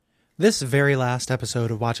This very last episode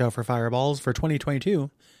of Watch Out for Fireballs for 2022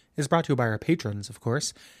 is brought to you by our patrons, of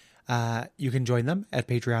course. You can join them at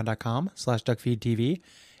patreon.com/duckfeedtv.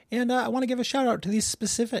 And I want to give a shout out to these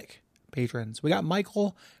specific patrons. We got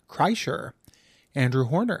Michael Kreischer, Andrew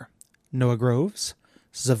Horner, Noah Groves,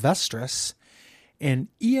 Sylvestris, and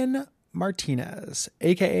Ian Martinez,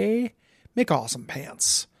 aka McAwesome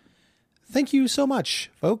Pants. Thank you so much,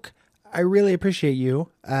 folk. I really appreciate you.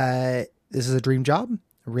 This is a dream job.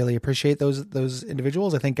 I really appreciate those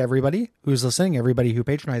individuals. I thank everybody who's listening, everybody who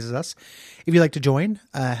patronizes us. If you'd like to join,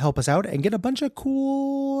 help us out, and get a bunch of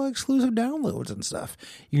cool exclusive downloads and stuff,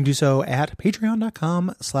 you can do so at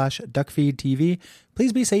patreon.com/duckfeedtv.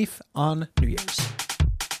 Please be safe on New Year's.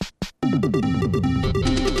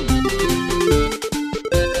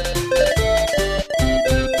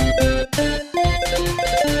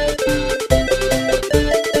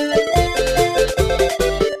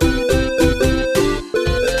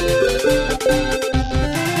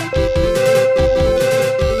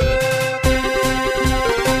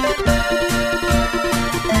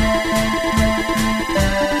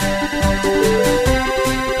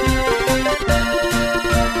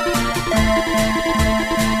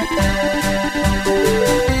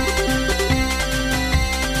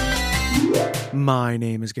 My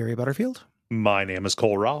name is Gary Butterfield. My name is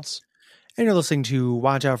Cole Ross. And you're listening to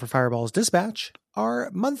Watch Out for Fireballs Dispatch, our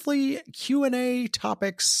monthly Q&A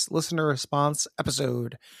topics listener response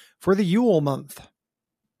episode for the Yule month.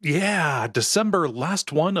 Yeah, December,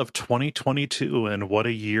 last one of 2022, and what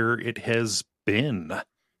a year it has been.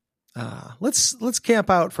 Let's camp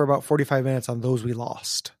out for about 45 minutes on those we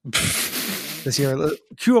lost this year.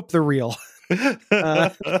 Cue up the reel.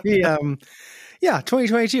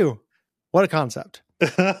 2022. What a concept.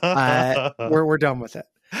 We're done with it.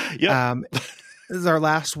 Yeah. This is our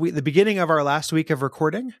last week, the beginning of our last week of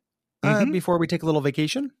recording before we take a little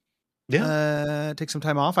vacation. Yeah. Take some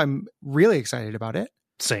time off. I'm really excited about it.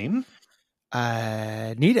 Same.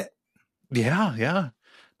 Need it. Yeah.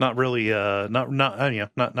 Not really, not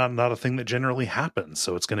a thing that generally happens.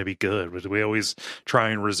 So it's going to be good. We always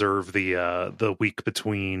try and reserve the week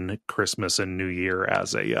between Christmas and New Year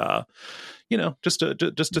as a, just a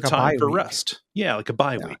like time for rest. Yeah, like a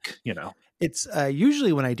bye week. It's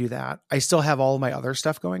usually when I do that, I still have all my other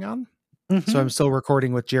stuff going on. So I'm still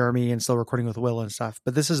recording with Jeremy and still recording with Will and stuff.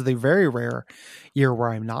 But this is the very rare year where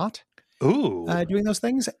I'm not doing those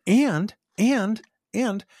things. And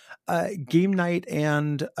game night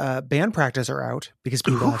and band practice are out because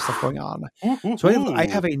people have stuff going on. So I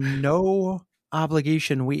have a no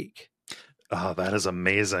obligation week. Oh, that is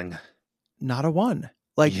amazing. Not a one.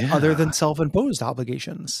 Other than self-imposed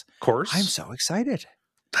obligations. Of course. I'm so excited.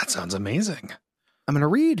 That sounds amazing. I'm going to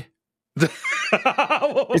read.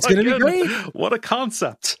 It's going to be great. What a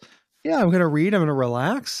concept. Yeah, I'm going to read. I'm going to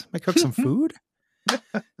relax. I cook some food. It's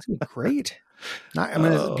going to be great. I'm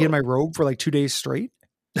going to be in my robe for 2 days straight.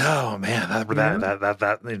 Oh man, that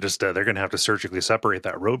they're going to have to surgically separate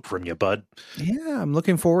that robe from you, bud. Yeah, I'm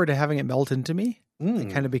looking forward to having it melt into me.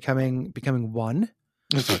 And kind of becoming one.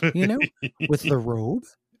 With the robe.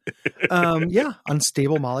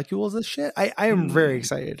 Unstable molecules, this shit. I am very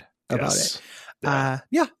excited about it.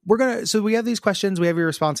 So we have these questions, we have your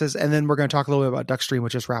responses, and then we're going to talk a little bit about Duckstream,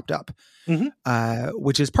 which just wrapped up,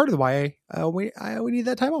 which is part of why we need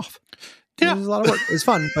that time off. Yeah. It was a lot of work. It's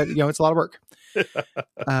fun, but it's a lot of work.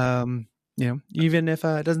 Even if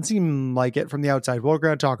it doesn't seem like it from the outside, we're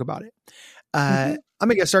going to talk about it. I'm going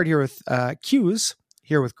to get started here with cues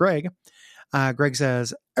here with Greg. Greg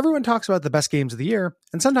says, everyone talks about the best games of the year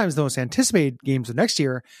and sometimes the most anticipated games of next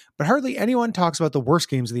year, but hardly anyone talks about the worst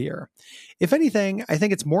games of the year. If anything, I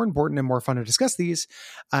think it's more important and more fun to discuss these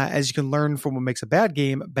as you can learn from what makes a bad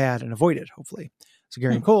game bad and avoid it, hopefully. So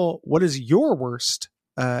Gary and Cole, what is your worst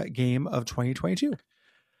game of 2022?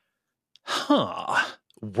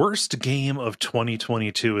 Worst game of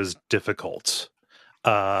 2022 is difficult.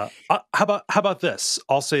 How about this?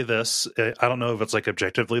 I'll say this. I don't know if it's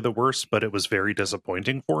objectively the worst, but it was very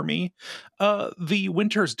disappointing for me. The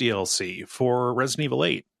Winters DLC for Resident Evil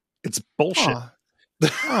 8. It's bullshit.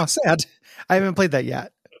 Sad. I haven't played that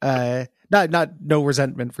yet. No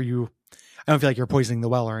resentment for you. I don't feel like you're poisoning the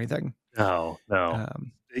well or anything. No.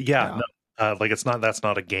 That's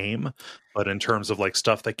not a game, but in terms of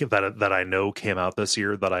stuff that I know came out this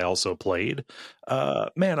year that I also played,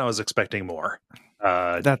 man, I was expecting more.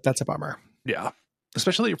 That's a bummer. Yeah,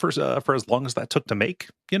 especially for as long as that took to make.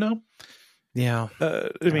 Yeah. I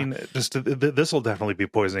mean, just this will definitely be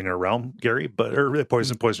poisoning a realm, Gary,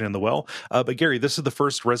 poisoning the well. But Gary, this is the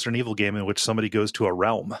first Resident Evil game in which somebody goes to a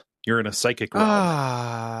realm. You're in a psychic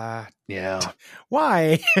realm. Yeah.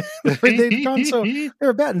 Why? They've gone so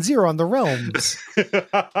they're batting zero on the realms.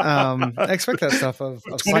 I expect that stuff of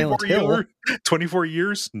Silent Hill. 24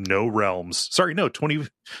 years, no realms. Sorry, no,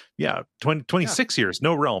 26 years,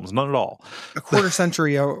 no realms, none at all. A quarter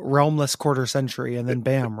century, a realmless quarter century, and then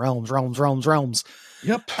bam, realms.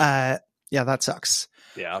 Yep. Yeah, that sucks.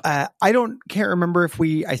 Yeah. I can't remember if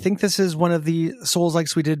I think this is one of the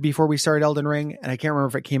Souls-likes we did before we started Elden Ring, and I can't remember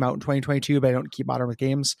if it came out in 2022, but I don't keep modern with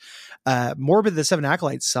games. Morbid the Seven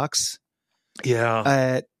Acolytes sucks.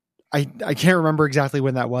 Yeah. I can't remember exactly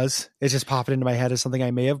when that was. It just popped into my head as something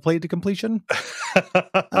I may have played to completion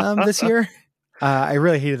this year. I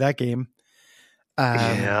really hated that game.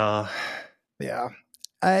 Yeah.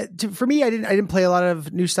 For me, I didn't play a lot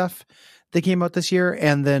of new stuff that came out this year,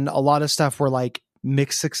 and then a lot of stuff were like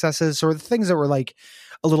mixed successes or the things that were like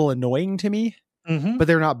a little annoying to me, but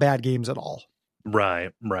they're not bad games at all.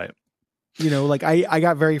 Right. You know, like I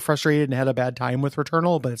got very frustrated and had a bad time with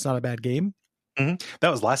Returnal, but it's not a bad game. That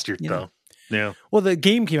was last year though. Yeah. Well, the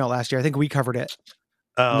game came out last year. I think we covered it.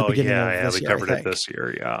 Oh yeah. We covered it this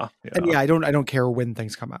year. Yeah. And I don't care when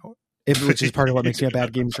things come out. Which is part of what makes me a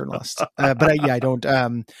bad games journalist. But I don't.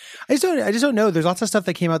 I just don't know. There's lots of stuff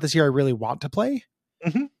that came out this year I really want to play.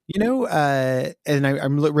 You know, and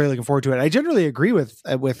I'm really looking forward to it. I generally agree with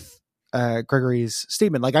Gregory's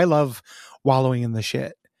statement. Like, I love wallowing in the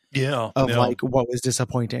shit. Like what was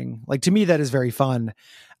disappointing. Like, to me, that is very fun.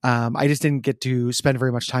 I just didn't get to spend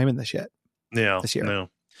very much time in the shit. This year. No.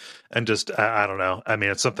 And just, I don't know. I mean,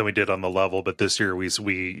 it's something we did on the level, but this year we,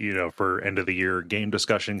 you know, for end of the year game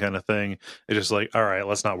discussion kind of thing, it's just like, all right,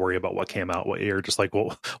 let's not worry about what came out what year. Just like,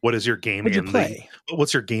 well, what is your game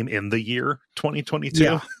what's your game in the year 2022?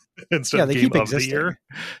 Yeah. Instead of they game keep of existing. the year.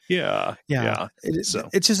 Yeah.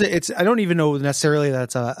 It's just, I don't even know necessarily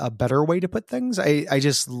that's a better way to put things. I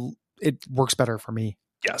just, it works better for me.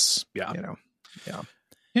 Yes. Yeah. You know?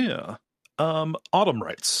 Yeah. Autumn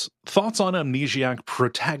writes, thoughts on Amnesiac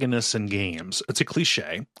protagonists in games. It's a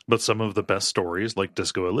cliche, but some of the best stories like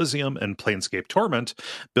Disco Elysium and Planescape Torment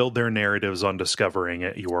build their narratives on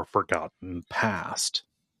discovering your forgotten past.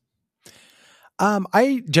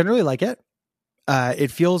 I generally like it. It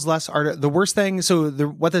feels less the worst thing. So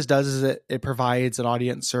what this does is it provides an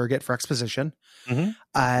audience surrogate for exposition.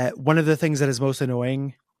 One of the things that is most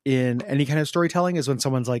annoying in any kind of storytelling is when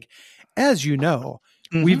someone's like, as you know,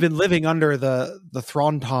 we've been living under the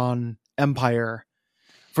Thronton Empire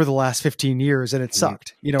for the last 15 years and it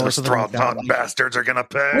sucked, you know, or something like that. Thronton bastards are gonna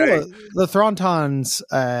pay. Well, the Throntons,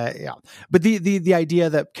 but the idea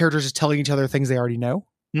that characters is telling each other things they already know,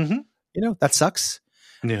 you know, that sucks.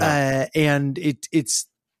 And it's,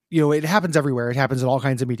 you know, it happens everywhere. It happens in all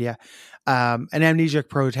kinds of media. An amnesiac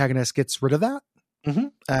protagonist gets rid of that.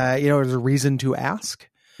 You know, there's a reason to ask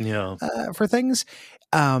for things.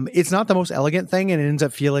 It's not the most elegant thing, and it ends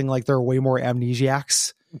up feeling like there are way more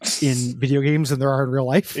amnesiacs in video games than there are in real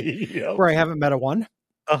life, where I haven't met a one.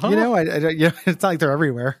 You know, it's not like they're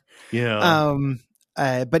everywhere.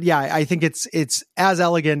 But yeah, I think it's as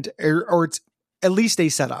elegant, or it's at least a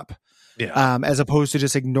setup, as opposed to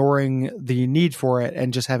just ignoring the need for it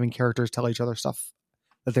and just having characters tell each other stuff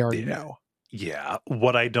that they already know. Yeah.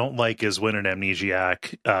 What I don't like is when an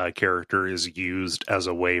amnesiac character is used as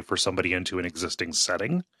a way for somebody into an existing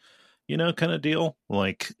setting, you know, kind of deal.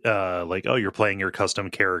 Like, oh, you're playing your custom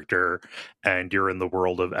character and you're in the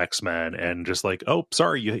world of X-Men and just like, oh,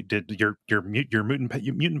 sorry, you did your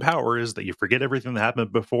mutant power is that you forget everything that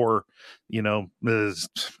happened before, you know,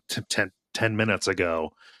 10 minutes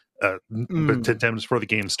ago. But 10 minutes before the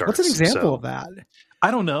game starts. What's an example of that? I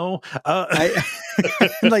don't know. I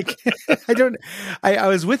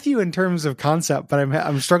was with you in terms of concept, but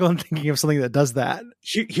I'm struggling thinking of something that does that.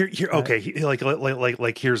 Here. Okay.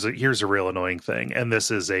 Like here's a real annoying thing. And this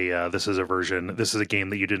is a game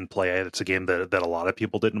that you didn't play. It's a game that a lot of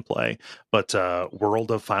people didn't play, but World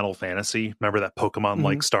of Final Fantasy. Remember that Pokemon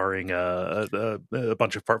like starring a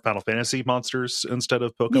bunch of Final Fantasy monsters instead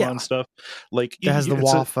of Pokemon stuff. Like it has the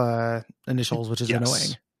WOFF initials, which is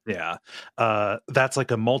annoying. Yeah. That's like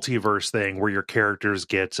a multiverse thing where your characters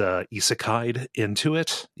get isekai'd into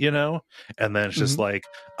it, you know? And then it's just like,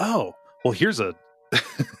 oh, well, here's a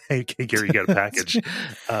hey, Gary, you got a package.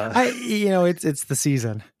 It's the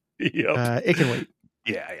season. It can wait.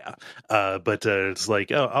 Yeah. But it's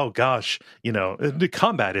like, oh gosh, you know, the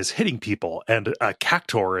combat is hitting people, and a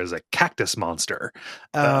cactor is a cactus monster.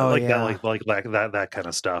 That kind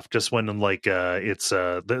of stuff. Just when like it's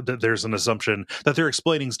there's an assumption that they're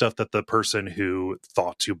explaining stuff that the person who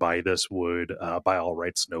thought to buy this would by all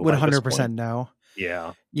rights know. Would 100% know.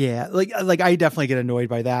 Yeah. Like I definitely get annoyed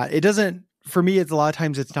by that. It doesn't for me, it's a lot of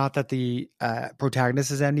times it's not that the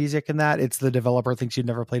protagonist is amnesiac in that, it's the developer thinks you've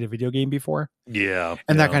never played a video game before. Yeah.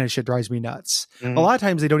 And that kind of shit drives me nuts. Mhm. A lot of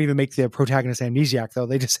times they don't even make the protagonist amnesiac, though.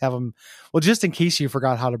 They just have them, well, just in case you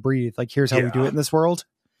forgot how to breathe, like, here's how we do it in this world.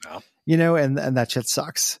 Yeah. You know, and that shit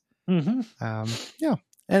sucks. Mm-hmm. Yeah.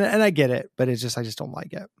 And I get it, but it's just, I just don't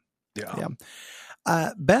like it. Yeah.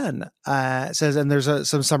 Ben says, and there's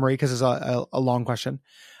some summary because it's a long question.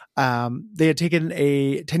 They had taken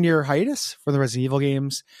a 10-year hiatus for the Resident Evil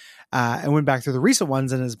games and went back through the recent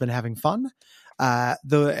ones and has been having fun.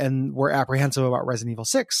 And we're apprehensive about Resident Evil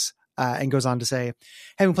 6. And goes on to say,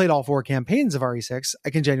 having played all 4 campaigns of RE6, I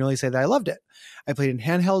can genuinely say that I loved it. I played in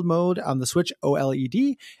handheld mode on the Switch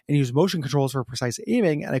OLED and used motion controls for precise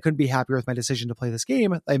aiming, and I couldn't be happier with my decision to play this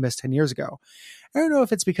game that I missed 10 years ago. I don't know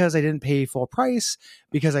if it's because I didn't pay full price,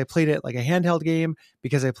 because I played it like a handheld game,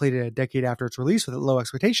 because I played it a decade after its release with low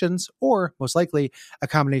expectations, or, most likely, a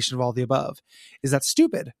combination of all the above. Is that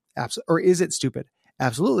stupid? Or is it stupid?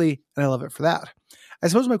 Absolutely, and I love it for that. I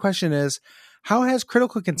suppose my question is, how has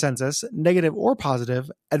critical consensus, negative or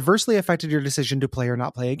positive, adversely affected your decision to play or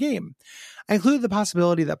not play a game? I included the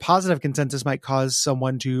possibility that positive consensus might cause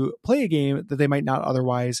someone to play a game that they might not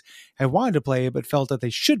otherwise have wanted to play, but felt that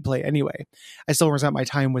they should play anyway. I still resent my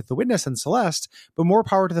time with The Witness and Celeste, but more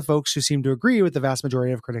power to the folks who seem to agree with the vast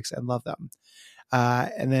majority of critics and love them.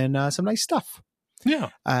 And then some nice stuff. Yeah.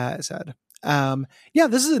 Said.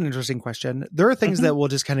 This is an interesting question. There are things that will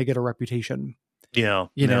just kind of get a reputation. Yeah.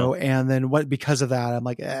 You know, and then because of that, I'm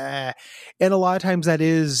like, And a lot of times that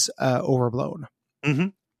is overblown. Mm-hmm.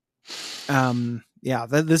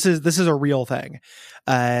 This is a real thing.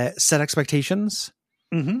 Set expectations,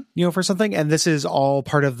 you know, for something. And this is all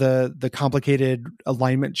part of the complicated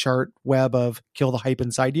alignment chart web of kill the hype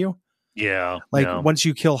inside you. Yeah. Once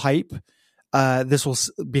you kill hype, this will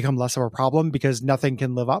become less of a problem because nothing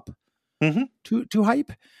can live up to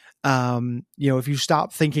hype. If you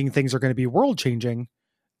stop thinking things are going to be world changing,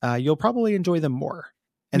 you'll probably enjoy them more.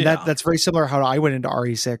 And that's very similar how I went into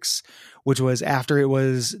RE6, which was after it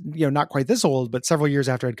was, not quite this old, but several years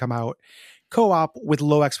after it had come out, co-op with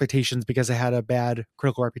low expectations because it had a bad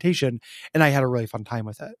critical reputation. And I had a really fun time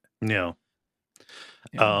with it. Yeah.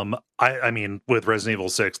 I mean, with Resident Evil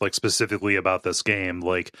 6, like specifically about this game,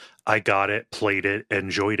 like I got it, played it,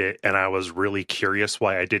 enjoyed it, and I was really curious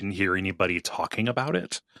why I didn't hear anybody talking about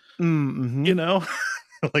it. You know,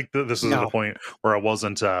 like this is the point where I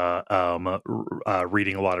wasn't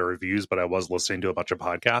reading a lot of reviews, but I was listening to a bunch of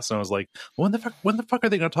podcasts, and I was like, when the fuck are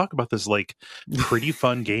they going to talk about this like pretty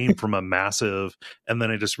fun game from a massive? And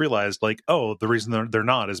then I just realized, like, oh, the reason they're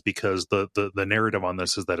not is because the narrative on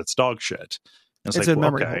this is that it's dog shit. It's like, a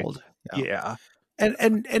memory hold. Yeah.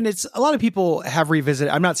 And it's a lot of people have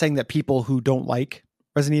revisited. I'm not saying that people who don't like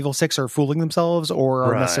Resident Evil 6 are fooling themselves or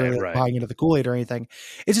are necessarily buying into the Kool-Aid or anything.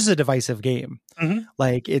 It's just a divisive game.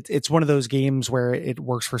 Like it's one of those games where it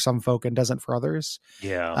works for some folk and doesn't for others.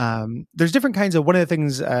 Yeah. There's different kinds of, one of the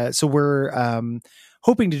things, so we're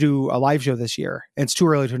hoping to do a live show this year. It's too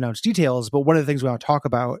early to announce details, but one of the things we want to talk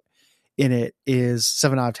about in it is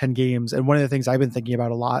 7 out of 10 games. And one of the things I've been thinking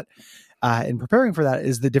about a lot in preparing for that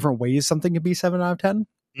is the different ways something can be 7 out of 10.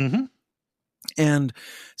 And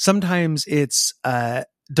sometimes it's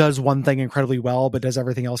does one thing incredibly well, but does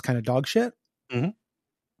everything else kind of dog shit.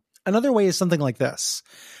 Another way is something like this.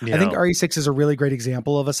 I think RE6 is a really great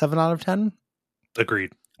example of a 7 out of 10.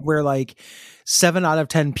 Agreed. Where like 7 out of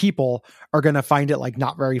 10 people are going to find it like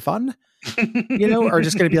not very fun, are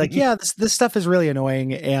just going to be like, yeah, this stuff is really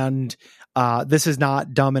annoying. And this is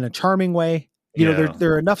not dumb in a charming way.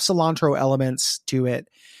 There are enough cilantro elements to it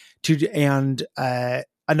and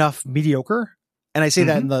enough mediocre. And I say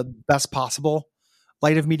that in the best possible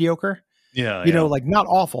light of mediocre. Like not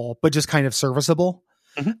awful, but just kind of serviceable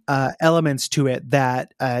elements to it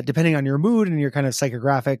that depending on your mood and your kind of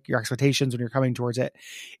psychographic, your expectations when you're coming towards it,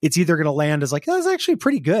 it's either going to land as like, oh, that's actually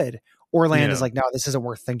pretty good, or land as like, no, this isn't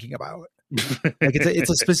worth thinking about. Like it's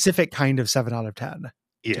a specific kind of 7 out of 10.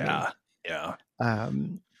 Yeah.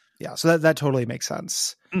 So that totally makes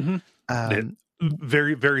sense.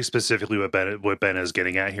 Very, very specifically what Ben is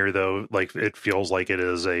getting at here, though, like it feels like it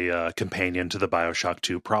is a companion to the BioShock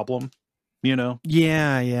 2 problem, which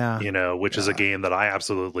is a game that I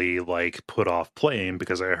absolutely like put off playing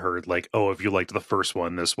because I heard like, oh, if you liked the first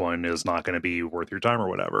one, this one is not going to be worth your time or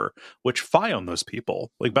whatever. Which fie on those people.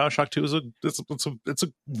 Like BioShock 2 is it's a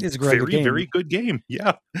very, very good game.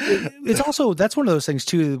 Yeah, it's also, that's one of those things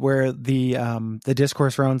too where the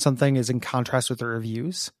discourse around something is in contrast with the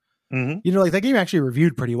reviews. Like that game actually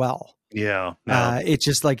reviewed pretty well. Yeah. It's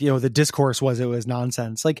just like, the discourse it was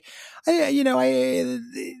nonsense. Like,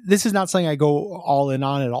 this is not something I go all in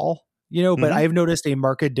on at all. but I've noticed a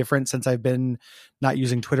marked difference since I've been not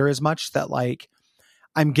using Twitter as much, that like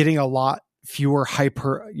I'm getting a lot fewer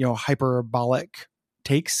hyperbolic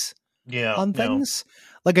takes on things.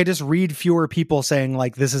 Like I just read fewer people saying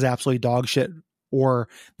like, this is absolutely dog shit or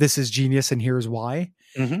this is genius and here's why.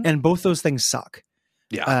 And both those things suck.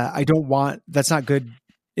 I don't want, that's not good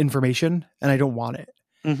information and I don't want it.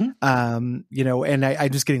 And I'm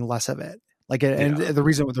just getting less of it. Like, and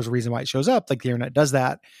there's a reason why it shows up. Like the internet does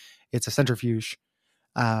that. It's a centrifuge.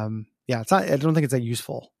 It's not, I don't think it's that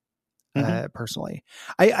useful. Personally,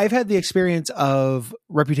 I've had the experience of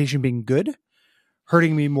reputation being good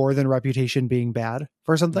hurting me more than reputation being bad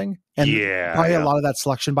for something. And probably a lot of that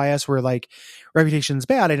selection bias where like reputation's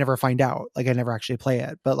bad, I never find out. Like I never actually play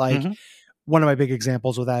it. But like one of my big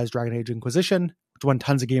examples with that is Dragon Age Inquisition, which won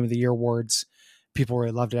tons of Game of the Year awards. People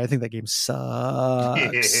really loved it. I think that game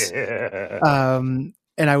sucks. And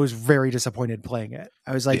I was very disappointed playing it.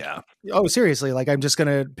 I was like, oh, seriously, like I'm just going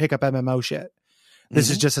to pick up MMO shit. This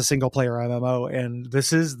is just a single player MMO and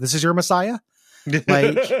this is your Messiah.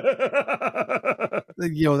 Like,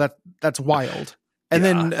 that's wild. And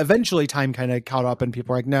then eventually time kind of caught up and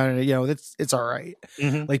people were like, no, it's all right.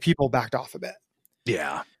 Like people backed off a bit.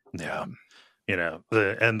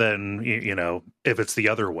 And then if it's the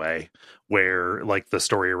other way where like the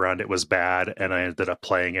story around it was bad and I ended up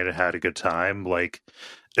playing it and had a good time, like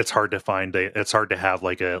it's hard to have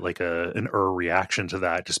an reaction to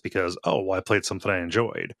that just because, I played something I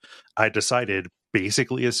enjoyed. I decided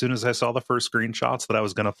basically as soon as I saw the first screenshots that I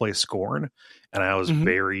was going to play Scorn, and I was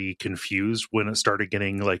very confused when it started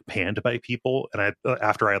getting like panned by people. And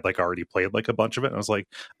after I had like already played like a bunch of it, and I was like,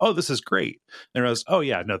 oh, this is great. And I was,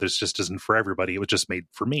 this just isn't for everybody. It was just made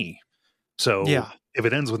for me. So if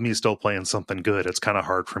it ends with me still playing something good, it's kind of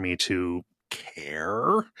hard for me to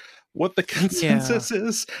care what the consensus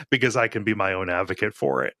is, because I can be my own advocate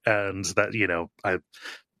for it. And that, I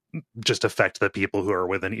just affect the people who are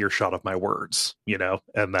within earshot of my words,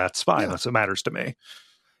 and that's fine. That's what matters to me.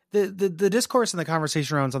 The discourse and the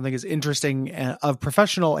conversation around something is interesting of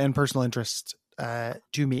professional and personal interest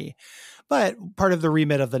to me. But part of the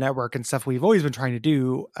remit of the network and stuff we've always been trying to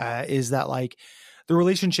do is that like the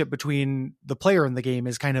relationship between the player and the game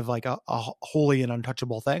is kind of like a holy and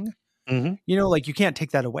untouchable thing. Like you can't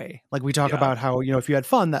take that away. Like we talk about how, if you had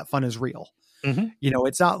fun, that fun is real.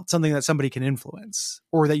 It's not something that somebody can influence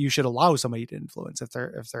or that you should allow somebody to influence if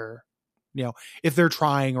they're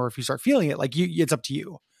trying, or if you start feeling it, like it's up to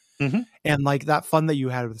you. And like that fun that you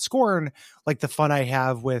had with Scorn, like the fun I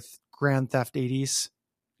have with Grand Theft 80s,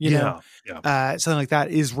 something like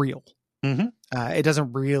that is real. It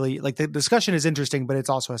doesn't really, like, the discussion is interesting, but it's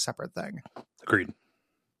also a separate thing. Agreed.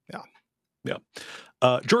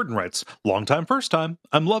 Jordan writes, long time, first time.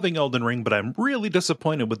 I'm loving Elden Ring, but I'm really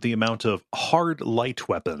disappointed with the amount of hard light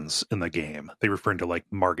weapons in the game. They refer to like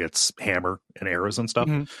Margit's hammer and arrows and stuff.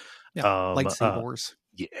 Lightsabers.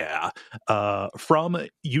 From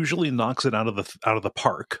usually knocks it out of the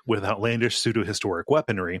park with outlandish pseudo-historic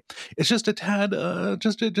weaponry. It's just a tad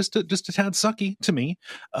just a tad sucky to me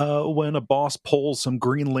when a boss pulls some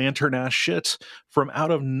Green Lantern ass shit from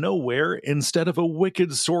out of nowhere instead of a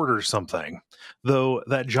wicked sword or something. Though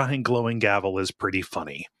that giant glowing gavel is pretty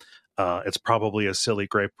funny. It's probably a silly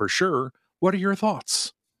gripe for sure. What are your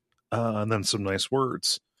thoughts? And then some nice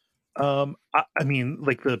words. I mean,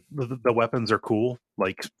 like the weapons are cool.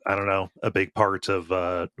 Like, I don't know, a big part of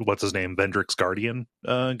what's his name, Vendrick's Guardian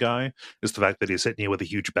guy, is the fact that he's hitting you with a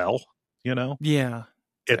huge bell.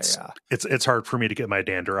 It's hard for me to get my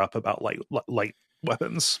dander up about light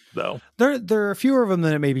weapons, though. There are fewer of them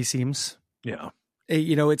than it maybe seems.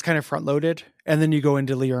 It's kind of front loaded, and then you go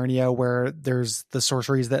into Liurnia where there's the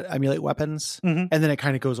sorceries that emulate weapons, and then it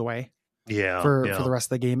kind of goes away. For the rest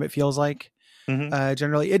of the game, it feels like.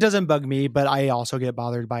 Generally, it doesn't bug me, but I also get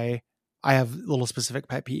bothered by, I have little specific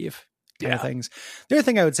pet peeve kind of things. The other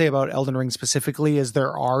thing I would say about Elden Ring specifically is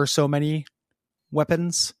there are so many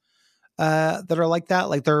weapons that are like that.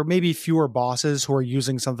 Like there are maybe fewer bosses who are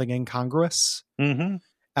using something incongruous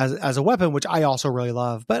as a weapon, which I also really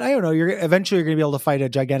love. But I don't know, eventually you're going to be able to fight a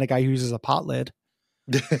gigantic guy who uses a pot lid.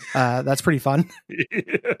 That's pretty fun.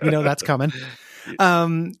 That's coming.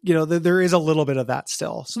 There is a little bit of that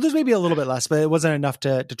still. So there's maybe a little bit less, but it wasn't enough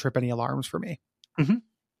to trip any alarms for me.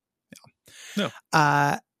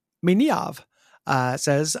 Miniav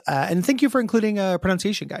says, and thank you for including a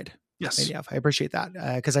pronunciation guide. Yes. Miniav, I appreciate that.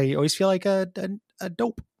 Cause I always feel like a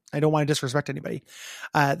dope. I don't want to disrespect anybody.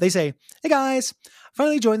 They say, hey guys,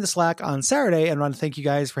 finally joined the Slack on Saturday and want to thank you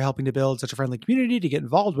guys for helping to build such a friendly community to get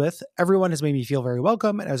involved with. Everyone has made me feel very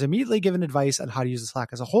welcome, and I was immediately given advice on how to use the Slack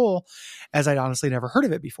as a whole, as I'd honestly never heard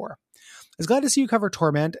of it before. was glad to see you cover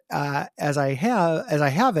Torment as I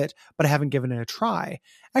have it, but I haven't given it a try.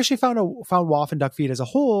 I actually found WOFF and Duckfeed as a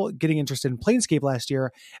whole getting interested in Planescape last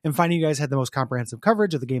year and finding you guys had the most comprehensive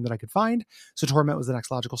coverage of the game that I could find, so Torment was the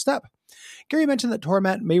next logical step. Gary mentioned that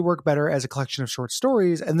Torment may work better as a collection of short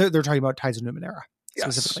stories, and they're talking about Tides of Numenera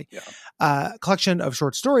specifically. Yes, collection of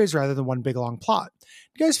short stories rather than one big long plot.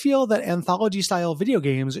 Do you guys feel that anthology style video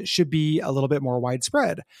games should be a little bit more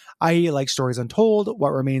widespread, i.e. like Stories Untold,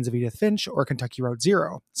 What Remains of Edith Finch, or Kentucky Road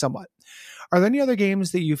Zero, somewhat? Are there any other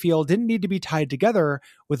games that you feel didn't need to be tied together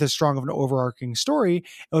with as strong of an overarching story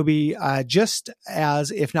and would be just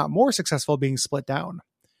as, if not more successful, being split down?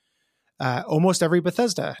 Almost every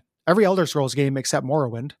Bethesda, every Elder Scrolls game except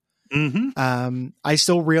Morrowind. I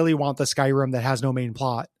still really want the Skyrim that has no main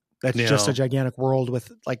plot. That's just a gigantic world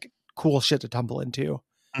with like cool shit to tumble into.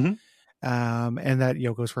 And that,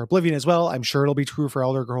 goes for Oblivion as well. I'm sure it'll be true for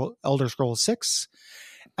Elder Scrolls 6.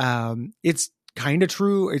 It's kind of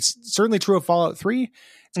true. It's certainly true of Fallout 3.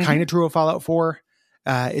 It's kind of true of Fallout 4.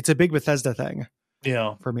 It's a big Bethesda thing.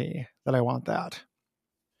 For me, that I want that.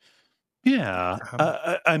 Yeah.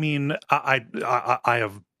 I mean, I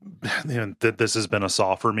have, this has been a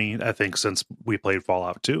saw for me, I think, since we played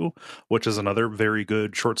Fallout 2, which is another very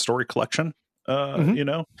good short story collection. In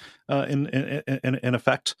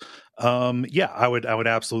effect. I would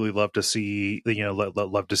absolutely love to see,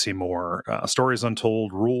 love to see more Stories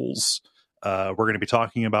Untold rules. We're going to be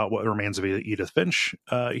talking about What Remains of Edith Finch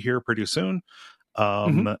here pretty soon. I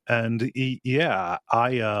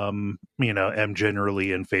am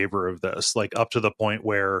generally in favor of this, like up to the point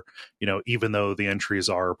where, even though the entries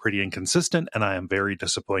are pretty inconsistent and I am very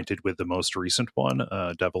disappointed with the most recent one,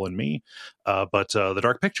 Devil and Me, but the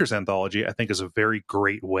Dark Pictures anthology, I think, is a very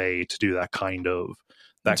great way to do that kind of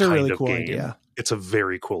cool game. Idea. It's a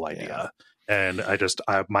very cool idea. And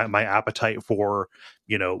my appetite for,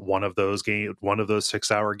 one of those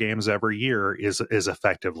 6-hour games every year is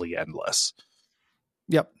effectively endless.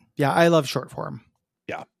 Yep. Yeah, I love short form.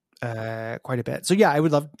 Yeah. Quite a bit. So yeah, I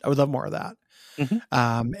would love more of that.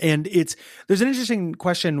 And there's an interesting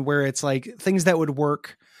question where it's like things that would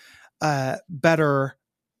work better,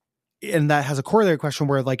 and that has a corollary question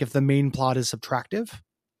where like if the main plot is subtractive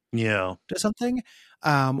to something,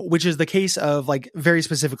 which is the case of like very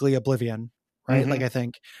specifically Oblivion, right? Like I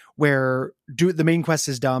think where the main quest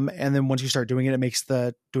is dumb, and then once you start doing it, it makes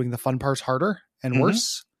doing the fun parts harder and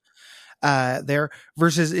worse. There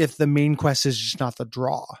versus if the main quest is just not the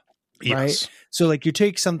draw, right? So like you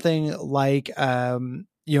take something like again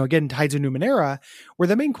Tides of Numenera, where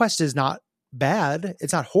the main quest is not bad,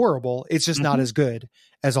 it's not horrible, it's just not as good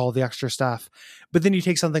as all the extra stuff. But then you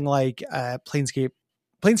take something like Planescape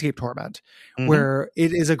Torment, where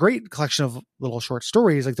it is a great collection of little short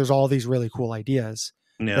stories. Like there's all these really cool ideas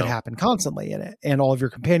that happen constantly in it, and all of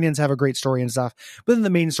your companions have a great story and stuff, but then the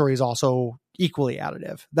main story is also equally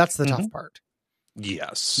additive. That's the tough part.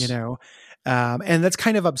 Yes. And that's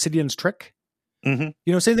kind of Obsidian's trick. Same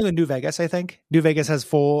thing with New Vegas. I think New Vegas is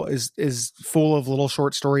full of little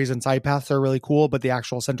short stories, and side paths are really cool, but the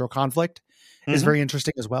actual central conflict is very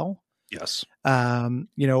interesting as well. Yes.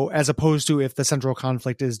 As opposed to if the central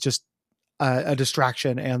conflict is just a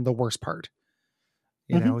distraction and the worst part.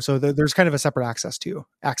 So there's kind of a separate axis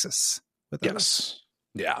with those. Yes.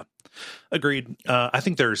 Yeah. Agreed. I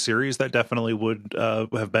think there are series that definitely would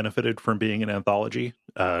have benefited from being an anthology.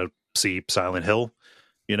 See Silent Hill,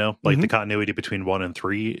 the continuity between 1 and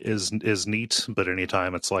 3 is neat, but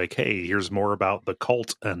anytime it's like, hey, here's more about the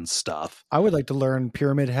cult and stuff. I would like to learn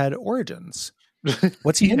Pyramid Head origins.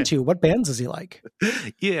 What's he into? What bands does he like?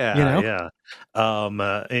 Yeah.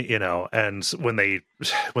 And when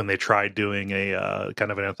they tried doing a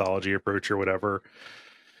kind of an anthology approach or whatever,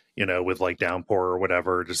 with like Downpour or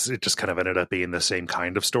whatever, it just kind of ended up being the same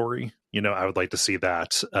kind of story. I would like to see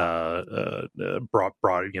that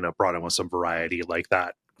brought in with some variety, like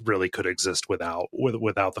that really could exist without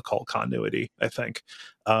the cult continuity, I think.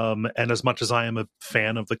 And as much as I am a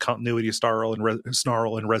fan of the continuity snarl and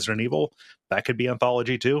Resident Evil, that could be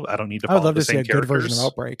anthology too. I don't need to follow the same characters. I would love to see a good version of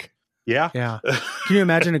Outbreak. Yeah. Can you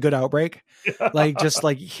imagine a good Outbreak? Like just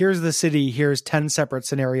like here's the city, here's 10 separate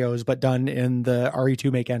scenarios, but done in the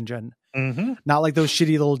RE2 Make engine. Not like those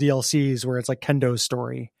shitty little DLCs where it's like Kendo's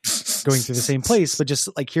story going through the same place, but just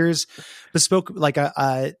like here's bespoke, like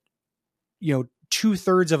a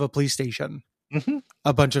 2/3 of a police station,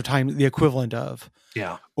 a bunch of time, the equivalent of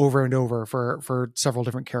over and over for several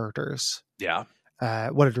different characters.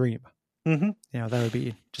 What a dream. That would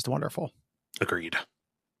be just wonderful. Agreed.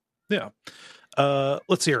 Yeah.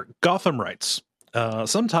 Let's hear. Gotham writes,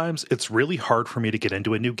 Sometimes it's really hard for me to get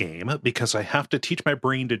into a new game because I have to teach my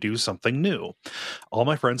brain to do something new. All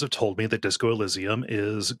my friends have told me that Disco Elysium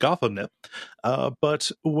is Gothamnip,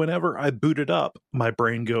 but whenever I boot it up, my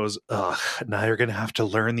brain goes, ugh, now you're going to have to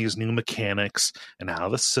learn these new mechanics and how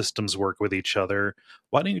the systems work with each other.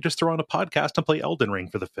 Why don't you just throw on a podcast and play Elden Ring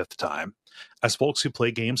for the 5th time? As folks who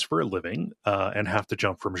play games for a living and have to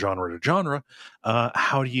jump from genre to genre,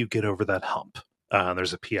 how do you get over that hump?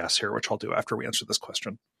 There's a PS here, which I'll do after we answer this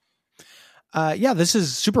question. Yeah, this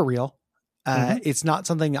is super real. It's not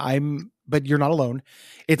something but you're not alone.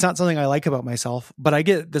 It's not something I like about myself, but I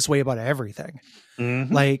get this way about everything.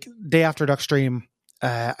 Like day after Duckstream,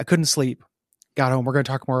 I couldn't sleep, got home. We're going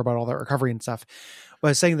to talk more about all the recovery and stuff. But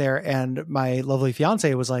I was sitting there and my lovely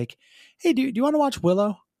fiance was like, hey, do you want to watch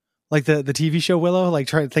Willow? Like the TV show Willow, like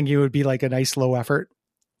thinking it would be like a nice low effort,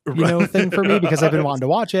 thing for me because I've been wanting to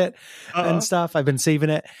watch it and stuff. I've been saving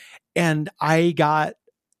it. And I got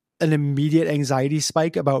an immediate anxiety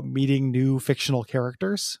spike about meeting new fictional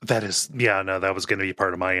characters. That was going to be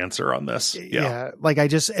part of my answer on this. Yeah. Like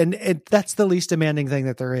that's the least demanding thing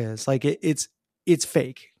that there is. Like it's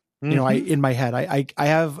fake. You know, in my head,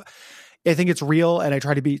 I think it's real and I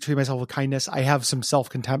try to treat myself with kindness. I have some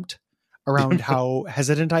self-contempt around how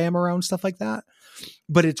hesitant I am around stuff like that,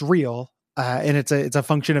 but it's real. And it's a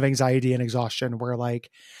function of anxiety and exhaustion where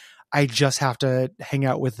like, I just have to hang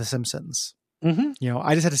out with the Simpsons. You know,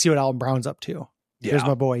 I just had to see what Alton Brown's up to. Yeah. Here's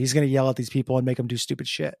my boy. He's going to yell at these people and make them do stupid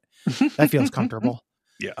shit. That feels comfortable.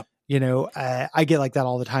 Yeah. You know, I get like that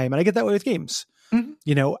all the time and I get that way with games.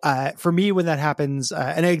 You know, for me, when that happens,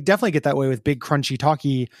 and I definitely get that way with big, crunchy,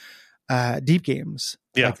 talky, deep games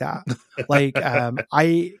like that. Like,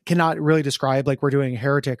 I cannot really describe, like we're doing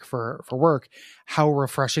Heretic for work, how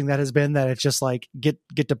refreshing that has been, that it's just like, get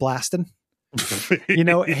to blasting. You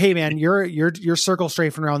know, hey man, you're circle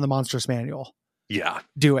strafing around the Monstrous Manual. Yeah.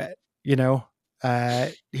 Do it. You know,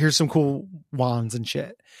 here's some cool wands and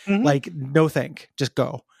shit. Like, no think, just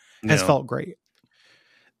go. Has felt great.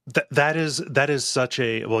 That is such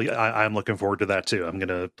a, well, I'm looking forward to that too. I'm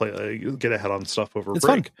going to get ahead on stuff over break.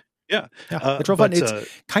 Fun. Yeah. It's real fun.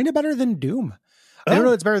 It's kind of better than Doom. I don't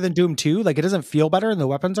know. It's better than Doom 2. Like, it doesn't feel better and the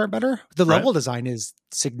weapons aren't better. The level design is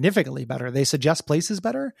significantly better. They suggest places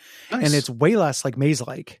better. Nice. And it's way less like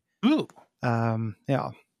maze-like. Ooh.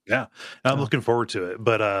 Yeah. Yeah, I'm looking forward to it.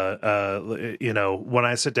 But you know, when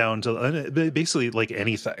I sit down to basically like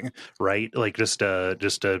anything, right? Like just a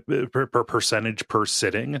per percentage per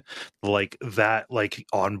sitting, like that, like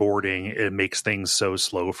onboarding, it makes things so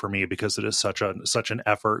slow for me because it is such an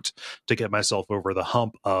effort to get myself over the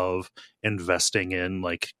hump of investing in,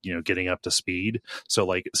 like, you know, getting up to speed. So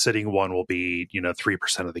like sitting 1 will be, you know,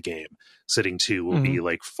 3% of the game. Sitting 2 will be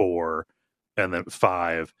like 4, and then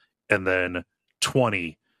 5, and then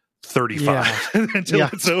 20. 35 until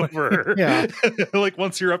it's over. Like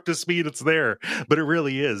once you're up to speed, it's there. But it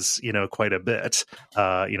really is, you know, quite a bit.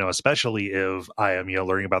 You know, especially if I am, you know,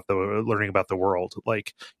 learning about the world.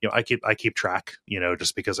 Like, you know, I keep track, you know,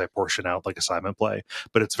 just because I portion out like assignment play.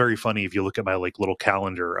 But it's very funny if you look at my like little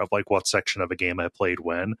calendar of like what section of a game I played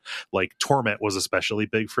when. Like Torment was especially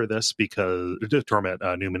big for this because Torment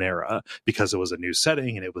Numenera, because it was a new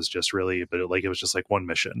setting and it was just really, but it was just like one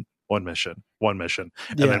mission, and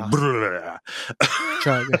then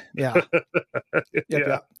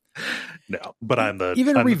no, but I'm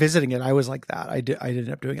revisiting it. I was like that. I ended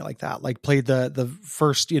up doing it like that. Like played the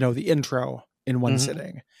first, you know, the intro in one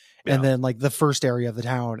sitting, and then like the first area of the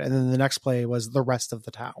town, and then the next play was the rest of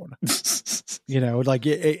the town. You know, like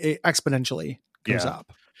it exponentially goes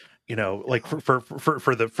up. You know, like for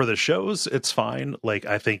the shows, it's fine. Like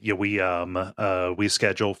I think we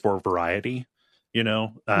schedule for variety. You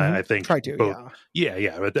know, I think try to,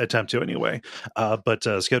 attempt to anyway. But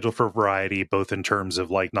schedule for variety, both in terms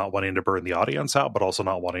of like not wanting to burn the audience out, but also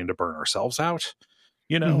not wanting to burn ourselves out.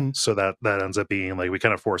 You know, so that ends up being like we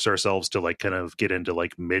kind of force ourselves to like kind of get into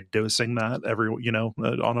like mid dosing that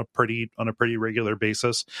on a pretty regular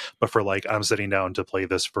basis. But for like I'm sitting down to play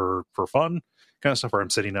this for fun kind of stuff, or I'm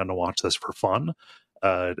sitting down to watch this for fun.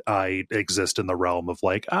 I exist in the realm of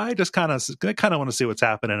like I just kind of want to see what's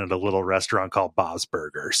happening at a little restaurant called Bob's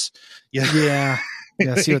Burgers. Yeah.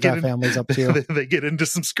 See what that family's up to. They get into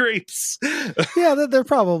some scrapes. Yeah, they're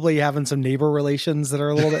probably having some neighbor relations that are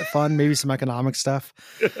a little bit fun. Maybe some economic stuff.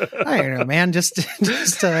 I don't know, man. Just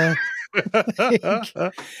it's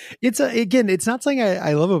it's not something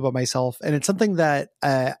I love about myself, and it's something that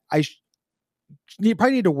you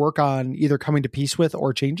probably need to work on either coming to peace with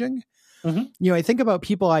or changing. You know, I think about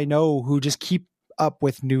people I know who just keep up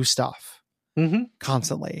with new stuff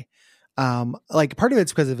constantly. Like part of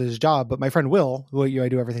it's because of his job, but my friend Will, who I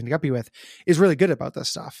do everything to Guppy with, is really good about this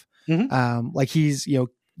stuff. Like he's,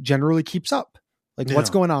 generally keeps up, like what's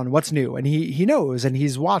going on, what's new. And he knows, and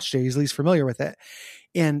he's watched it. He's at least familiar with it.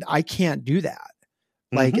 And I can't do that.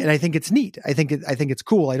 Like, and I think it's neat. I think it's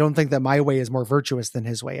cool. I don't think that my way is more virtuous than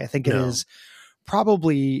his way. I think it is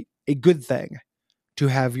probably a good thing to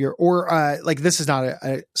have like, this is not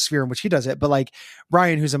a sphere in which he does it, but like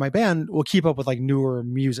Brian, who's in my band, will keep up with like newer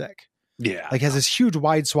music. Yeah. Like has this huge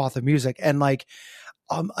wide swath of music. And like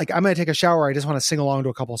I'm going to take a shower. I just want to sing along to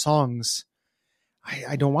a couple songs.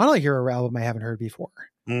 I don't want to hear a album I haven't heard before,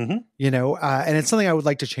 and it's something I would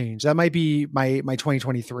like to change. That might be my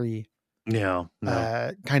 2023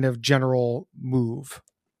 kind of general move,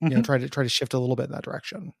 try to shift a little bit in that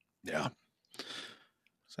direction. Yeah.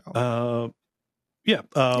 So,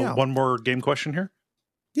 one more game question here.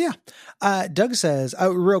 Yeah. Doug says,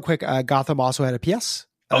 real quick, Gotham also had a PS.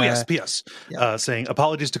 Yes, PS. Saying,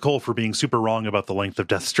 apologies to Cole for being super wrong about the length of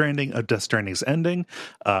Death Stranding's ending.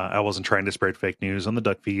 I wasn't trying to spread fake news on the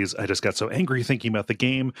Duck feeds. I just got so angry thinking about the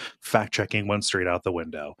game. Fact-checking went straight out the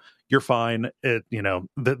window. You're fine. This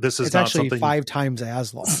is it's not actually something... 5 times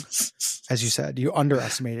as long, as you said. You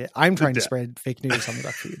underestimate it. I'm trying to spread fake news on the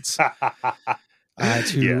Duck feeds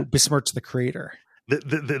to besmirch the creator.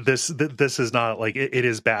 This is not like it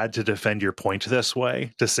is bad to defend your point this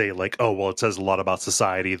way, to say like, oh well, it says a lot about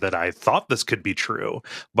society that I thought this could be true,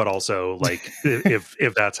 but also like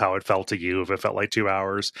if that's how it felt to you, if it felt like 2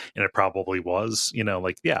 hours, and it probably was,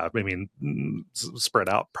 spread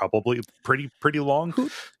out probably pretty long.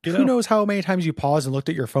 Who knows how many times you paused and looked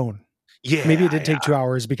at your phone? Yeah, maybe it did take 2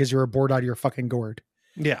 hours because you were bored out of your fucking gourd.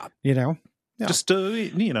 Yeah, Yeah. Just no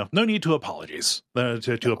need to apologies. No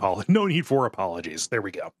need for apologies. There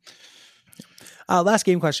we go. Last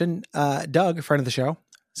game question. Doug, friend of the show,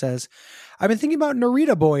 says, "I've been thinking about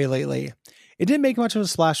Narita Boy lately. It didn't make much of a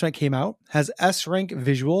splash when it came out. Has S rank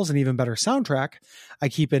visuals and even better soundtrack. I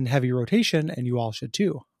keep in heavy rotation, and you all should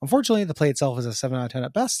too. Unfortunately, the play itself is a 7 out of 10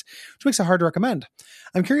 at best, which makes it hard to recommend.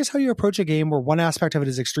 I'm curious how you approach a game where one aspect of it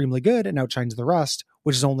is extremely good and outshines the rest,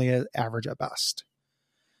 which is only average at best."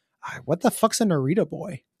 What the fuck's a Narita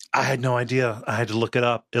Boy? I had no idea. I had to look it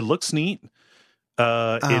up. It looks neat.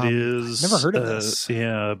 It is... I've never heard of this.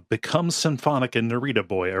 Becomes Symphonic in Narita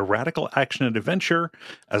Boy, a radical action and adventure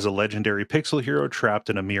as a legendary pixel hero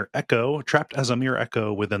trapped as a mere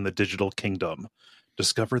echo within the digital kingdom.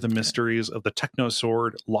 Discover the mysteries of the Techno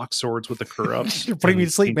Sword, lock swords with the corrupts. You're putting me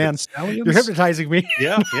to sleep, man. Stallions? You're hypnotizing me.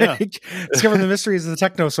 Yeah. Discover the mysteries of the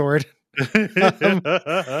Techno Sword.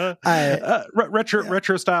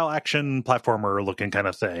 Retro style action platformer looking kind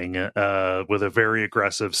of thing, with a very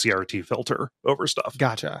aggressive CRT filter over stuff.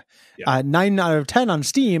 Gotcha. 9 out of 10 on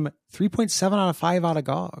Steam, 3.7 out of 5 out of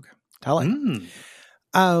GOG. Tell it.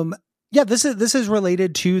 This is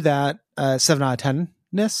related to that 7 out of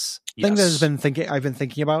 10-ness thing that I've been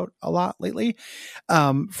thinking about a lot lately.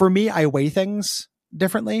 For me, I weigh things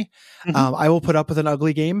differently. I will put up with an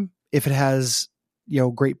ugly game if it has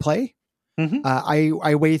great play.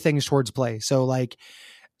 I weigh things towards play. So like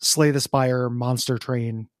Slay the Spire, Monster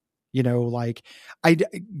Train, like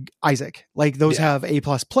Isaac, like those have A+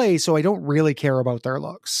 play. So I don't really care about their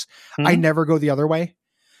looks. I never go the other way.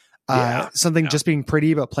 Something just being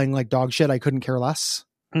pretty, but playing like dog shit, I couldn't care less.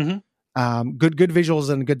 Good visuals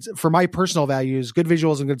and good, for my personal values, good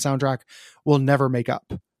visuals and good soundtrack will never make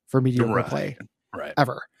up for mediocre play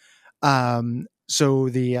ever. So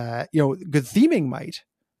the, good theming might,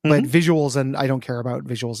 but visuals, and I don't care about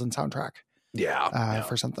visuals and soundtrack.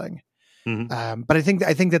 For something. But I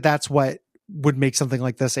think that that's what would make something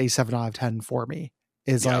like this a 7 out of 10 for me,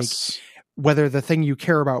 is like whether the thing you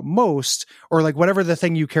care about most, or like whatever the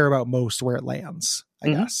thing you care about most, where it lands, I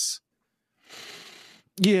guess.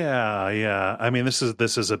 Yeah. I mean, this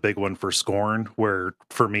is a big one for Scorn, where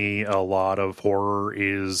for me, a lot of horror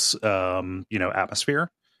is, atmosphere.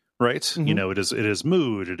 Right. It is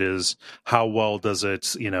mood. It is how well does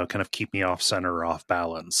it, kind of keep me off center, off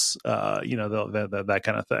balance, that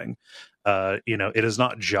kind of thing. It is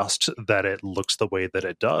not just that it looks the way that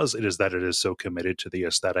it does. It is that it is so committed to the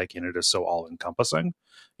aesthetic, and it is so all encompassing,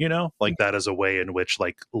 like that is a way in which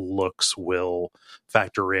like looks will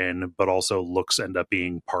factor in, but also looks end up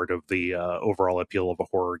being part of the overall appeal of a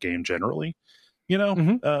horror game generally,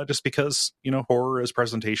 just because, horror is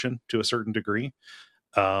presentation to a certain degree.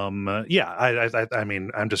 I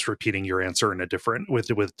mean, I'm just repeating your answer in a different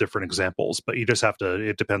with different examples, but you just have to,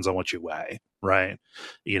 it depends on what you weigh, right?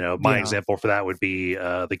 My example for that would be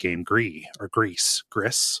the game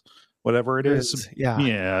Gris, whatever it is.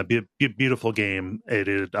 Beautiful game.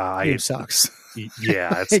 It sucks.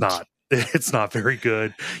 Yeah, it's not It's not very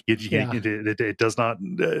good. Yeah. It does not.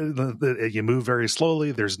 You move very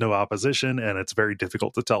slowly. There's no opposition, and it's very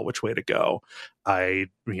difficult to tell which way to go. I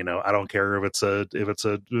don't care if it's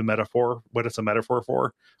a metaphor, what it's a metaphor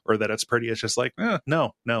for, or that it's pretty. It's just like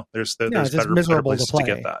no. There's it's just better miserable places to play.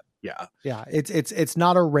 to get that. Yeah. Yeah. It's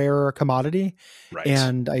not a rare commodity. Right.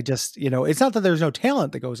 And I just, it's not that there's no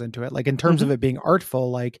talent that goes into it. Like in terms of it being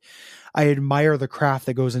artful, like I admire the craft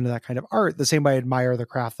that goes into that kind of art the same way I admire the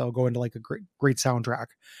craft that'll go into like a great soundtrack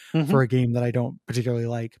for a game that I don't particularly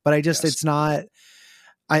like. But I just, it's not,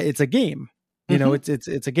 it's a game.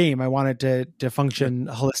 It's a game. I want it to function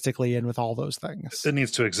holistically and with all those things. It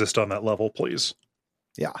needs to exist on that level, please.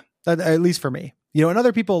 Yeah. At least for me. And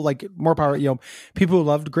other people like more power, people who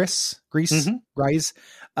loved Grease, Rise,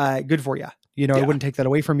 good for you. I wouldn't take that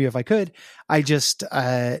away from you if I could. I just,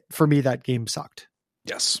 for me, that game sucked.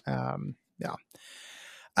 Yes. Moving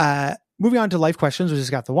on to life questions, we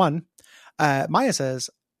just got the one. Maya says,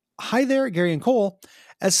 "Hi there, Gary and Cole.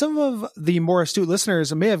 As some of the more astute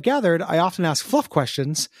listeners may have gathered, I often ask fluff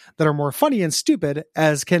questions that are more funny and stupid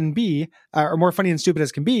as can be, or more funny and stupid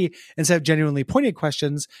as can be, instead of genuinely pointed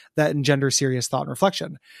questions that engender serious thought and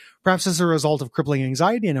reflection. Perhaps as a result of crippling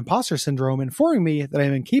anxiety and imposter syndrome informing me that I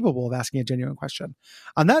am incapable of asking a genuine question.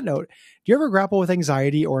 On that note, do you ever grapple with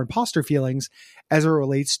anxiety or imposter feelings as it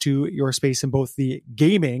relates to your space in both the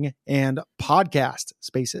gaming and podcast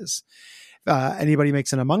spaces? Anybody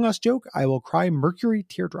makes an Among Us joke, I will cry mercury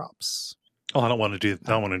teardrops." Oh, I don't want to do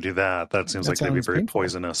that. That seems like that'd be very painful.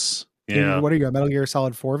 Poisonous. Yeah. What are you, a Metal Gear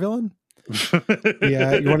Solid 4 villain?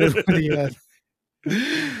 Yeah, you wanted the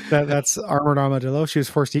that's Armored Armadillo. She was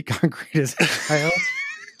forced to eat concrete as a child.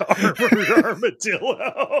 Armored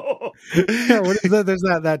Armadillo. Yeah, what is that? There's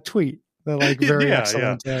that tweet. Very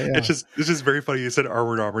excellent. Yeah. It's just very funny. You said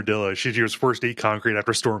Armored Armadillo. She was forced to eat concrete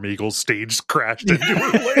after Storm Eagle's stage crashed into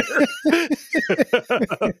her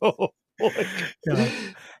lair. Yeah.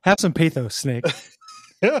 Have some pathos, Snake.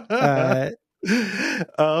 So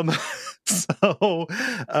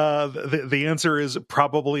the answer is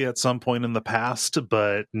probably at some point in the past,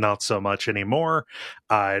 but not so much anymore.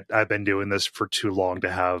 I've been doing this for too long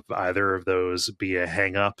to have either of those be a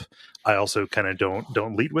hang up. I also kind of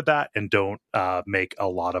don't lead with that and don't make a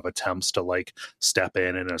lot of attempts to step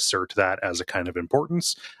in and assert that as a kind of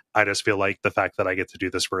importance. I just feel like the fact that I get to do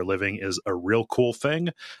this for a living is a real cool thing.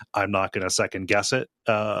 I'm not going to second guess it.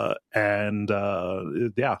 I think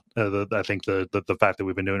the fact that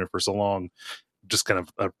we've been doing it for so long just kind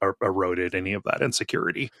of eroded any of that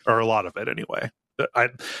insecurity, or a lot of it anyway. I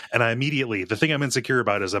immediately, the thing I'm insecure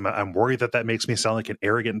about is I'm worried that makes me sound like an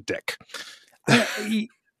arrogant dick.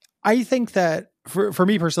 I think that for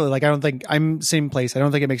me personally, I don't think I'm same place. I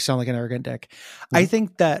don't think it makes you sound like an arrogant dick. I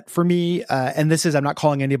think that for me, and this is, I'm not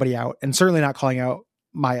calling anybody out, and certainly not calling out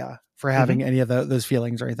Maya for having any of those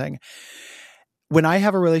feelings or anything. When I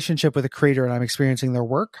have a relationship with a creator and I'm experiencing their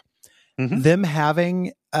work, them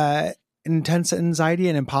having intense anxiety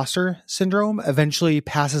and imposter syndrome eventually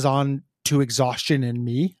passes on to exhaustion in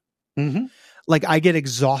me. I get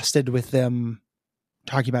exhausted with them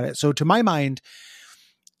talking about it. So to my mind,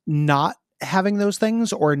 not having those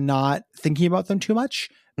things or not thinking about them too much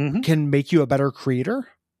can make you a better creator.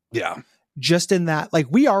 Yeah. Just in that,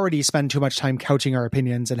 we already spend too much time couching our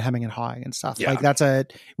opinions and hemming and hawing and stuff. Yeah.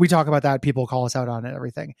 We talk about that. People call us out on it,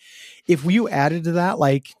 everything. If you added to that,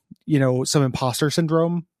 some imposter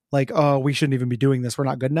syndrome, oh, we shouldn't even be doing this, we're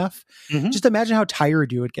not good enough. Just imagine how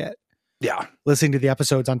tired you would get. Yeah. Listening to the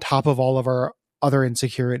episodes on top of all of our other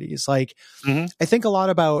insecurities. I think a lot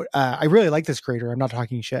about, I really like this creator. I'm not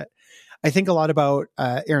talking shit. I think a lot about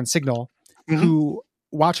Aaron Signal, who,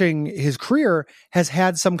 watching his career, has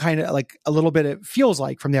had some kind of a little bit, it feels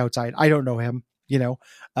like from the outside. I don't know him,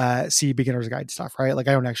 see beginner's guide stuff, right? I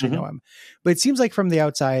don't actually know him, but it seems like from the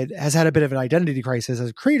outside has had a bit of an identity crisis as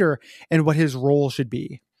a creator and what his role should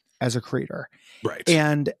be as a creator. Right.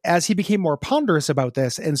 And as he became more ponderous about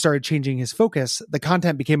this and started changing his focus, the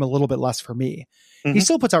content became a little bit less for me. He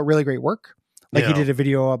still puts out really great work. He did a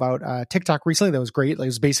video about TikTok recently that was great. It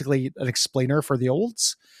was basically an explainer for the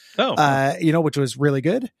olds, which was really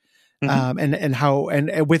good.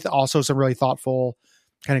 And with also some really thoughtful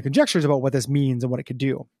kind of conjectures about what this means and what it could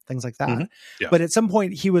do, things like that. Yeah. But at some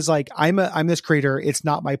point he was like, I'm this creator. It's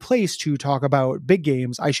not my place to talk about big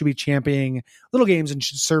games. I should be championing little games and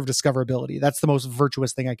should serve discoverability. That's the most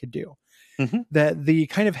virtuous thing I could do. That the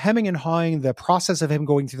kind of hemming and hawing, the process of him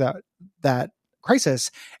going through that crisis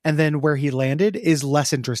and then where he landed is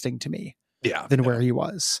less interesting to me than where he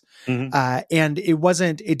was. And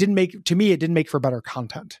it didn't make for better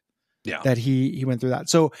content. That he went through that.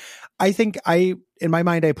 So I think in my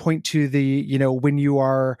mind, I point to the, when you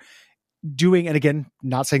are doing, and again,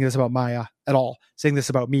 not saying this about Maya at all, saying this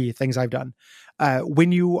about me, things I've done.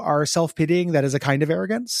 When you are self-pitying, that is a kind of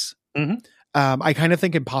arrogance. Mm-hmm. I kind of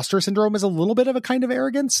think imposter syndrome is a little bit of a kind of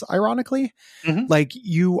arrogance, ironically. Mm-hmm. Like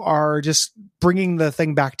you are just bringing the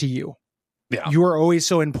thing back to you. Yeah. You are always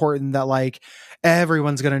so important that like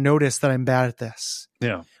everyone's going to notice that I'm bad at this.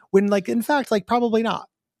 Yeah. When like, in fact, like probably not,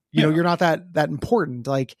 you know, you're not that important.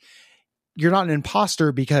 Like you're not an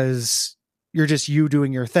imposter because you're just you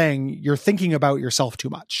doing your thing. You're thinking about yourself too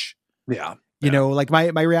much. Yeah. You know, like my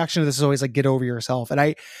reaction to this is always like, get over yourself. And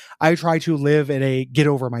I try to live in a get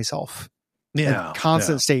over myself. Yeah.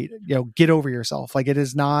 Constant state, you know, get over yourself. Like it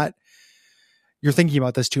is not, you're thinking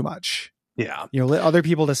about this too much. Yeah. You know, let other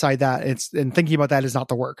people decide that. And thinking about that is not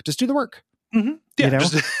the work. Just do the work. Mm-hmm. Yeah. You know?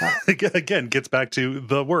 Just, again, gets back to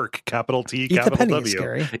the work, capital T, Eat capital the pennies, W.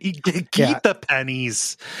 Gary. Eat the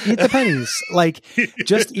pennies. Eat the pennies. Like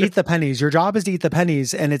just eat the pennies. Your job is to eat the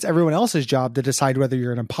pennies, and it's everyone else's job to decide whether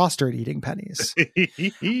you're an imposter at eating pennies.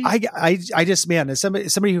 I just, man, as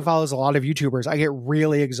somebody who follows a lot of YouTubers, I get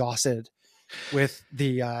really exhausted with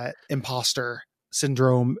the imposter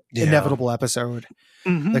syndrome inevitable episode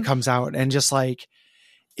that comes out, and just like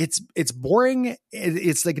it's boring.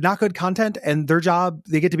 It's like not good content, and their job,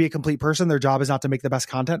 they get to be a complete person. Their job is not to make the best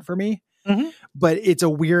content for me. But it's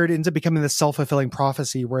ends up becoming this self-fulfilling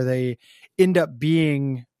prophecy where they end up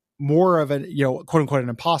being more of a, you know, quote unquote, an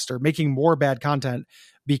imposter, making more bad content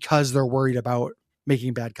because they're worried about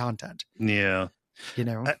making bad content. Yeah. You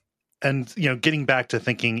know? And, you know, getting back to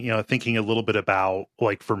thinking a little bit about,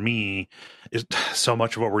 like, for me, is so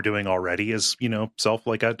much of what we're doing already is, you know,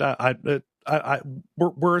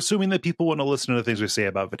 we're assuming that people want to listen to the things we say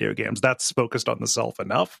about video games. That's focused on the self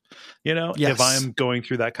enough. You know, if I'm going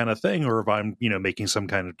through that kind of thing, or if I'm, you know, making some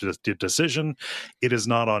kind of decision, it is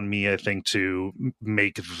not on me, I think, to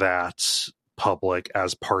make that public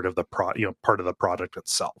as part of the part of the product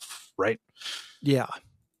itself. Right. Yeah.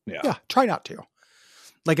 Try not to.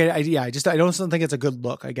 Like, I don't think it's a good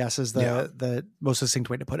look, I guess, is the most succinct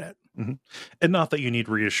way to put it. Mm-hmm. And not that you need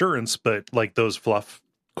reassurance, but like those fluff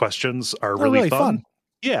questions are really fun.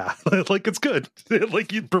 Yeah. Like it's good.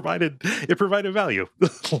 Like it provided value.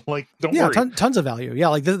 Like, don't worry. Tons of value. Yeah.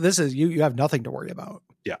 Like this is, you have nothing to worry about.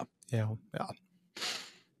 Yeah. Yeah.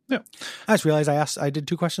 I just realized I did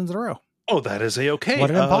 2 questions in a row. Oh, that is okay.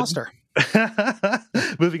 What an imposter.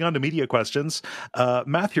 Moving on to media questions.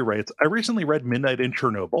 Matthew writes, I recently read Midnight in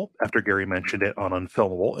Chernobyl after Gary mentioned it on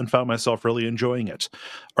Unfilmable and found myself really enjoying it.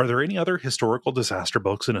 Are there any other historical disaster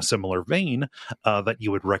books in a similar vein that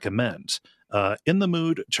you would recommend? In the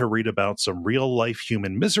mood to read about some real life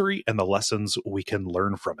human misery and the lessons we can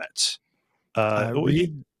learn from it.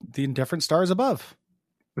 Read The Indifferent Stars Above.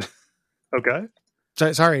 Okay.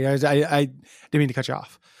 Sorry, I didn't mean to cut you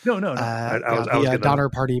off. No. I was Donner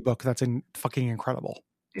Party book that's fucking incredible.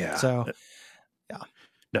 Yeah. So, yeah.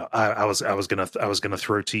 No, I was gonna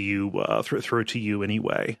throw to you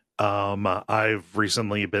anyway. I've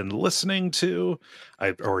recently been listening to,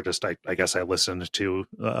 I guess I listened to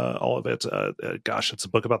all of it. Gosh, it's a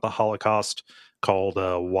book about the Holocaust called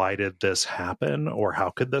 "Why Did This Happen?" or "How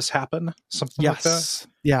Could This Happen?" Something like that.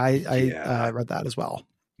 Yeah, I read that as well.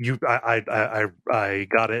 I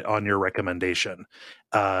got it on your recommendation.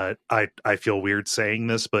 I feel weird saying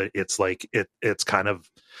this, but it's like it's kind of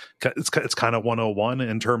 101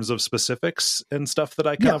 in terms of specifics and stuff that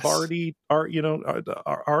I kind of already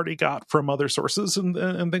got from other sources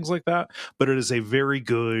and things like that. But it is a very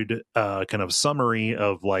good kind of summary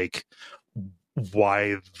of like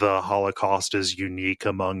why the Holocaust is unique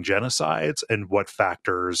among genocides and what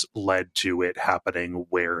factors led to it happening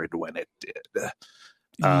where and when it did.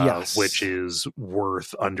 Which is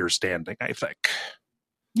worth understanding, I think.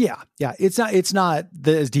 Yeah. It's not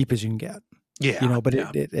as deep as you can get. Yeah, but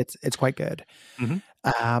it's quite good. Mm-hmm.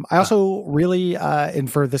 I also really,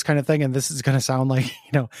 and for this kind of thing, and this is going to sound like,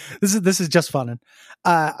 this is just fun.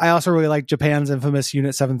 I also really like Japan's infamous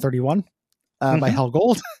Unit 731 by Hell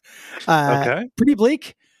Gold. Okay. Pretty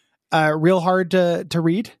bleak, real hard to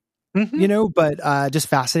read, but just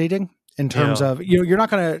fascinating in terms of, you're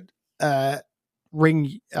not going to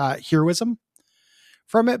wring heroism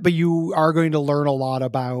from it, but you are going to learn a lot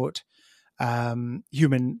about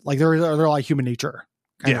human, like there are a lot of human nature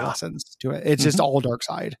kind of lessons to it. It's just all dark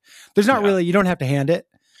side. There's not really, you don't have to hand it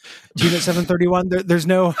to Unit 731. There's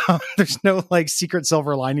no like secret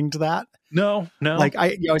silver lining to that. No. Like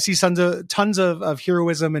I see tons of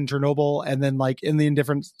heroism in Chernobyl, and then like in The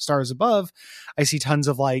Indifferent Stars Above, I see tons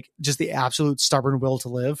of like just the absolute stubborn will to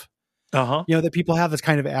live. That people have that's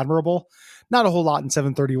kind of admirable. Not a whole lot in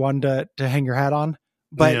 731 to hang your hat on,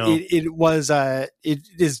 but it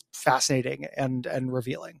is fascinating and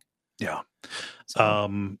revealing. Yeah.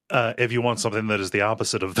 So. If you want something that is the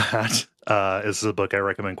opposite of that, this is a book I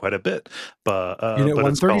recommend quite a bit. Unit But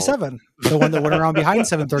it's called 137, the one that went around behind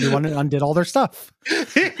 731 and undid all their stuff.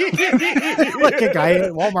 Like a guy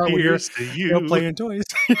at Walmart when you're playing toys.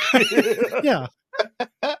 Yeah.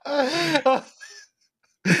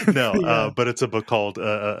 No, Yeah. but it's a book called,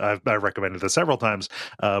 I recommended this several times,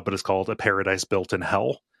 but it's called A Paradise Built in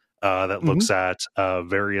Hell. That looks at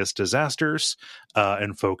various disasters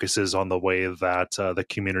and focuses on the way that the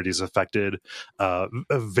communities affected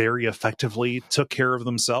very effectively took care of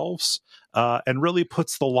themselves, and really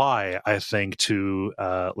puts the lie, I think, to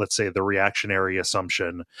let's say the reactionary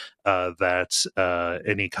assumption that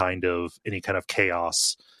any kind of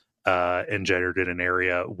chaos engendered in an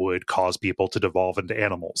area would cause people to devolve into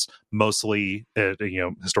animals. Mostly,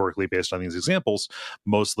 historically based on these examples,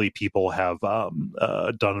 mostly people have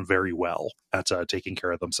done very well at taking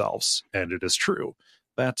care of themselves. And it is true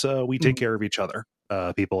that we take care of each other.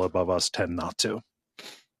 People above us tend not to.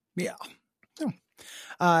 Yeah.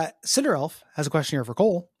 Cinder Elf has a question here for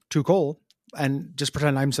Cole, to Cole, and just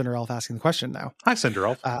pretend I'm Cinder Elf asking the question now. Hi, Cinder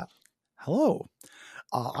Elf. Hello.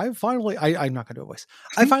 I'm not going to do a voice.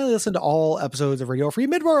 I finally listened to all episodes of Radio Free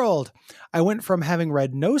Midworld. I went from having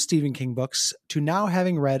read no Stephen King books to now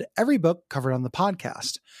having read every book covered on the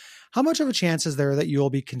podcast. How much of a chance is there that you will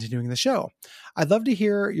be continuing the show? I'd love to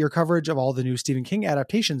hear your coverage of all the new Stephen King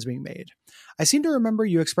adaptations being made. I seem to remember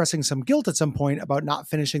you expressing some guilt at some point about not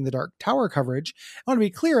finishing the Dark Tower coverage. I want to be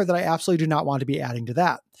clear that I absolutely do not want to be adding to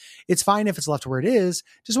that. It's fine if it's left where it is.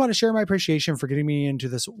 Just want to share my appreciation for getting me into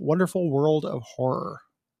this wonderful world of horror.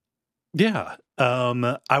 Yeah,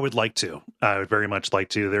 I would like to. I would very much like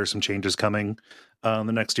to. There's some changes coming the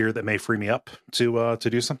next year that may free me up to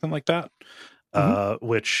do something like that.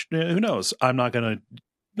 Which, who knows? I'm not gonna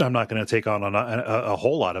take on a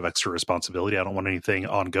whole lot of extra responsibility. I don't want anything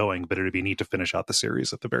ongoing, but it'd be neat to finish out the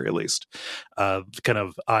series at the very least. I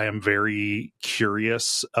am very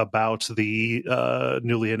curious about the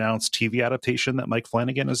newly announced TV adaptation that Mike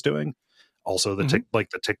Flanagan is doing. Also, the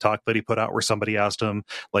TikTok that he put out where somebody asked him,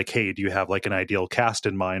 like, "Hey, do you have like an ideal cast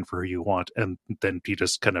in mind for who you want?" And then he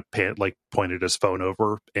just kind of pointed his phone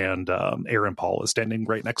over, and Aaron Paul is standing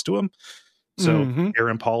right next to him. So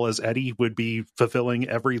Aaron Paul as Eddie would be fulfilling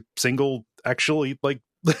every single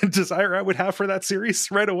desire I would have for that series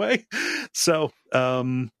right away. So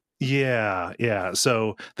yeah.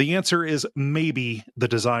 So the answer is maybe the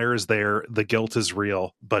desire is there, the guilt is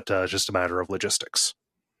real, but just a matter of logistics.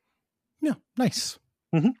 Yeah, nice.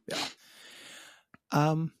 Yeah.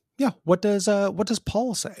 What does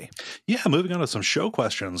Paul say? Yeah, moving on to some show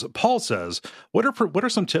questions. Paul says, what are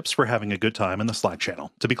some tips for having a good time in the Slack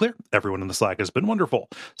channel? To be clear, everyone in the Slack has been wonderful.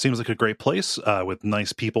 Seems like a great place with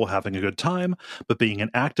nice people having a good time, but being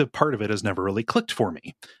an active part of it has never really clicked for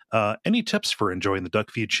me. Any tips for enjoying the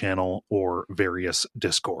Duckfeed channel or various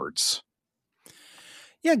Discords?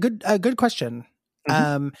 Yeah, good question.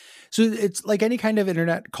 So it's like any kind of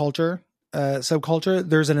internet culture, subculture,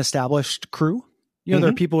 there's an established crew. There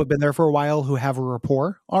are people who have been there for a while who have a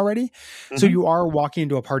rapport already. So you are walking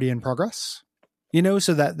into a party in progress,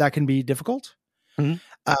 so that can be difficult.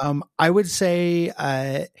 I would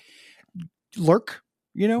say lurk,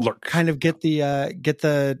 kind of get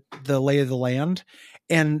the lay of the land,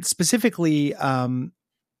 and specifically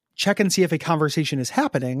check and see if a conversation is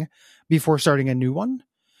happening before starting a new one.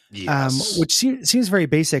 Yes. Which seems very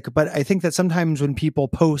basic, but I think that sometimes when people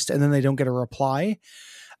post and then they don't get a reply,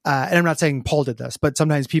 and I'm not saying Paul did this, but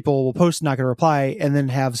sometimes people will post and not get a reply and then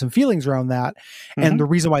have some feelings around that. And the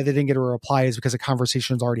reason why they didn't get a reply is because a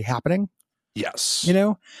conversation is already happening. Yes.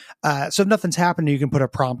 So if nothing's happening, you can put a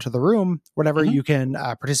prompt to the room, whatever. You can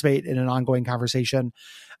participate in an ongoing conversation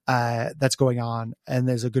that's going on. And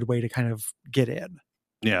there's a good way to kind of get in.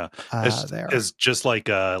 Yeah, it's just like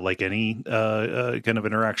any kind of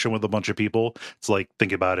interaction with a bunch of people. It's like,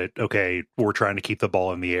 think about it. Okay, we're trying to keep the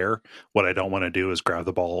ball in the air. What I don't want to do is grab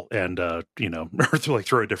the ball and or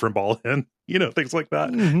throw a different ball in. Things like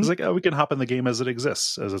that. It's like, we can hop in the game as it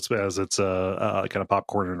exists, as it's kind of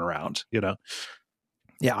popcorning around.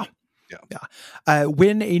 Yeah.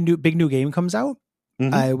 When a big new game comes out,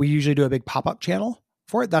 we usually do a big pop-up channel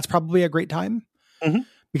for it. That's probably a great time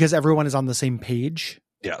because everyone is on the same page.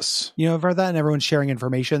 Yes. For that, and everyone's sharing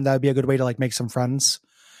information. That would be a good way to make some friends,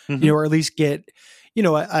 or at least get,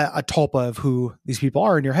 a tulpa of who these people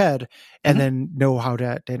are in your head, and then know how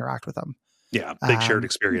to interact with them. Yeah. Big shared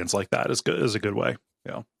experience like that is a good way.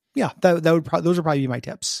 Yeah. Yeah. Those would probably be my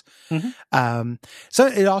tips. So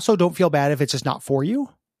it also, don't feel bad if it's just not for you.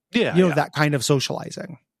 Yeah. That kind of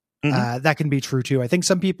socializing. That can be true too. I think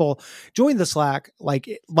some people join the Slack like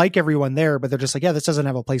everyone there, but they're just like, yeah, this doesn't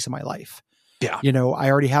have a place in my life. Yeah. You know,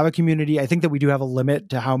 I already have a community. I think that we do have a limit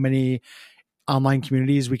to how many online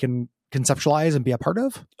communities we can conceptualize and be a part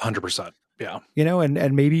of. 100%. Yeah. You know,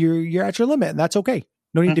 and maybe you're at your limit, and that's okay.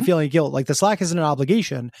 No need to feel any guilt. Like the Slack isn't an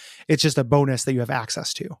obligation. It's just a bonus that you have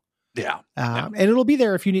access to. Yeah. And it'll be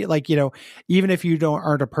there if you need, like, you know, even if you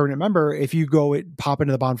aren't a permanent member, if you pop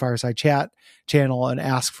into the Bonfireside chat channel and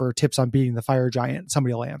ask for tips on beating the fire giant,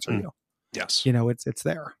 somebody will answer you. Yes. You know, it's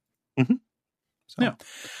there. Mm-hmm. So,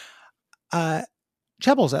 yeah.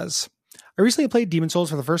 Chapel says, I recently played Demon Souls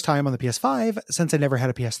for the first time on the PS5 since I never had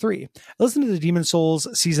a PS3. I listened to the Demon Souls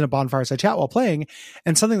season of Bonfireside Chat while playing,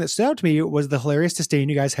 and something that stood out to me was the hilarious disdain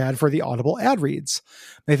you guys had for the audible ad reads.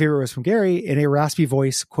 My favorite was from Gary in a raspy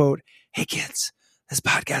voice, quote, "Hey kids, this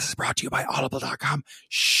podcast is brought to you by audible.com.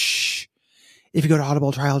 Shh. If you go to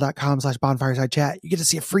audibletrial.com/bonfireside chat, you get to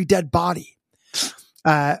see a free dead body."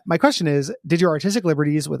 My question is, did your artistic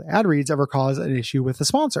liberties with ad reads ever cause an issue with the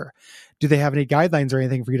sponsor? Do they have any guidelines or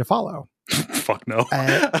anything for you to follow? Fuck no.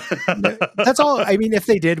 That's all. I mean, if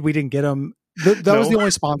they did, we didn't get them. That was the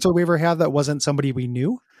only sponsor we ever had that wasn't somebody we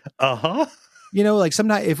knew. You know, like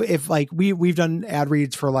sometimes if like we've done ad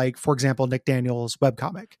reads for, like, for example, Nick Daniels'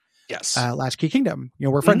 webcomic. Yes. Latchkey Kingdom. You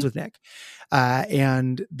know, we're friends with Nick.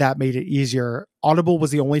 And that made it easier. Audible was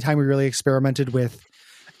the only time we really experimented with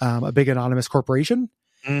a big anonymous corporation.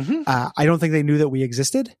 I don't think they knew that we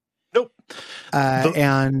existed. Nope.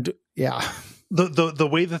 And yeah. The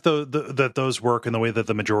way that that those work, and the way that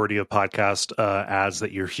the majority of podcast ads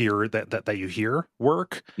that you hear that you hear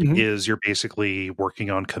work is you're basically working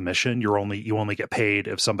on commission. You only get paid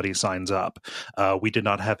if somebody signs up. We did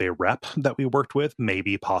not have a rep that we worked with.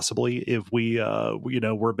 Maybe possibly if we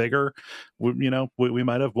were bigger, we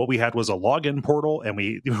might have. What we had was a login portal, and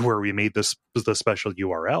where we made the special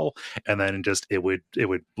URL, and then just it would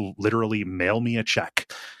literally mail me a check.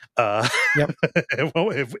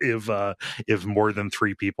 If more than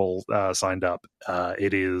 3 people signed up,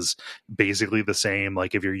 it is basically the same.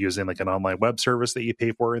 Like if you're using like an online web service that you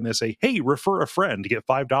pay for, and they say, "Hey, refer a friend to get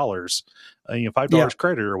 $5, $5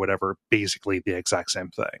 credit or whatever," basically the exact same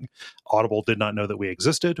thing. Audible did not know that we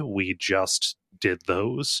existed. We just did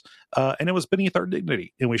those, and it was beneath our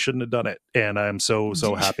dignity, and we shouldn't have done it. And I'm so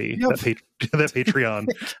happy that Patreon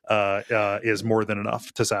is more than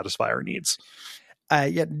enough to satisfy our needs.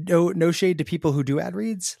 No shade to people who do ad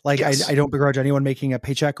reads. Like, yes. I don't begrudge anyone making a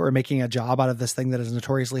paycheck or making a job out of this thing that is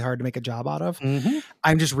notoriously hard to make a job out of.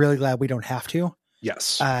 I'm just really glad we don't have to.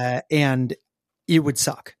 Yes. And it would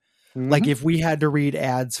suck. Like if we had to read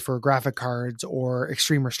ads for graphic cards or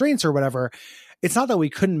extreme restraints or whatever, it's not that we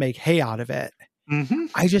couldn't make hay out of it.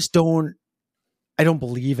 I don't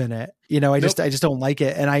believe in it. You know, I just don't like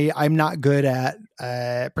it. And I'm not good at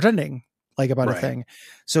pretending like about a thing.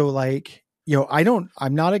 So like, you know,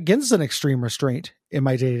 I'm not against an extreme restraint in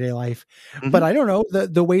my day-to-day life, but I don't know,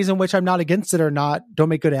 the ways in which I'm not against it don't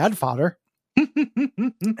make good ad fodder.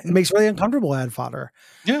 It makes really uncomfortable ad fodder.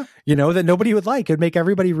 Yeah. You know, that nobody would like. It'd make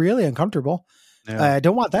everybody really uncomfortable. Yeah. I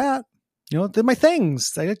don't want that. You know, they're my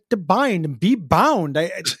things. I like to bind and be bound.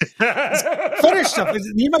 Fetish stuff. I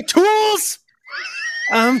need my tools.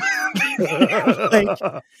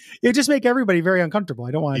 Like, it just make everybody very uncomfortable.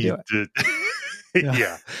 I don't want to do it.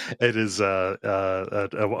 Yeah, it is a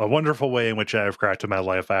wonderful way in which I have cracked in my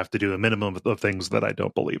life. I have to do a minimum of things that I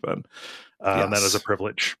don't believe in. And that is a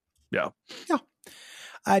privilege. Yeah. Do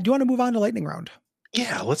you want to move on to lightning round?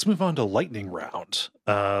 Yeah, let's move on to lightning round.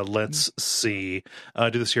 Let's see.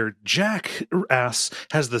 Do this here. Jack asks,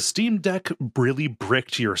 has the Steam Deck really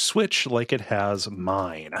bricked your Switch like it has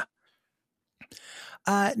mine?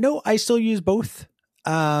 No, I still use both.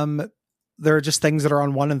 There are just things that are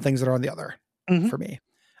on one and things that are on the other. For me,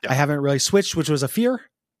 I haven't really switched, which was a fear,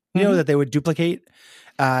 you know, that they would duplicate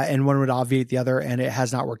and one would obviate the other, and it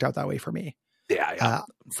has not worked out that way for me.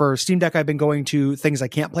 For Steam Deck, I've been going to things I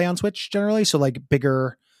can't play on Switch generally, so like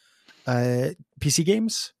bigger PC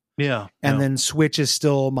games. And then Switch is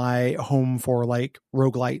still my home for like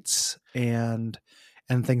roguelites and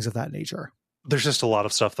things of that nature. There's just a lot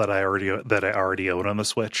of stuff that I already own on the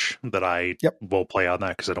Switch that I will play on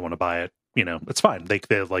that because I don't want to buy it. You know, it's fine.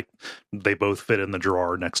 They both fit in the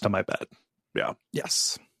drawer next to my bed. Yeah.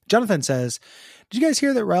 Yes. Jonathan says, did you guys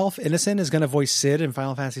hear that Ralph Ineson is going to voice Sid in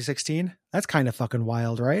Final Fantasy 16? That's kind of fucking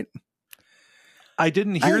wild, right? I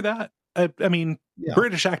didn't hear that. I mean, Yeah.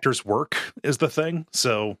 British actors work is the thing.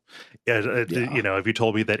 So, Yeah. you know, if you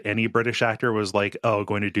told me that any British actor was like, oh,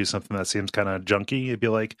 going to do something that seems kind of junky, it'd be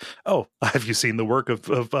like, oh, have you seen the work of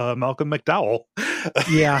Malcolm McDowell?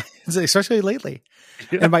 Yeah, especially lately.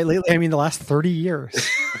 Yeah. And by lately, I mean the last 30 years.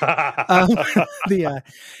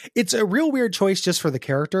 It's a real weird choice just for the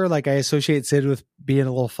character. Like, I associate Sid with being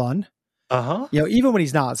a little fun. Uh-huh. You know, even when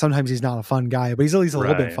he's not, sometimes he's not a fun guy, but he's at least a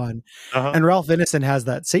little bit fun. Uh-huh. And Ralph Ineson has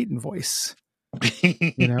that Satan voice.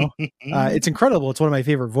 You know, it's incredible. It's one of my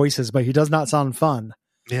favorite voices, but he does not sound fun.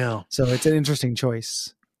 Yeah. So it's an interesting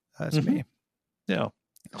choice to me. Yeah.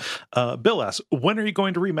 Bill asks, when are you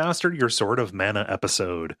going to remaster your Sword of Mana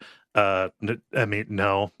episode? I mean,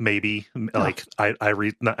 no, maybe. Like I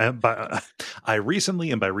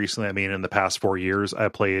recently, and by recently I mean in the past 4 years, I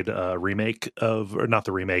played a remake of, or not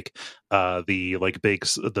the remake,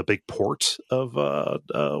 the big port of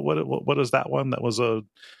what is that one? That was a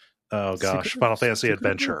Final Fantasy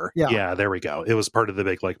Adventure. Yeah, there we go. It was part of the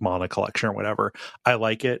big like Mana collection or whatever. I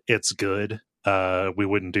like it. It's good. We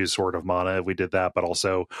wouldn't do Sword of Mana if we did that, but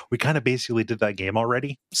also we kind of basically did that game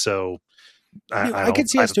already. So I could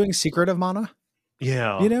see us doing Secret of Mana.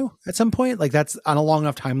 Yeah. You know, at some point, like that's on a long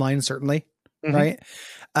enough timeline, certainly. Right.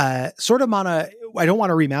 Sword of Mana, I don't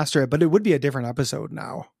want to remaster it, but it would be a different episode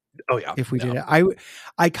now. Oh yeah. If we did it.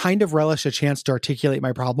 I kind of relish a chance to articulate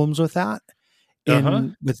my problems with that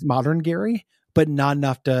with modern Gary, but not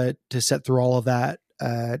enough to set through all of that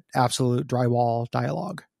absolute drywall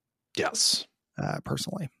dialogue. Yes.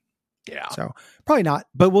 Personally. Yeah. So probably not,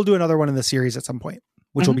 but we'll do another one in the series at some point,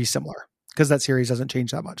 which will be similar because that series doesn't change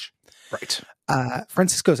that much. Right.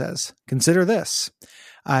 Francisco says, consider this.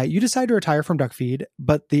 You decide to retire from Duckfeed,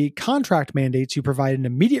 but the contract mandates you provide an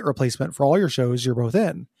immediate replacement for all your shows you're both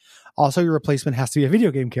in. Also, your replacement has to be a video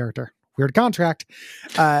game character. Weird contract.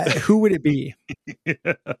 Who would it be?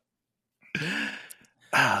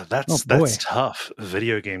 That's tough.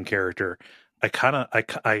 Video game character.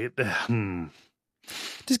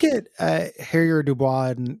 Just get Harrier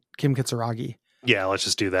Dubois and Kim Kitsuragi. Yeah, let's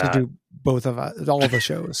just do that. To do both of all of the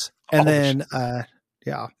shows, and then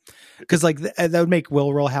because like that would make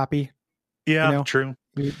Will real happy. Yeah, you know? True.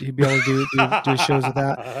 He'd be able to do shows with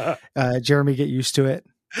that. Jeremy, get used to it.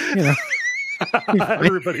 You know.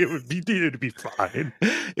 Everybody it'd be fine.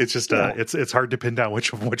 It's just it's hard to pin down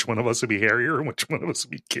which one of us would be Harrier and which one of us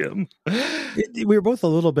would be Kim. We were both a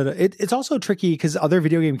little bit. It's also tricky because other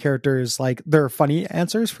video game characters, like, there are funny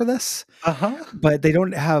answers for this, but they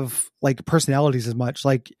don't have like personalities as much.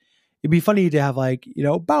 Like, it'd be funny to have like, you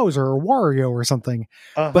know, Bowser or Wario or something,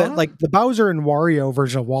 but like the Bowser and Wario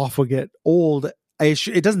version of WOFF would get old.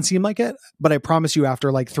 It doesn't seem like it, but I promise you,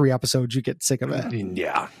 after like 3 episodes, you get sick of it.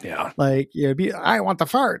 Yeah. Like, I want the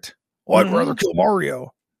fart. I'd rather kill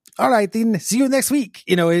Mario. All right, then see you next week.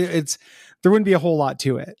 You know, there wouldn't be a whole lot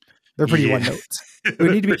to it. They're pretty one notes. It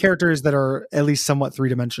would need to be characters that are at least somewhat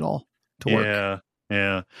 3-dimensional to work.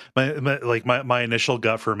 Yeah. My initial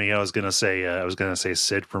gut for me, I was gonna say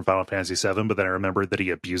Sid from Final Fantasy VII, but then I remembered that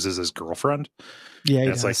he abuses his girlfriend. Yeah,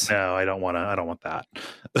 it's like, no, I don't want that.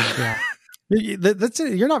 Yeah. That's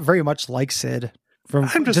it. You're not very much like Sid.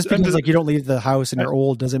 Just because like you don't leave the house and you're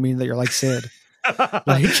old doesn't mean that you're like Sid.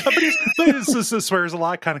 But he swears a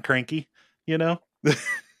lot, kind of cranky, you know.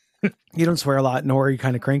 You don't swear a lot, nor are you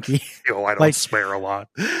kind of cranky. I don't swear a lot.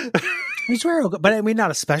 You swear, but I mean,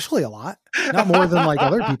 not especially a lot. Not more than like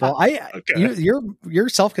other people. Your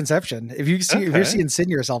self-conception. If you're seeing Sid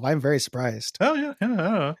in yourself, I'm very surprised. Oh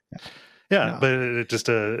yeah. Yeah, but it just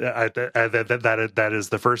that is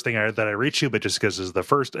the first thing that I reach you. But just because it's the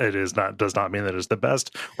first, does not mean that it's the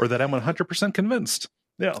best or that I'm 100% convinced.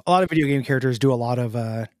 Yeah, a lot of video game characters do a lot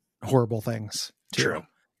of horrible things too. True.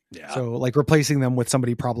 Yeah. So like replacing them with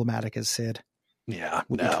somebody problematic as Sid. Yeah,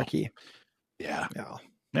 would be tricky. Yeah.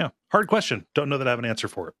 Hard question. Don't know that I have an answer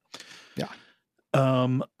for it. Yeah.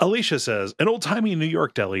 Alicia says, an old-timey New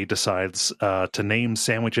York deli decides to name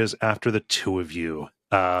sandwiches after the two of you.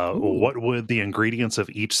 What would the ingredients of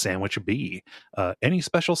each sandwich be? Any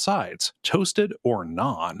special sides, toasted or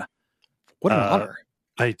non? What an honor.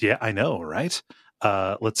 I know, right?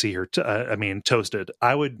 Let's see here. Toasted.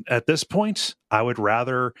 At this point, I would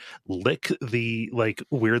rather lick the like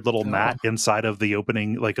weird little mat inside of the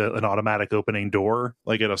opening, like an automatic opening door,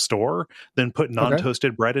 like at a store, than put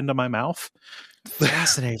non-toasted bread into my mouth.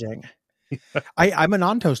 Fascinating. I'm a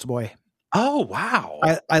non-toast boy. Oh, wow.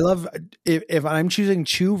 I love, if I'm choosing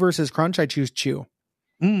chew versus crunch, I choose chew.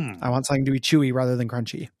 I want something to be chewy rather than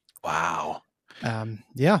crunchy. Wow.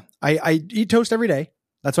 Yeah. I eat toast every day.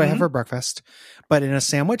 That's what I have for breakfast. But in a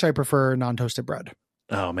sandwich, I prefer non-toasted bread.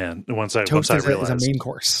 Oh man. Toast is a main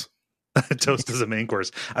course. Toast is a main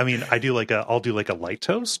course. I mean, I'll do like a light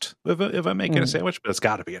toast if I'm making a sandwich, but it's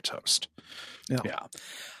got to be a toast. Yeah.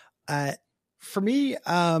 For me,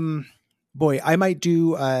 boy, I might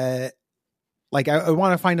do like I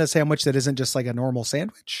want to find a sandwich that isn't just like a normal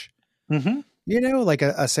sandwich. Mm-hmm. You know, like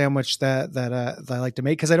a sandwich that I like to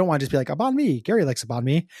make, because I don't want to just be like a banh mi. Gary likes a banh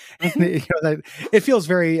mi. Mm-hmm. You know, that it feels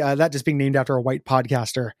very that just being named after a white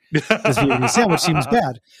podcaster. This sandwich seems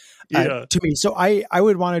bad to me. So I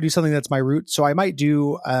would want to do something that's my root. So I might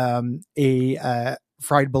do a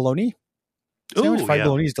fried bologna sandwich. Fried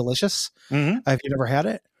bologna is delicious. Mm-hmm. If you've never had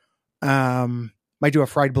it, might do a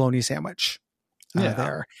fried bologna sandwich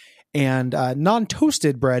there, and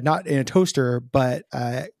non-toasted bread, not in a toaster, but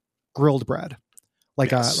grilled bread,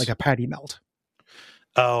 like a patty melt.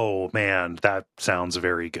 Oh man, that sounds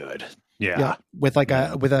very good. Yeah. With like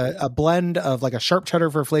a blend of like a sharp cheddar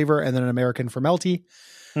for flavor and then an American for melty.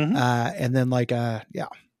 Mm-hmm. And then like that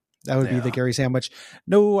would be the Gary sandwich.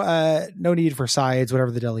 No need for sides,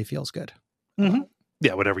 whatever the deli feels good. Mm-hmm.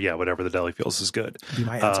 Yeah, whatever the deli feels is good. Be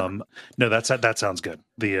my answer. No, that sounds good.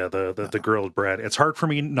 The grilled bread. It's hard for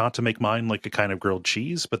me not to make mine like a kind of grilled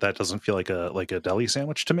cheese, but that doesn't feel like a deli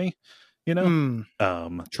sandwich to me. You know,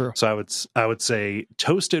 true. So I would say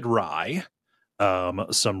toasted rye,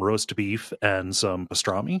 some roast beef, and some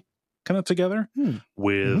pastrami kind of together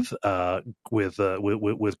with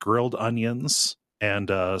grilled onions and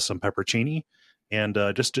some pepperoni. And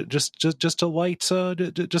just a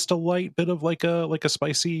light bit of like a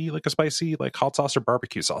spicy like hot sauce or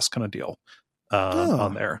barbecue sauce kind of deal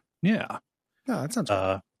on there. Yeah. Yeah, that sounds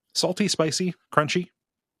good. Salty, spicy, crunchy.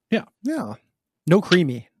 Yeah. Yeah. No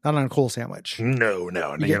creamy, not on a cold sandwich. No,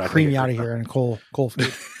 you get creamy out of here in cold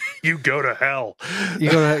food. You go to hell.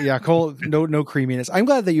 You go to cold. No creaminess. I'm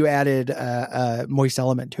glad that you added a moist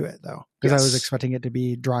element to it though, because I was expecting it to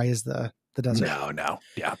be dry as the desert. No.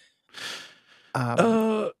 Yeah.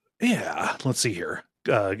 Yeah. Let's see here.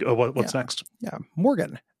 What's next? Yeah.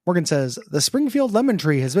 Morgan says the Springfield lemon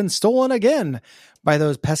tree has been stolen again by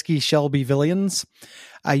those pesky Shelby villains.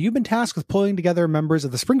 You've been tasked with pulling together members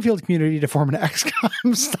of the Springfield community to form an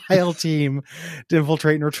XCOM style team to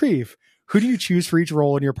infiltrate and retrieve. Who do you choose for each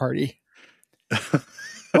role in your party?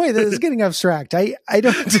 Boy, this is getting abstract. I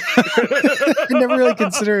don't. I never really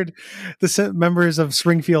considered the members of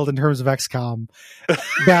Springfield in terms of XCOM.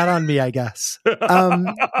 Bad on me, I guess.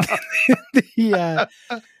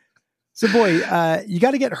 So, boy, you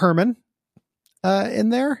got to get Herman in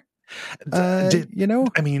there. You know,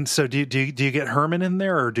 I mean, so do you get Herman in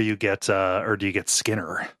there, or do you get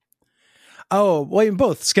Skinner? Oh, well,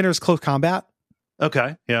 both. Skinner's close combat.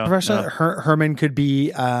 Okay, yeah. Professional Herman could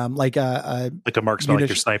be like a marksman, like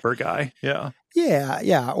your sniper guy. Yeah,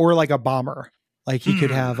 or like a bomber. Like he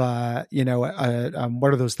could have what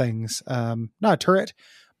are those things? Not a turret,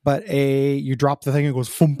 but you drop the thing and it goes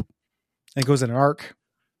thump, and it goes in an arc.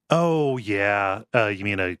 Oh yeah, you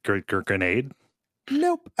mean a grenade?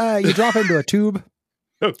 Nope. You drop it into a tube.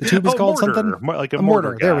 The tube is called mortar. something Like a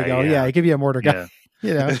mortar guy. There we go. Yeah, it could be a mortar guy. Yeah.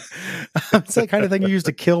 You know, it's that kind of thing you use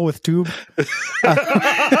to kill with tube. One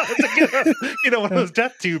of those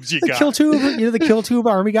death tubes you got. Kill tube. The kill tube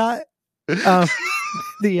army got. And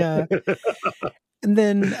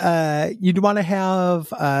then you'd want to have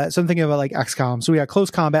something about like XCOM. So we got close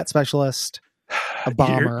combat specialist, a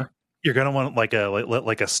bomber. You're gonna want like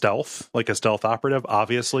a stealth operative.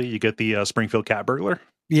 Obviously, you get the Springfield cat burglar.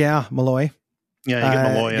 Yeah, Malloy. Yeah, you get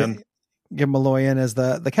Malloy in. Get Malloy in as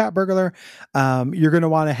the cat burglar. You're going to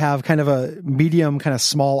want to have kind of a medium, kind of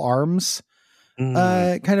small arms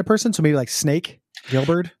kind of person. So maybe like Snake,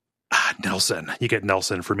 Gilbert. Nelson. You get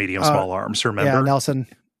Nelson for medium, small arms. Remember? Yeah, Nelson.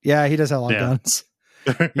 Yeah, he does have a lot of guns.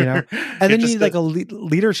 You know, and then you need like a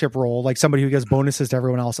leadership role, like somebody who gives bonuses to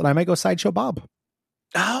everyone else. And I might go Sideshow Bob.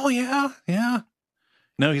 Oh yeah.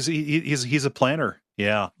 No, he's a planner.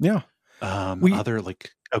 Yeah.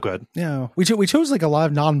 Oh, good. Yeah, we chose like a lot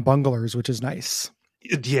of non-bunglers, which is nice.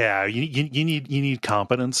 Yeah, you need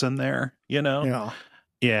competence in there, you know.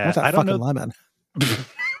 Yeah. I don't know. Lemon.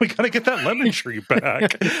 We gotta get that lemon tree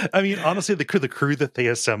back. I mean, honestly, the crew that they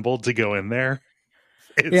assembled to go in there.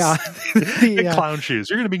 The clown shoes.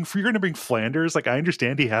 You're gonna bring Flanders. Like, I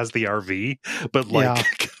understand he has the RV, but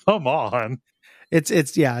like, come on. It's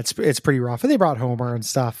pretty rough. And they brought Homer and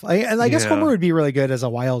stuff. I guess Homer would be really good as a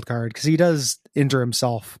wild card because he does injure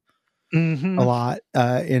himself a lot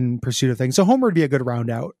in pursuit of things. So Homer would be a good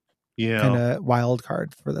round out kind of wild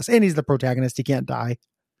card for this. And he's the protagonist. He can't die.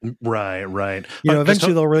 Right. You know,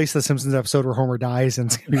 eventually they'll release the Simpsons episode where Homer dies and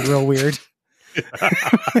it's going to be real weird.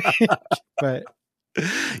 But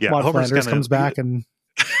Homer Flanders comes back and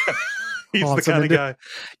He's the haunts him kind of into- guy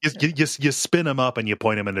you spin him up and you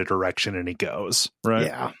point him in a direction and he goes, right?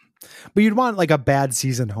 Yeah. But you'd want like a bad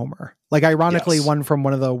season Homer. Like ironically, Yes. one from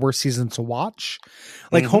one of the worst seasons to watch.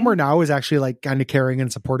 Like Mhm. Homer now is actually like kind of caring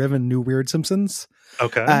and supportive in new Weird Simpsons.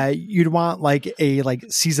 Okay. You'd want like a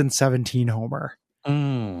season 17 Homer,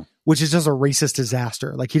 Mm. which is just a racist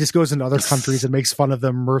disaster. Like he just goes into other countries and makes fun of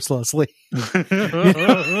them mercilessly.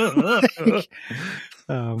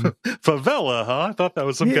 Favela, huh? I thought that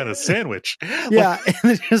was some kind of sandwich. Yeah,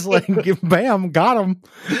 and it's just like bam, got him.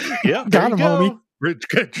 Yeah, got him, homie.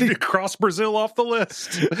 Cross Brazil off the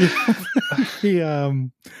list. Yeah,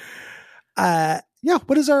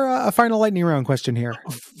 what is our final lightning round question here?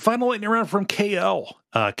 Final lightning round from KL.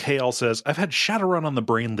 KL says, I've had Shadowrun on the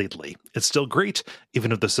brain lately. It's still great,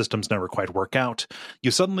 even if the systems never quite work out.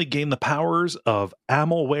 You suddenly gain the powers of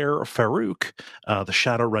Amalware Farouk, the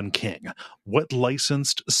Shadowrun king. What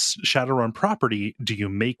licensed Shadowrun property do you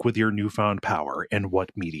make with your newfound power, and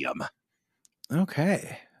what medium?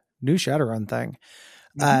 Okay, new Shadowrun thing.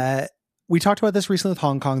 We talked about this recently with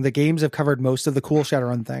Hong Kong. The games have covered most of the cool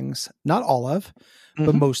Shadowrun things. Not all of,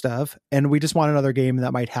 but most of. And we just want another game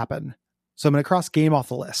that might happen. So I'm going to cross game off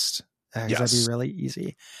the list. Because that'd be really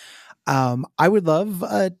easy. I would love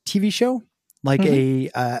a TV show, like a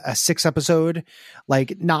 6-episode,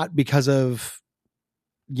 like not because of,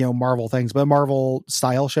 Marvel things, but a Marvel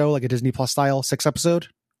style show, like a Disney Plus style 6-episode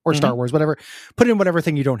or Star Wars, whatever. Put in whatever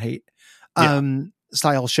thing you don't hate.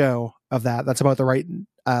 Style show of that. That's about the right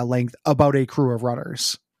length, about a crew of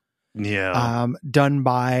runners. Yeah. Done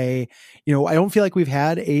by, I don't feel like we've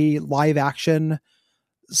had a live action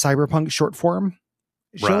cyberpunk short form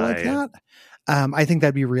show like that. I think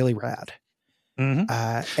that'd be really rad.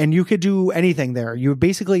 And you could do anything there. You would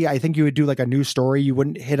basically, I think you would do like a new story. You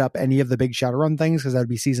wouldn't hit up any of the big Shadowrun things because that'd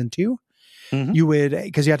be season 2. You would,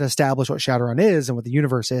 because you have to establish what Shadowrun is and what the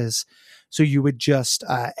universe is. So you would just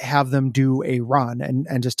have them do a run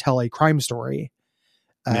and just tell a crime story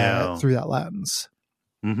through that lens.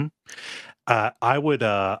 I would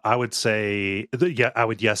say, I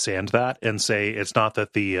would yes and that, and say it's not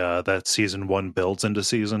that that season 1 builds into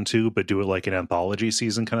season 2, but do it like an anthology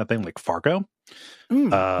season kind of thing, like Fargo,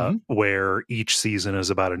 where each season is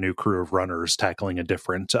about a new crew of runners tackling a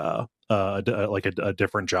different, like a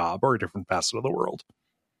different job or a different facet of the world.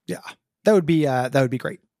 Yeah, that would be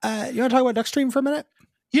great. You want to talk about Duckstream for a minute?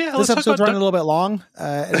 Yeah, this episode's running a little bit long,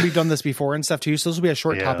 and we've done this before and stuff too. So this will be a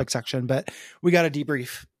short topic section, but we got a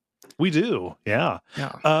debrief. We do, yeah.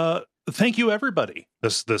 Thank you, everybody.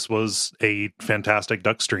 This was a fantastic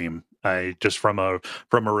Duckstream. I just from a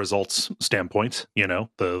results standpoint,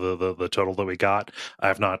 the total that we got, I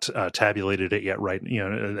have not tabulated it yet, right?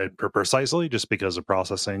 Precisely, just because of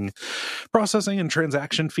processing and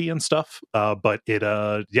transaction fee and stuff. But it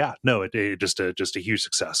just a huge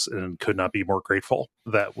success, and could not be more grateful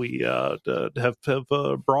that we have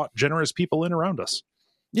brought generous people in around us.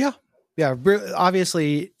 Yeah.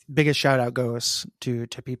 Obviously, biggest shout out goes to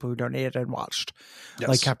people who donated and watched,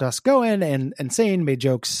 like kept us going and sane, made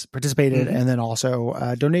jokes, participated, and then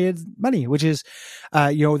also donated money, which is,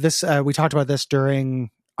 this we talked about this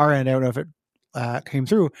during our end. I don't know if it came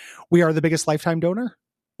through. We are the biggest lifetime donor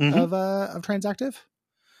of Transactive.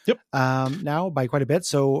 Yep. Now by quite a bit.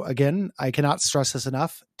 So again, I cannot stress this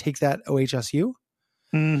enough. Take that, OHSU.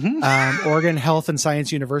 Oregon Health and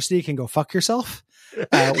Science University can go fuck yourself.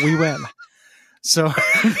 We win. So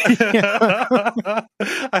I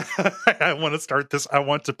want to start this. I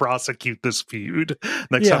want to prosecute this feud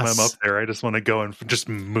next time I'm up there. I just want to go and just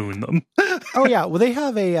moon them. Oh yeah. Well, they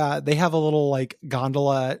have a little like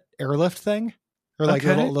gondola airlift thing, or like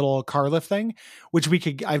a little car lift thing, which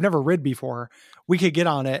I've never rid before. We could get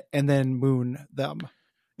on it and then moon them.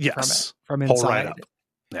 Yes. From inside. Whole ride up.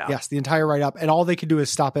 Yeah. Yes, the entire ride up, and all they can do is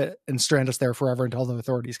stop it and strand us there forever until the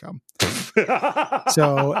authorities come.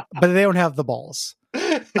 So, but they don't have the balls,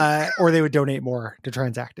 or they would donate more to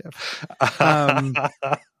Transactive.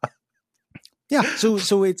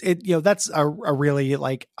 So it's that's a really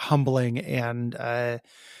like humbling and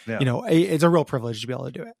it's a real privilege to be able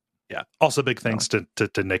to do it. Yeah. Also, big thanks to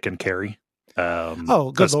Nick and Carrie.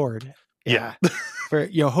 Good Lord. Yeah. For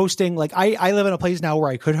hosting, like I live in a place now where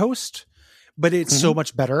I could host. But it's so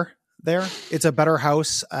much better there. It's a better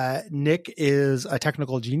house. Nick is a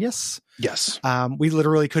technical genius. Yes. We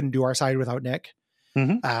literally couldn't do our side without Nick.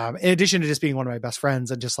 In addition to just being one of my best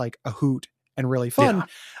friends and just like a hoot and really fun,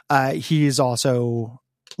 he's also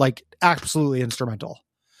like absolutely instrumental.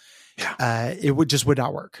 Yeah. It would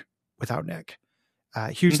not work without Nick.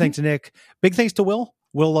 Huge thanks to Nick. Big thanks to Will.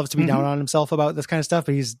 Will loves to be down on himself about this kind of stuff,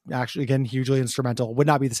 but he's actually, again, hugely instrumental. Would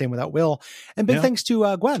not be the same without Will. And big thanks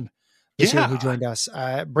to Gwen. this year who joined us.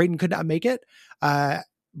 Braden could not make it.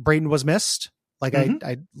 Braden was missed. Like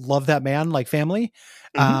I love that man, like family.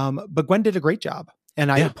 But Gwen did a great job.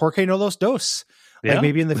 And Porque no los dos. Like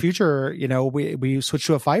maybe in the future, you know, we switch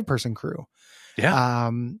to a 5-person crew. Yeah.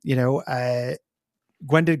 You know,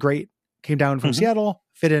 Gwen did great. Came down from Seattle,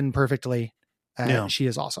 fit in perfectly. She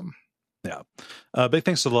is awesome. Yeah. Big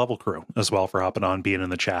thanks to the Level crew as well for hopping on, being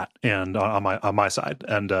in the chat and on my side,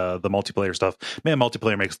 and the multiplayer stuff. Man,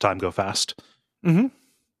 multiplayer makes time go fast.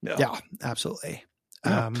 Yeah, absolutely.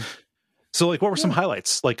 Yeah. So, like, what were some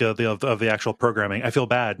highlights, like, of the actual programming? I feel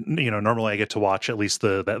bad. You know, normally I get to watch at least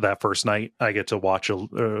that first night. I get to watch a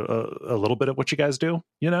little bit of what you guys do,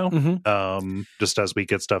 you know, just as we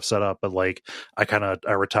get stuff set up. But like,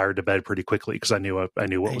 I retired to bed pretty quickly because I knew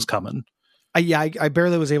what was coming. I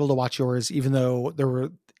barely was able to watch yours, even though there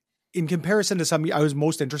were, in comparison to some, I was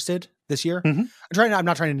most interested this year. I'm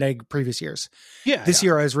not trying to neg previous years. This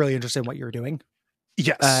year I was really interested in what you were doing.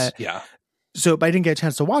 Yes. So, but I didn't get a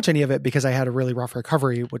chance to watch any of it because I had a really rough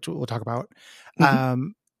recovery, which we'll talk about.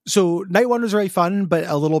 So night one was very fun, but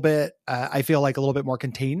a little bit, I feel like a little bit more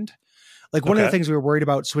contained. Like one of the things we were worried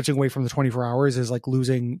about switching away from the 24 hours is like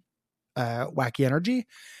losing wacky energy.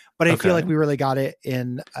 But I feel like we really got it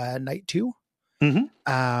in night 2.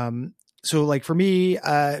 So like for me,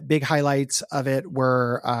 big highlights of it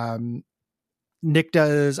were Nick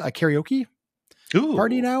does a karaoke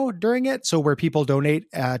party now during it. So where people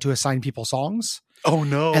donate to assign people songs. Oh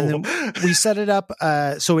no. And then we set it up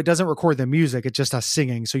so it doesn't record the music. It's just us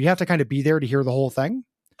singing. So you have to kind of be there to hear the whole thing.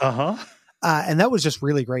 And that was just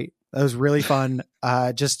really great. That was really fun.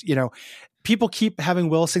 Just, you know, people keep having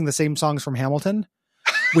Will sing the same songs from Hamilton,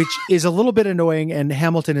 which is a little bit annoying. And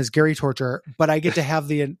Hamilton is Gary torture, but I get to have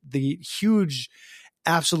the huge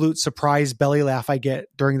absolute surprise belly laugh I get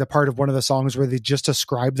during the part of one of the songs where they just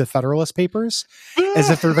describe the Federalist Papers as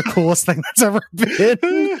if they're the coolest thing that's ever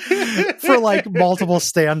been for like multiple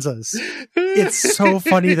stanzas. It's so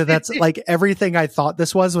funny that's like everything I thought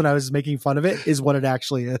this was when I was making fun of it is what it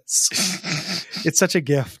actually is. It's such a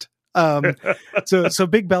gift. So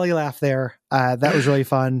big belly laugh there. That was really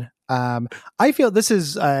fun. I feel this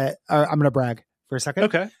is, I'm going to brag for a second.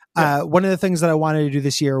 Okay. One of the things that I wanted to do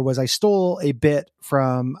this year was I stole a bit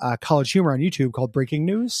from College Humor on YouTube called Breaking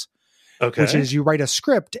News, which is you write a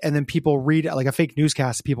script and then people read it, like a fake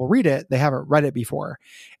newscast. People read it. They haven't read it before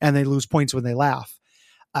and they lose points when they laugh.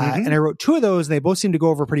 And I wrote 2 of those and they both seemed to go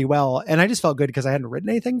over pretty well. And I just felt good because I hadn't written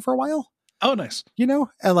anything for a while. Oh, nice. You know,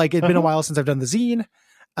 and like it'd been a while since I've done the zine,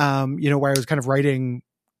 you know, where I was kind of writing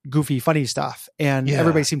goofy, funny stuff and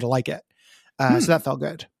everybody seemed to like it. So that felt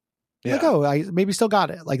good. Like, oh, I maybe still got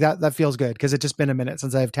it. Like that feels good because it's just been a minute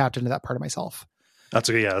since I've tapped into that part of myself. That's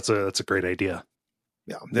a great idea.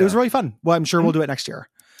 Yeah. It was really fun. Well, I'm sure we'll do it next year.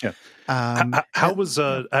 Yeah. How was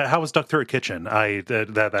Duck Through a Kitchen?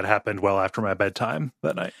 That happened well after my bedtime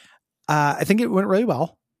that night. I think it went really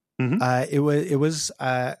well. It was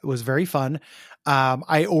very fun.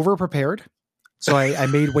 I over prepared. So I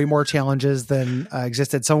made way more challenges than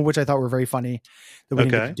existed, some of which I thought were very funny that we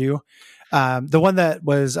didn't get to do. The one that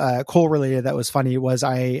was Cole related that was funny was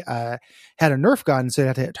I had a Nerf gun, so I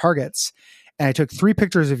had to hit targets. And I took 3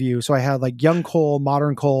 pictures of you. So I had like young Cole,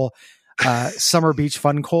 modern Cole, Summer Beach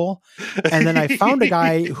Fun Cole. And then I found a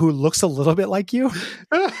guy who looks a little bit like you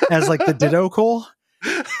as like the Ditto Cole.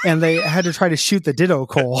 And they had to try to shoot the Ditto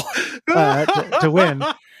Cole to win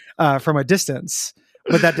from a distance.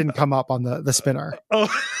 But that didn't come up on the spinner.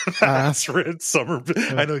 Oh, that's red summer.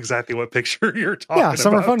 I know exactly what picture you're talking about. Yeah,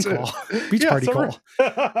 summer fun call. Beach party call.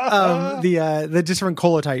 The different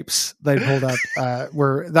cola types they pulled up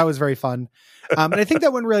that was very fun. And I think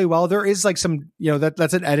that went really well. There is like some, you know,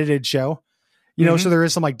 that's an edited show, you know, so there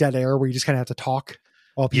is some like dead air where you just kind of have to talk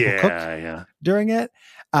while people cook during it.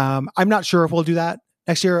 I'm not sure if we'll do that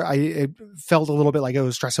next year. It felt a little bit like it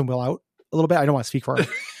was stressing Will out a little bit. I don't want to speak for him.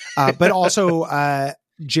 But also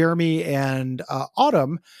Jeremy and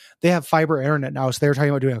Autumn, they have fiber internet now. So they were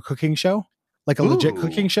talking about doing a cooking show, like a legit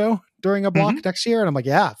cooking show during a block next year. And I'm like,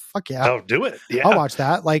 yeah, fuck yeah. Oh, do it. Yeah. I'll watch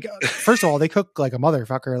that. Like, first of all, they cook like a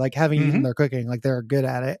motherfucker, like having eaten their cooking, like they're good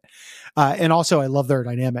at it. And also I love their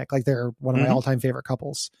dynamic. Like they're one of my all-time favorite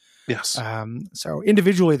couples. Yes. So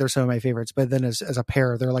individually, they're some of my favorites, but then as a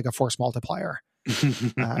pair, they're like a force multiplier.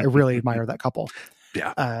 I really admire that couple.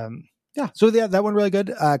 Yeah. Yeah. So yeah, that went really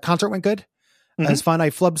good. Concert went good. It was fun. I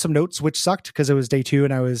flubbed some notes, which sucked because it was day 2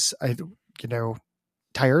 and I was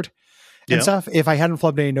tired and stuff. If I hadn't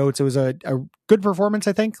flubbed any notes, it was a good performance,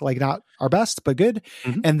 I think. Like not our best, but good.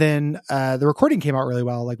 And then the recording came out really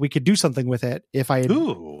well. Like we could do something with it if I had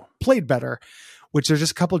played better, which there's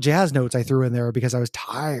just a couple jazz notes I threw in there because I was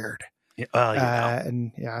tired.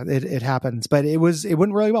 And yeah, it happens, but it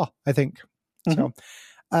went really well, I think. So,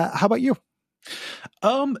 how about you?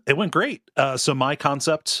 It went great. So my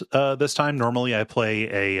concept this time, normally I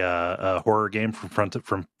play a horror game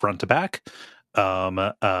from front to back.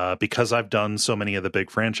 Because I've done so many of the big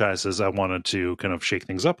franchises, I wanted to kind of shake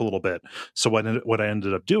things up a little bit. So what I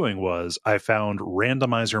ended up doing was I found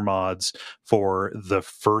randomizer mods for the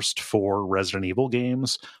first 4 Resident Evil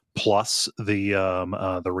games plus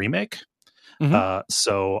the remake.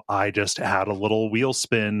 So I just had a little wheel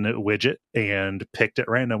spin widget and picked at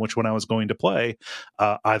random which one I was going to play,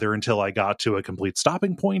 either until I got to a complete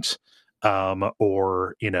stopping point,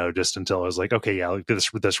 or just until I was like, okay, yeah, like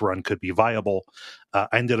this run could be viable. I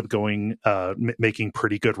ended up going making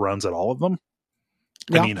pretty good runs at all of them.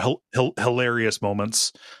 Yeah. I mean, hilarious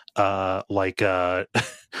moments, like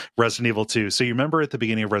Resident Evil 2. So you remember at the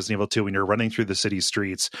beginning of Resident Evil 2 when you're running through the city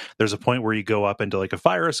streets, there's a point where you go up into like a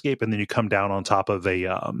fire escape and then you come down on top of a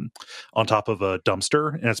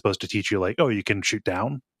dumpster, and it's supposed to teach you like, oh, you can shoot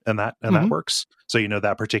down, and that works. So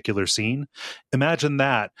that particular scene. Imagine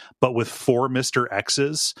that, but with 4 Mr.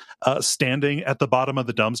 X's standing at the bottom of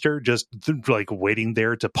the dumpster, just like waiting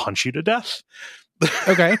there to punch you to death.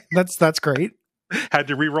 Okay, that's great. Had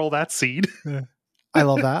to re-roll that scene. I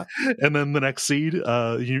love that. And then the next scene,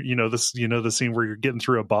 the scene where you're getting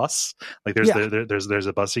through a bus. Like there's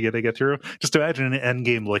a bus you got to get through. Just imagine an end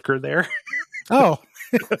game liquor there. Oh,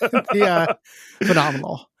 yeah,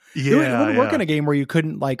 phenomenal. Yeah, it would work in a game where you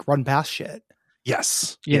couldn't like run past shit.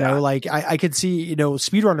 Yes, you know, like I could see,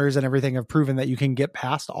 speedrunners and everything have proven that you can get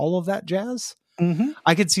past all of that jazz.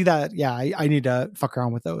 I could see that. Yeah, I need to fuck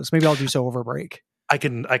around with those. Maybe I'll do so over break. I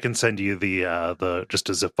can send you the just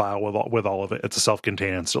a zip file with all of it. It's a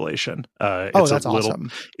self-contained installation. That's awesome.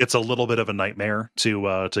 It's a little bit of a nightmare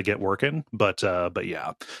to get working, but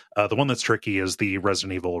yeah, the one that's tricky is the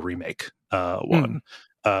Resident Evil remake one.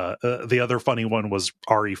 The other funny one was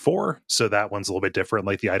RE4, so that one's a little bit different.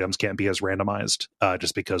 Like the items can't be as randomized,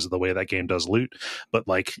 just because of the way that game does loot. But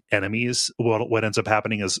like enemies, what ends up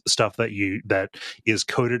happening is stuff that is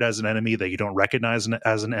coded as an enemy that you don't recognize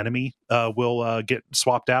as an enemy will get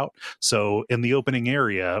swapped out. So in the opening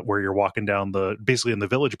area where you're walking down basically in the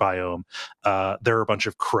village biome, there are a bunch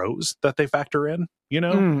of crows that they factor in.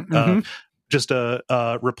 Just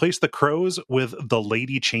replace the crows with the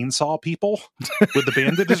lady chainsaw people with the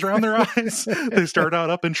bandages around their eyes. They start out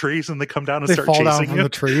up in trees and they come down and start fall chasing down from you. the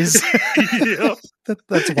trees. Yep.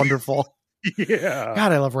 That's wonderful. Yeah.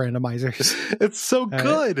 God, I love randomizers. It's so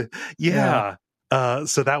good. Yeah.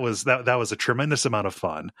 So that was a tremendous amount of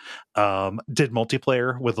fun. Did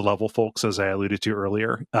multiplayer with the level folks, as I alluded to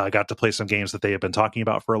earlier. Got to play some games that they have been talking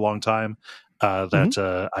about for a long time.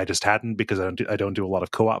 That I just hadn't, because I don't do a lot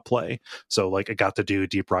of co-op play. So like I got to do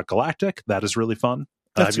Deep Rock Galactic. That is really fun.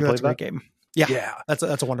 That's a great game. Yeah. That's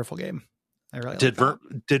a wonderful game. I really did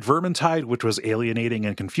Vermintide, which was alienating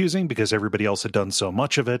and confusing because everybody else had done so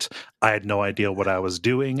much of it. I had no idea what I was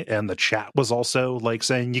doing, and the chat was also like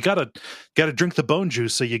saying you gotta drink the bone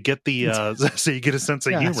juice so you get the so you get a sense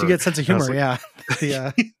of humor. So you get a sense of humor, like,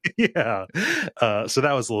 yeah. Yeah. So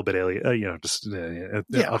that was a little bit alien, but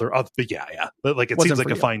yeah. But like it seems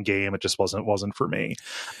like a fine game. It just wasn't for me.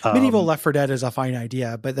 Medieval Left 4 Dead is a fine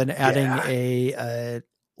idea, but then adding a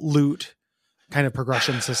loot kind of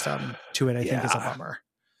progression system to it, I think is a bummer.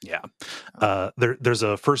 Yeah. There's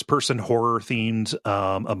a first person horror themed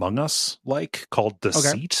Among Us called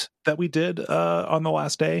Deceit that we did on the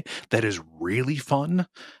last day. That is really fun.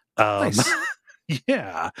 Nice.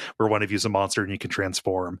 Yeah, where one of you's a monster and you can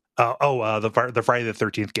transform. The Friday the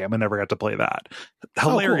 13th game. I never got to play that.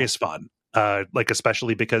 Hilarious fun.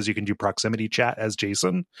 Especially because you can do proximity chat as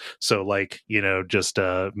Jason. So just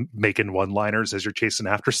making one-liners as you're chasing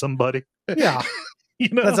after somebody. Yeah.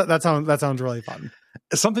 That sounds really fun.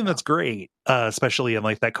 Something that's great, especially in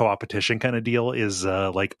that co-opetition kind of deal, is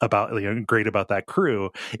great about that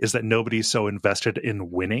crew is that nobody's so invested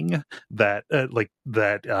in winning that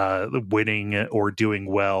winning or doing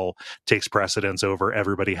well takes precedence over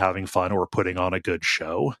everybody having fun or putting on a good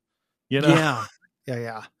show. Yeah.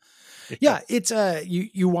 It's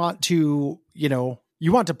you want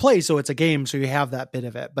to play, so it's a game, so you have that bit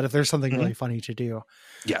of it. But if there's something really funny to do,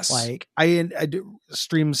 yes, like I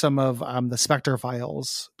stream some of the Spectre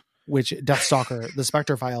Files, which the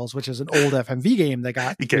Spectre Files, which is an old FMV game that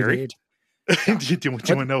got remade. Do you want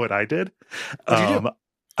to know what I did? What'd you do?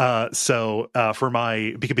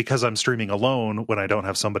 Because I'm streaming alone when I don't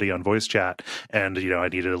have somebody on voice chat, and I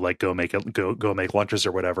need to go make lunches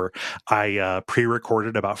or whatever, I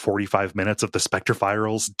pre-recorded about 45 minutes of the Spectre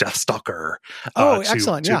Files Deathstalker.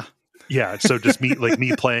 Excellent. Yeah, so just me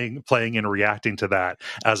playing and reacting to that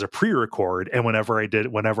as a pre-record, and whenever I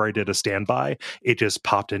did a standby, it just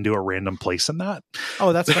popped into a random place in that.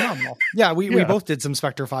 Oh, that's phenomenal. Yeah, we both did some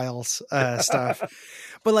Spectre Files stuff.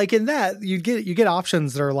 But like in that, you get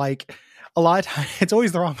options that are like, a lot of times it's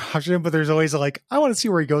always the wrong option, but there's always like, I want to see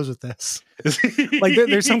where he goes with this. Like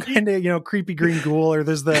there's some kind of, creepy green ghoul, or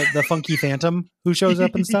there's the funky phantom who shows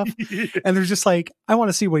up and stuff. And there's just like, I want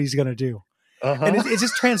to see what he's going to do. And it's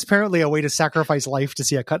just transparently a way to sacrifice life to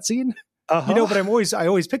see a cutscene. But I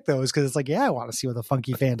always pick those because it's like, yeah, I want to see what the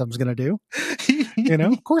funky phantom's going to do.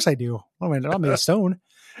 Of course I do. I mean, I'm made of stone.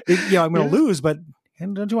 I'm going to lose, but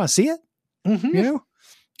don't you want to see it?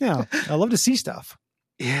 Yeah, I love to see stuff.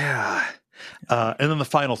 Yeah. And then the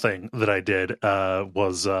final thing that I did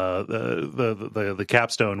was the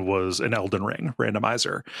capstone was an Elden Ring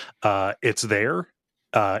randomizer. It's there.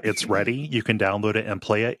 It's ready. You can download it and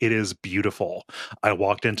play it. It is beautiful. I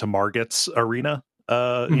walked into Margit's arena,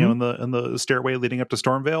 in the stairway leading up to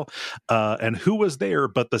Stormvale, and who was there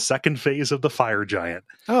but the second phase of the fire giant?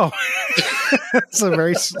 Oh, it's a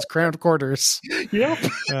very cramped quarters. Yep.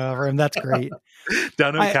 For him, that's great.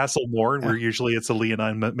 Down in Castle Morn, where usually it's a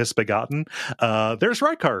Leonine misbegotten, there's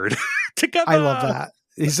Rykard together. I love that.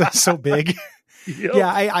 He's so big. Yep. Yeah,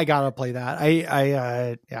 I gotta play that.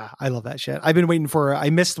 I love that shit. I've been waiting I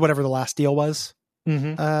missed whatever the last deal was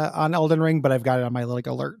on Elden Ring, but I've got it on my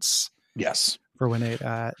alerts. Yes, for when it.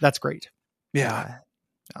 That's great. Yeah,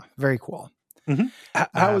 very cool. Mm-hmm.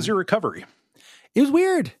 How was your recovery? It was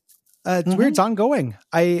weird. It's weird. It's ongoing.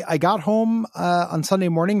 I got home on Sunday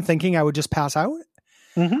morning thinking I would just pass out.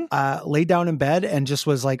 Laid down in bed and just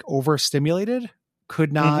was like overstimulated.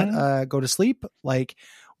 Could not go to sleep. Like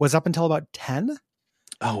was up until about 10.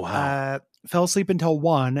 Oh wow. Fell asleep until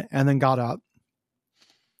 1 and then got up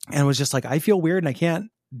and was just like, I feel weird and I can't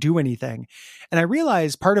do anything. And I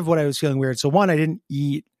realized part of what I was feeling weird. So one, I didn't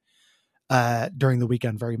eat during the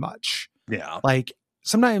weekend very much. Yeah. Like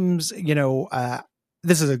sometimes,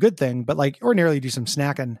 this is a good thing, but like ordinarily do some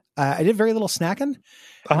snacking. I did very little snacking,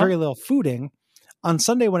 very little fooding. On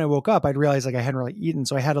Sunday when I woke up, I'd realized like I hadn't really eaten.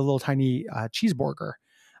 So I had a little tiny cheeseburger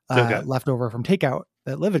left over from takeout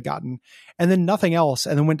that Liv had gotten, and then nothing else.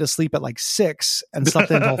 And then went to sleep at like 6 and slept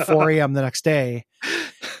until 4 a.m. the next day.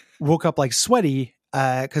 Woke up like sweaty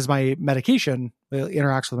because my medication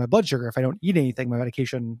interacts with my blood sugar. If I don't eat anything, my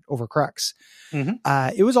medication overcorrects.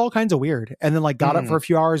 It was all kinds of weird. And then like got up for a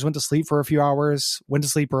few hours, went to sleep for a few hours, went to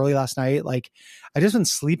sleep early last night. Like I just been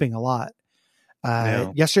sleeping a lot.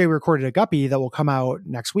 Yesterday we recorded a guppy that will come out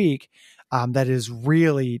next week. That is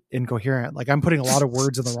really incoherent. Like I'm putting a lot of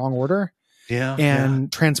words in the wrong order.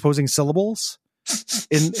 And transposing syllables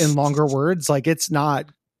in longer words. Like it's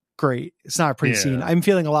not great. It's not a pretty scene. I'm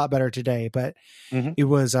feeling a lot better today, but it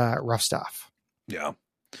was rough stuff. Yeah.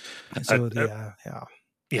 So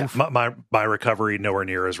my recovery nowhere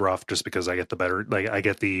near as rough just because I get I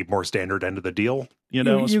get the more standard end of the deal, you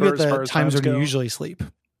get the times when you usually sleep.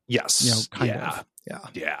 Yes. Kind of.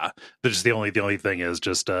 Yeah. Just the only thing is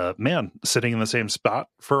just sitting in the same spot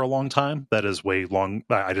for a long time. That is way long.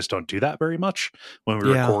 I just don't do that very much. When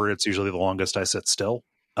we record, it's usually the longest I sit still.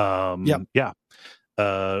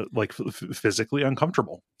 Physically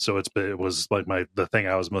uncomfortable. So it was like the thing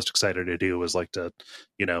I was most excited to do was like to,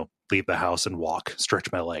 leave the house and walk,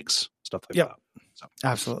 stretch my legs, stuff like that. So.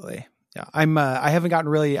 Absolutely. Yeah. I haven't gotten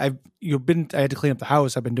really, I had to clean up the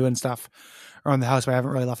house. I've been doing stuff around the house, but I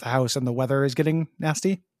haven't really left the house, and the weather is getting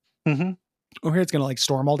nasty. Over here, it's going to like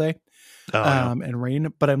storm all day and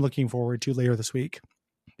rain, but I'm looking forward to later this week.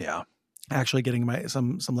 Yeah. Actually getting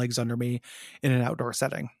some legs under me in an outdoor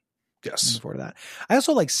setting. Yes. Looking forward to that. I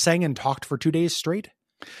also like sang and talked for 2 days straight.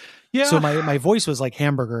 Yeah. So my voice was like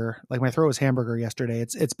hamburger, like my throat was hamburger yesterday.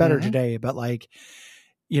 It's better today, but like,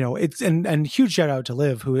 it's, and huge shout out to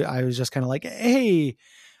Liv, who I was just kind of like, hey,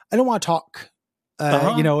 I don't want to talk.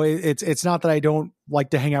 It's not that I don't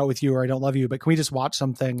like to hang out with you or I don't love you, but can we just watch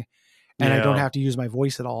something and I don't have to use my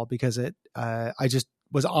voice at all because I just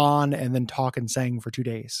was on and then talk and sang for 2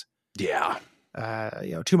 days. Yeah.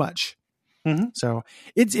 Too much. So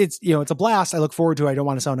it's a blast. I look forward to it. I don't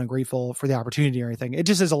want to sound ungrateful for the opportunity or anything. It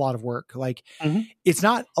just is a lot of work. Like it's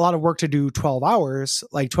not a lot of work to do 12 hours.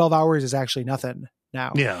 Like 12 hours is actually nothing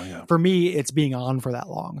now. Yeah. For me, it's being on for that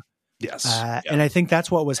long. Yes. And I think that's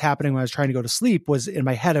what was happening when I was trying to go to sleep was in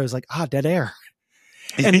my head. I was like, dead air.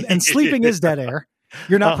 And sleeping is dead air.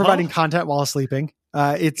 You're not providing content while sleeping.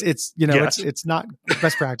 It's not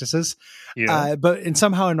best practices. But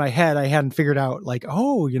somehow in my head, I hadn't figured out like,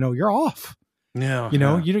 you're off. Yeah. You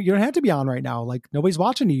don't have to be on right now. Like nobody's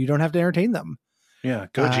watching you. You don't have to entertain them. Yeah.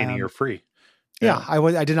 Go Genie. You're free. Yeah.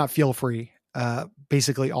 I did not feel free.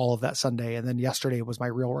 basically all of that Sunday. And then yesterday was my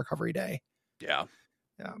real recovery day. Yeah.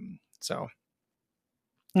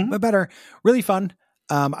 But better, really fun.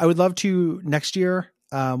 I would love to next year.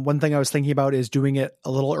 One thing I was thinking about is doing it a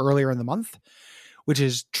little earlier in the month, which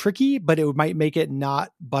is tricky, but it might make it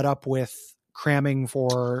not butt up with cramming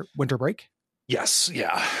for winter break. Yes.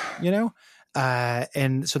 Yeah.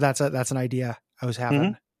 And so that's an idea I was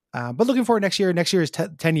having. But looking forward next year. Next year is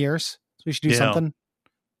 10 years. So we should do something.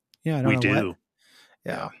 Yeah. I don't know what.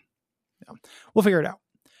 Yeah. We'll figure it out.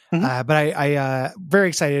 But I very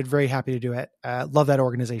excited, very happy to do it. Love that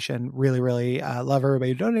organization. Really, really love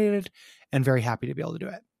everybody who donated and very happy to be able to do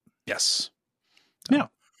it. Yes. Yeah.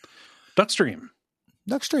 Duckstream.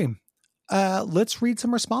 Let's read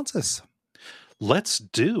some responses. Let's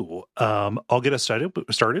do. I'll get us started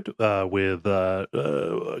with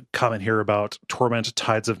a comment here about Torment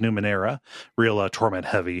Tides of Numenera. Real Torment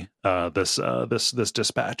heavy. This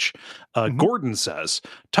dispatch. Gordon says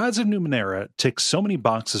Tides of Numenera ticks so many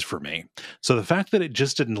boxes for me. So the fact that it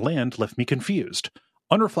just didn't land left me confused.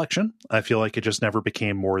 On reflection, I feel like it just never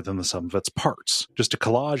became more than the sum of its parts. Just a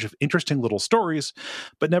collage of interesting little stories,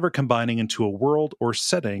 but never combining into a world or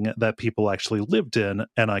setting that people actually lived in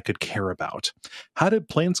and I could care about. How did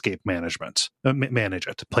Planescape manage it?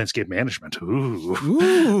 Planescape management. Ooh.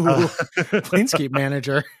 Planescape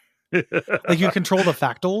manager. Like you control the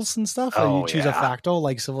factals and stuff, or you choose a factal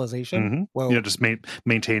like civilization. Whoa. Just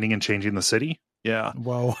maintaining and changing the city. Yeah.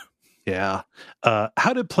 Whoa. Yeah.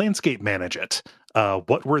 How did Planescape manage it?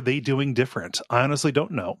 What were they doing different? I honestly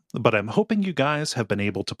don't know, but I'm hoping you guys have been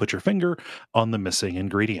able to put your finger on the missing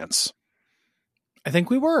ingredients. I think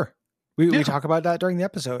we were. We talk about that during the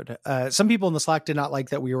episode. Some people in the Slack did not like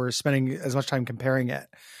that we were spending as much time comparing it,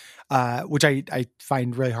 which I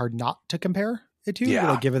find really hard not to compare it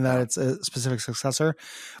to, given that it's a specific successor.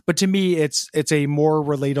 But to me, it's a more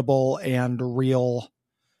relatable and real,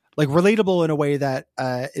 like relatable in a way that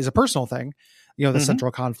is a personal thing. The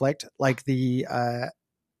central conflict, like the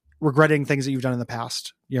regretting things that you've done in the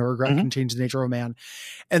past, regret can change the nature of a man.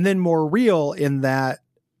 And then more real in that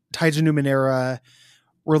Tides of Numenera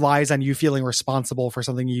relies on you feeling responsible for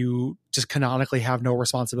something you just canonically have no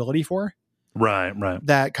responsibility for. Right.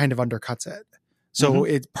 That kind of undercuts it. So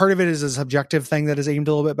part of it is a subjective thing that is aimed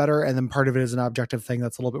a little bit better. And then part of it is an objective thing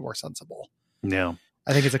that's a little bit more sensible. Yeah.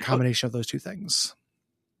 I think it's a combination of those two things.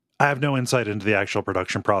 I have no insight into the actual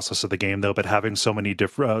production process of the game, though, but having so many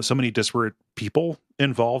disparate people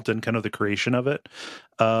involved in kind of the creation of it,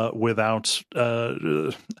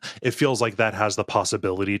 it feels like that has the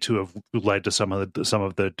possibility to have led to some of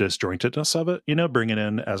the disjointedness of it. Bringing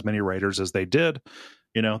in as many writers as they did,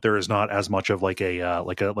 there is not as much of like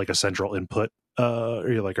a central input, or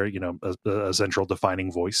a central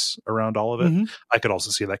defining voice around all of it. I could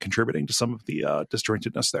also see that contributing to some of the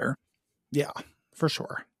disjointedness there. Yeah. For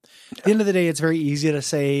sure. At the end of the day, it's very easy to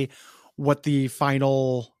say what the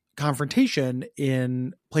final confrontation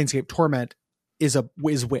in Planescape Torment is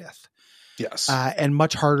with. Yes. And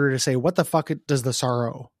much harder to say what the fuck does the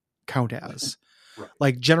sorrow count as. Right.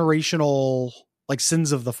 Like generational, like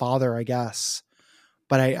sins of the father, I guess.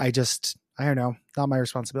 But I don't know, not my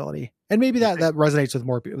responsibility. And maybe that resonates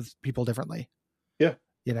with people differently. Yeah.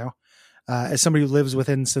 As somebody who lives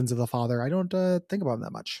within sins of the father, I don't think about them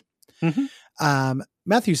that much.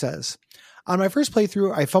 Matthew says, on my first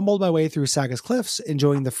playthrough, I fumbled my way through Saga's Cliffs,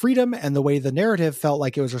 enjoying the freedom and the way the narrative felt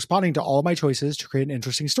like it was responding to all of my choices to create an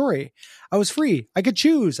interesting story. I was free. I could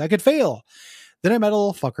choose. I could fail. Then I met a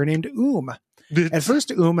little fucker named At first,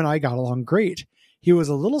 and I got along great. He was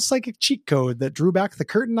a little psychic cheat code that drew back the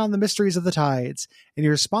curtain on the mysteries of the tides, and he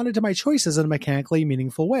responded to my choices in a mechanically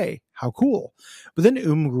meaningful way. How cool. But then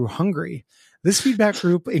grew hungry. This feedback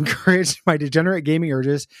loop encouraged my degenerate gaming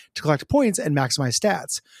urges to collect points and maximize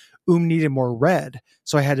stats. Needed more red,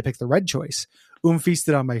 so I had to pick the red choice.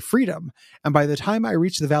 Feasted on my freedom, and by the time I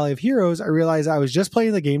reached the Valley of Heroes, I realized I was just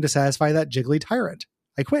playing the game to satisfy that jiggly tyrant.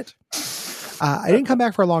 I quit. I didn't come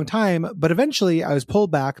back for a long time, but eventually I was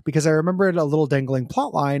pulled back because I remembered a little dangling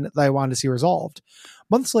plot line that I wanted to see resolved.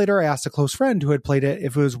 Months later, I asked a close friend who had played it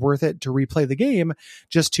if it was worth it to replay the game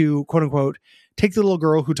just to, quote unquote, take the little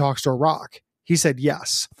girl who talks to a rock. He said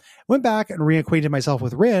yes. Went back and reacquainted myself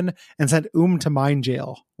with Rin and sent to mine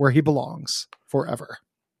jail, where he belongs forever.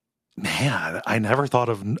 Man, I never thought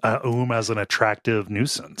of as an attractive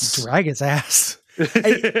nuisance. Drag his ass.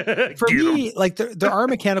 For me, like there are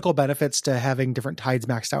mechanical benefits to having different tides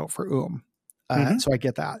maxed out for so I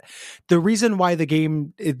get that. The reason why the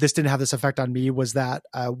game this didn't have this effect on me was that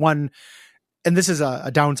one, and this is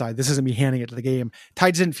a downside. This isn't me handing it to the game.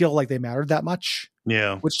 Tides didn't feel like they mattered that much.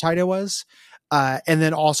 Yeah, which tide it was. And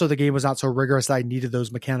then also the game was not so rigorous that I needed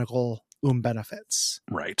those mechanical benefits.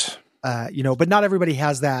 Right. But not everybody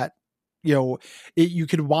has that. You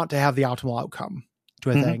could want to have the optimal outcome to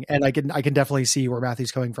a thing, and I can definitely see where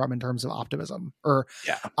Matthew's coming from in terms of optimism or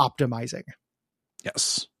optimizing.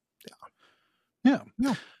 Yes. Yeah.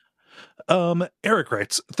 Eric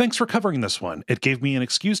writes, thanks for covering this one. It gave me an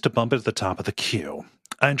excuse to bump it at the top of the queue.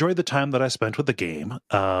 I enjoyed the time that I spent with the game,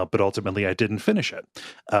 but ultimately I didn't finish it.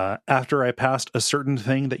 After I passed a certain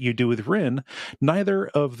thing that you do with Rin, neither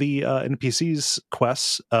of the NPC's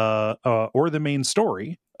quests or the main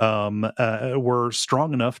story were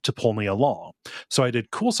strong enough to pull me along. So I did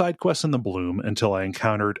cool side quests in the Bloom until I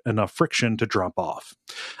encountered enough friction to drop off.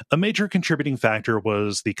 A major contributing factor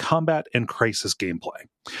was the combat and crisis gameplay.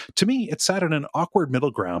 To me, it sat in an awkward middle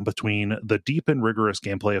ground between the deep and rigorous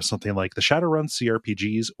gameplay of something like the Shadowrun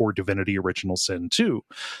CRPGs or Divinity Original Sin 2,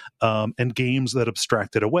 and games that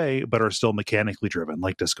abstracted away but are still mechanically driven,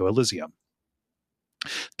 like Disco Elysium.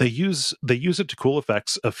 They use it to cool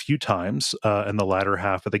effects a few times in the latter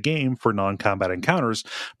half of the game for non-combat encounters,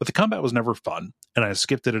 but the combat was never fun, and I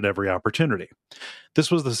skipped it at every opportunity. This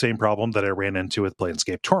was the same problem that I ran into with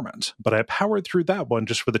Planescape Torment, but I powered through that one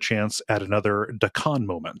just for the chance at another Dakan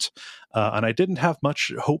moment, and I didn't have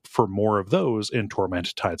much hope for more of those in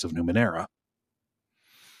Torment Tides of Numenera.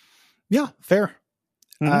 Yeah, fair.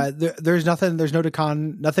 There's no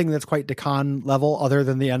Dakan, nothing that's quite Dakan level other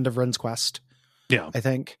than the end of Rin's quest. Yeah, I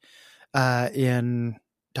think in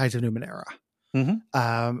Tides of Numenera.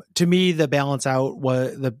 To me, the balance out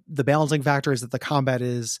was the balancing factor is that the combat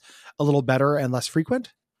is a little better and less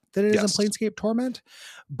frequent than it is in Planescape Torment,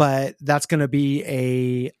 but that's going to be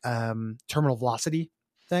a terminal velocity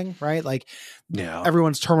thing, right? Like,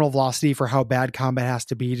 everyone's terminal velocity for how bad combat has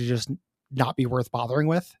to be to just not be worth bothering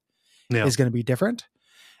with is going to be different.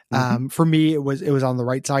 For me, it was on the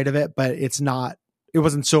right side of it, but it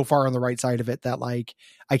wasn't so far on the right side of it that like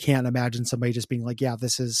I can't imagine somebody just being like, yeah,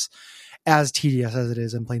 this is as tedious as it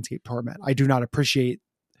is in Planescape Torment. I do not appreciate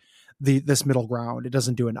this middle ground. It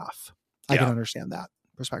doesn't do enough. I can understand that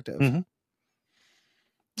perspective.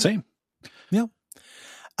 Same. Yeah.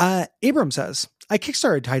 Abram says, I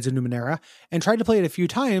kickstarted Tides of Numenera and tried to play it a few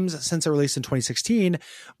times since it released in 2016,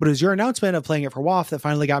 but it was your announcement of playing it for WOFF that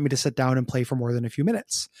finally got me to sit down and play for more than a few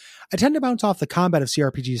minutes. I tend to bounce off the combat of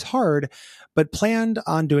CRPGs hard, but planned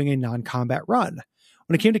on doing a non-combat run.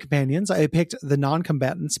 When it came to companions, I picked the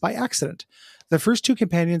non-combatants by accident. The first two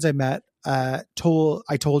companions I met, told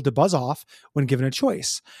to buzz off when given a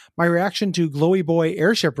choice. My reaction to Glowy Boy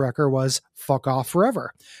Airship Wrecker was fuck off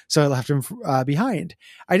forever. So I left him behind.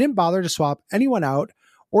 I didn't bother to swap anyone out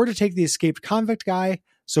or to take the escaped convict guy.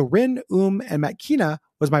 So Rin, and Matkina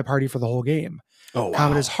was my party for the whole game. Oh, wow.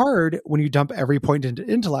 Combat is hard when you dump every point into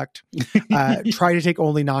intellect. Try to take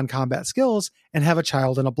only non-combat skills and have a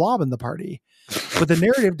child and a blob in the party. But the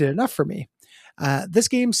narrative did enough for me. This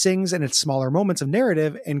game sings in its smaller moments of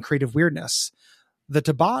narrative and creative weirdness. The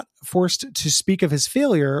Tabat forced to speak of his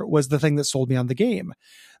failure was the thing that sold me on the game.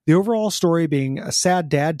 The overall story being a sad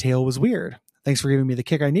dad tale was weird. Thanks for giving me the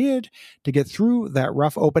kick I needed to get through that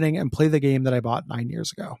rough opening and play the game that I bought 9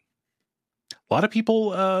 years ago. A lot of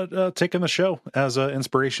people taking the show as an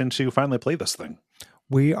inspiration to finally play this thing.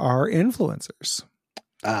 We are influencers.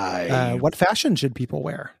 What fashion should people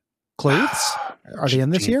wear? Clothes? Are they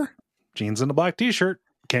in this year? Jeans and a black t-shirt.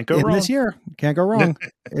 Can't go wrong. This year. Can't go wrong.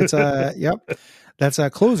 It's yep. That's a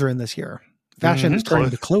closer in this year. Fashion is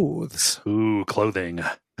turning to clothes. Ooh, clothing.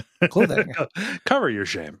 Clothing. Cover your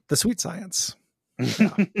shame. The sweet science.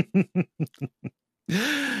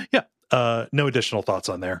 Yeah. No additional thoughts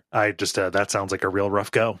on there. I just that sounds like a real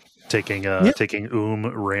rough go. Taking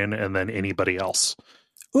Rin, and then anybody else.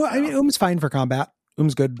 Well, I mean, Um's fine for combat.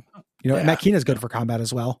 Um's good. And Matkina's good for combat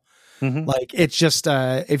as well. Like, it's just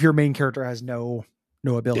if your main character has no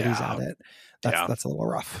abilities at it, that's a little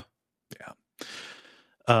rough.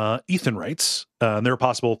 Yeah. Ethan writes, there are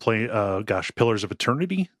possible Pillars of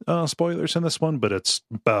Eternity spoilers in this one, but it's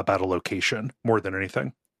about a location more than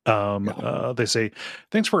anything. They say,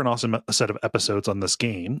 thanks for an awesome set of episodes on this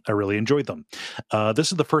game. I really enjoyed them.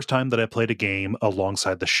 This is the first time that I played a game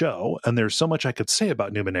alongside the show, and there's so much I could say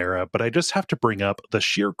about Numenera, but I just have to bring up the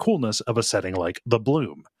sheer coolness of a setting like the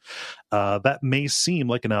Bloom. That may seem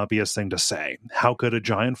like an obvious thing to say. How could a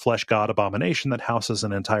giant flesh god abomination that houses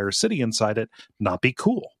an entire city inside it not be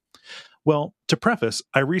cool? Well, To preface,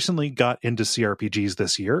 I recently got into CRPGs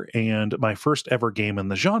this year, and my first ever game in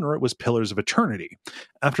the genre was Pillars of Eternity.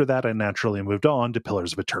 After that, I naturally moved on to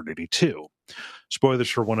Pillars of Eternity 2. Spoilers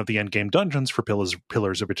for one of the endgame dungeons for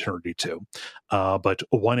Pillars of Eternity 2. But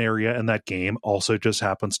one area in that game also just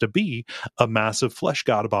happens to be a massive flesh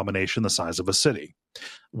god abomination the size of a city.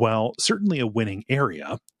 While certainly a winning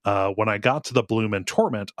area, when I got to the Bloom and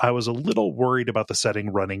Torment, I was a little worried about the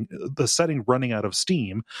setting running out of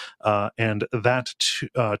steam, and that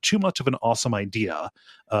too much of an awesome idea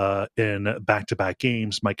in back-to-back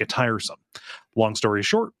games might get tiresome. Long story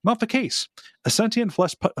short, not the case. A sentient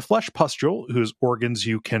flesh pustule whose organs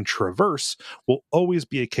you can traverse will always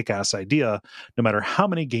be a kick-ass idea, no matter how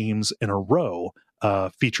many games in a row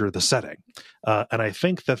feature the setting. And I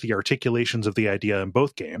think that the articulations of the idea in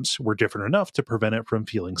both games were different enough to prevent it from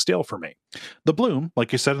feeling stale for me. The Bloom,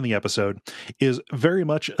 like you said in the episode, is very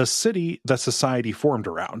much a city that society formed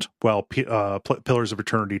around, while Pillars of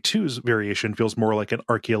Eternity 2's variation feels more like an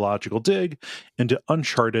archaeological dig into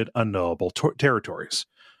uncharted, unknowable territories.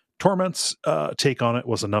 Torment's take on it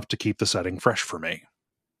was enough to keep the setting fresh for me.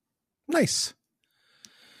 Nice.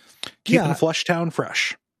 Keeping Fleshtown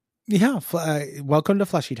fresh. Yeah, welcome to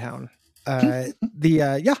Fleshy Town. I'm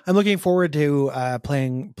looking forward to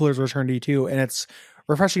playing Pillars of Eternity 2, and it's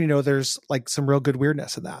refreshing to know there's like some real good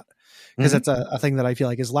weirdness in that, because that's a thing that I feel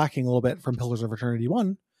like is lacking a little bit from Pillars of Eternity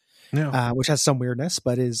 1, which has some weirdness,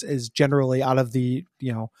 but is generally out of the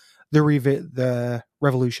the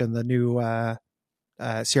Revolution, the new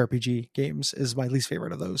CRPG games, is my least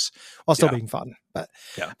favorite of those, while still being fun. But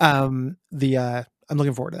I'm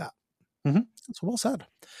looking forward to that. That's well said.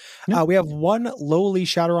 We have one lowly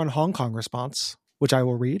Shadowrun Hong Kong response, which I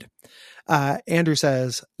will read. Andrew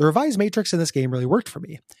says, the revised Matrix in this game really worked for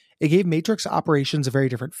me. It gave Matrix operations a very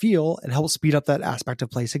different feel and helped speed up that aspect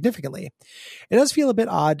of play significantly. It does feel a bit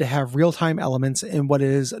odd to have real-time elements in what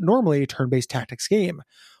is normally a turn-based tactics game.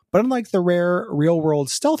 But unlike the rare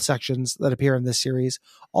real-world stealth sections that appear in this series,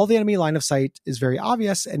 all the enemy line of sight is very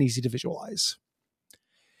obvious and easy to visualize.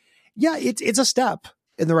 Yeah, it's a step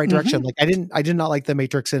in the right direction. Like I did not like the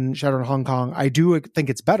Matrix in Shadowrun Hong Kong. I do think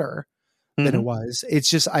it's better than it was.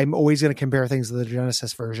 It's just, I'm always going to compare things to the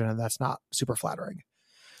Genesis version, and that's not super flattering.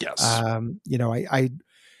 Yes. I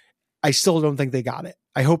still don't think they got it.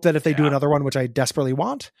 I hope that if they do another one, which I desperately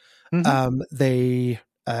want, they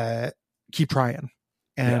keep trying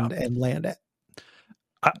and land it.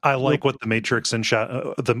 I like what the Matrix and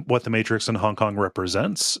what the Matrix in Hong Kong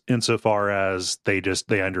represents, insofar as they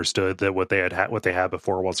understood that what they had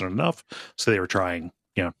before wasn't enough, so they were trying.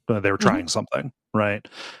 They were trying something, right?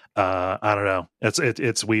 I don't know.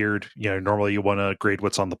 It's weird. Normally you want to grade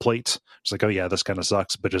what's on the plate. It's like, oh yeah, this kind of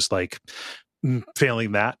sucks, but just like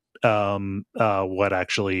failing that, what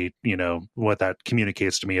actually, what that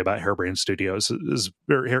communicates to me about Harebrained Studios is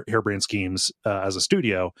Harebrained Schemes as a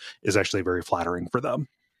studio is actually very flattering for them.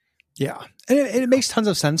 Yeah. And it makes tons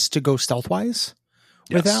of sense to go stealth-wise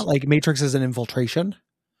with that. Like Matrix is an infiltration.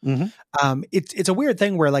 It's a weird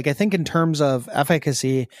thing where, like, I think in terms of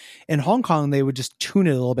efficacy in Hong Kong, they would just tune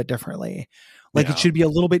it a little bit differently. Like it should be a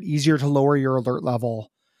little bit easier to lower your alert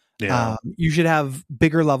level. You should have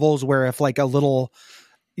bigger levels where if like a little,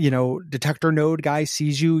 detector node guy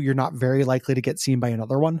sees you, you're not very likely to get seen by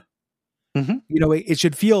another one. It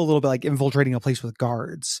should feel a little bit like infiltrating a place with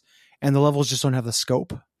guards, and the levels just don't have the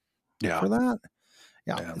scope for that.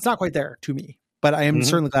 It's not quite there to me, but I am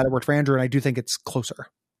certainly glad it worked for Andrew, and I do think it's closer.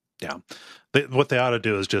 What they ought to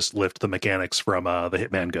do is just lift the mechanics from the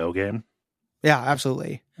Hitman Go game. Yeah,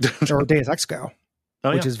 absolutely. Or Deus Ex Go,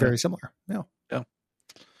 which is very similar.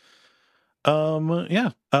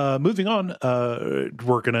 Moving on,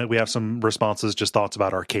 we have some responses, just thoughts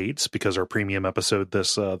about arcades, because our premium episode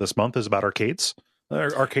this month is about arcades.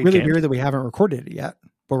 Arcade really weird that we haven't recorded it yet,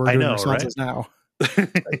 but we're doing responses now.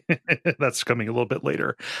 That's coming a little bit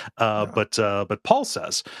later. But Paul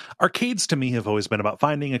says, arcades to me have always been about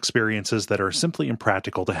finding experiences that are simply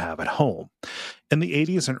impractical to have at home. In the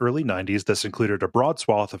 80s and early 90s, this included a broad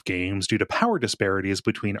swath of games due to power disparities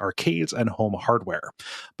between arcades and home hardware.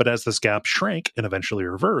 But as this gap shrank and eventually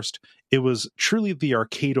reversed, it was truly the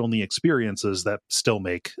arcade-only experiences that still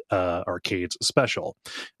make arcades special.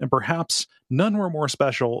 And perhaps none were more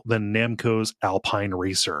special than Namco's Alpine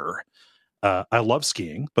Racer. I love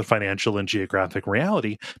skiing, but financial and geographic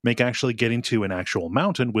reality make actually getting to an actual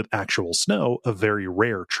mountain with actual snow a very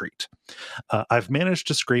rare treat. I've managed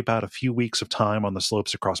to scrape out a few weeks of time on the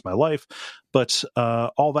slopes across my life, but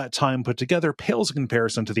all that time put together pales in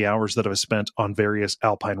comparison to the hours that I've spent on various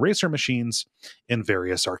Alpine racer machines in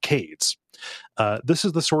various arcades. This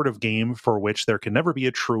is the sort of game for which there can never be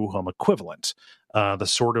a true home equivalent, the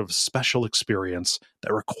sort of special experience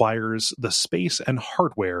that requires the space and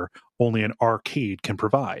hardware only an arcade can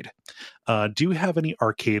provide. Do you have any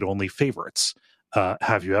arcade-only favorites?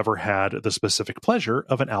 Have you ever had the specific pleasure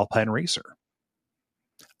of an Alpine racer?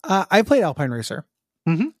 I played Alpine Racer.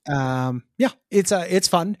 Yeah, it's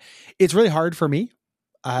fun. It's really hard for me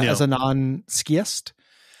as a non-skiist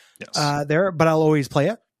there, but I'll always play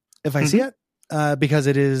it if I see it because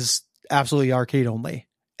it is absolutely arcade only.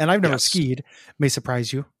 And I've never skied. May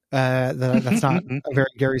surprise you. That's not a very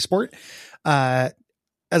Gary sport, as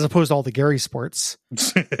opposed to all the Gary sports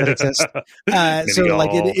that exist. So golf.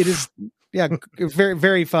 Like it is, very,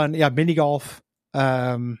 very fun. Yeah. Mini golf,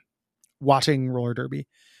 watching roller derby.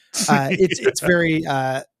 It's very,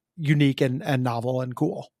 unique and novel and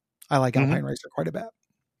cool. I like Alpine Racer quite a bit.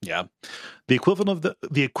 Yeah. The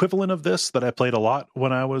equivalent of this that I played a lot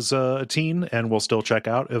when I was a teen and will still check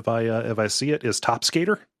out if I see it is Top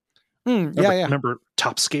Skater. Remember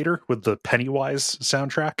Top Skater with the Pennywise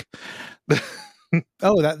soundtrack?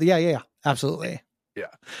 Absolutely. Yeah.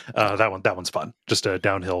 That one's fun. Just a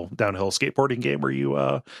downhill skateboarding game where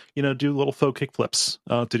you do little faux kick flips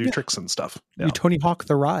to do tricks and stuff. Yeah. You Tony Hawk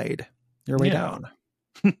the ride your way down.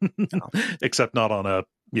 Except not on a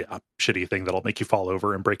shitty thing that'll make you fall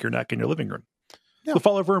over and break your neck in your living room. You'll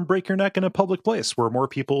fall over and break your neck in a public place where more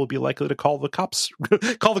people will be likely to call the cops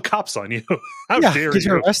on you. How dare you? Because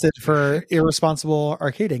you're arrested for irresponsible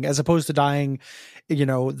arcading as opposed to dying,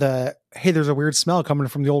 hey, there's a weird smell coming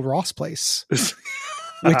from the old Ross place,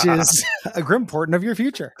 which is a grim portent of your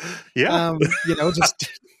future. Yeah.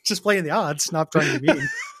 Just playing the odds, not trying to be mean.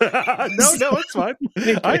 No, it's fine.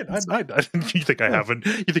 You think I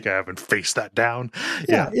haven't faced that down?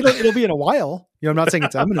 Yeah. It'll be in a while. I'm not saying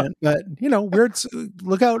it's imminent, but weird.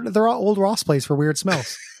 Look out at the old Ross place for weird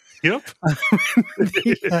smells. Yep.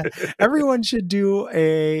 Everyone should do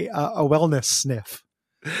a wellness sniff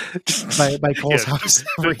by Cole's house.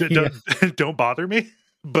 Don't bother me.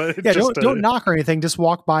 But don't knock or anything. Just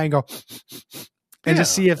walk by and go, and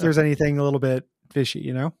just see if there's anything a little bit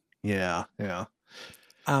fishy, Yeah.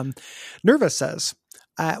 Nervous says,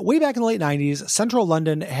 way back in the late 90s, Central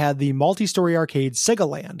London had the multi-story arcade Sega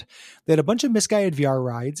Land. They had a bunch of misguided VR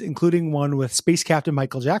rides, including one with Space Captain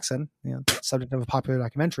Michael Jackson, subject of a popular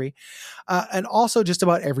documentary, and also just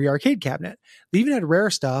about every arcade cabinet. They even had rare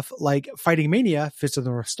stuff like Fighting Mania, Fist of the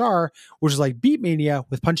North Star, which is like Beat Mania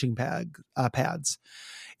with punching pads.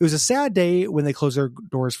 It was a sad day when they closed their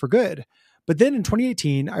doors for good. But then in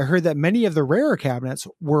 2018, I heard that many of the rarer cabinets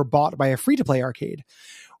were bought by a free-to-play arcade.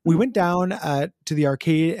 We went down to the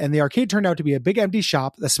arcade, and the arcade turned out to be a big empty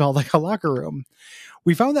shop that smelled like a locker room.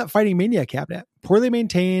 We found that Fighting Mania cabinet, poorly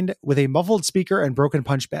maintained, with a muffled speaker and broken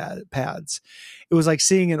punch pads. It was like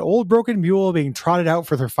seeing an old broken mule being trotted out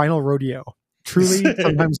for their final rodeo. Truly,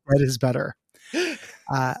 sometimes dead is better.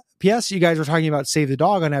 P.S. You guys were talking about Save the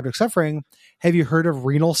Dog on Abject Suffering. Have you heard of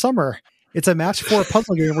Renal Summer? It's a match 4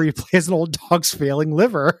 puzzle game where you play as an old dog's failing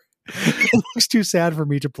liver. It looks too sad for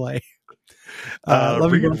me to play.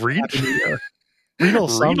 Renal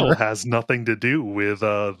has nothing to do with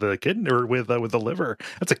the kidney or with the liver.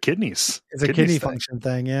 That's a kidneys. It's a kidney function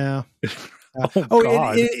thing. Yeah.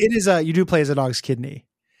 God. It is. You do play as a dog's kidney.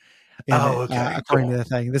 Okay. According to the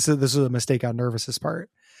thing, this is a mistake on Nervous's part.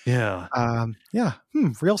 Yeah.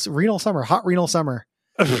 Renal Summer, hot renal summer.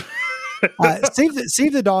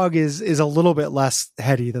 Save the Dog is a little bit less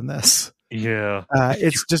heady than this. Yeah.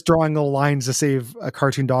 It's just drawing little lines to save a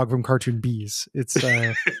cartoon dog from cartoon bees. It's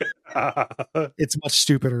it's much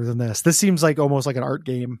stupider than this. This seems like almost like an art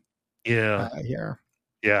game. Yeah. Here.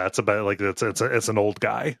 Yeah, it's about like it's an old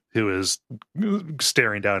guy who is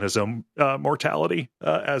staring down his own mortality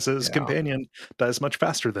as his companion dies much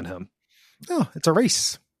faster than him. Oh, it's a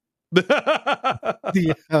race.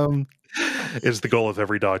 Is the goal of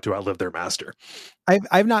every dog to outlive their master.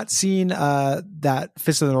 I've not seen that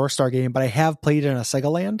Fist of the North Star game, but I have played in a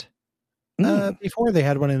Sega Land before. They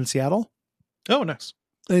had one in Seattle. Oh, nice.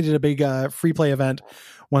 They did a big free play event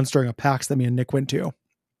once during a PAX that me and Nick went to.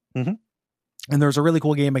 Mm-hmm. And there was a really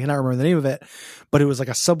cool game. I cannot remember the name of it, but it was like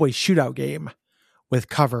a subway shootout game with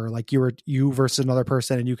cover. Like you versus another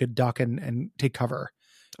person, and you could duck and take cover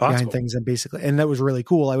behind things, and that was really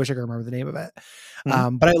cool. I wish I could remember the name of it.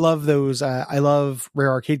 Mm-hmm. But I love those. I love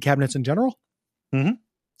rare arcade cabinets in general.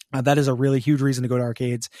 Mm-hmm. That is a really huge reason to go to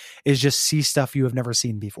arcades, is just see stuff you have never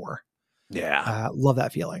seen before. Yeah. Love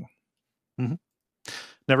that feeling. Mm-hmm.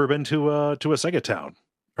 Never been to a Sega Town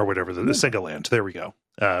or whatever, the Sega Land. There we go.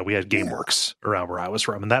 We had GameWorks around where I was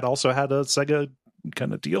from, and that also had a Sega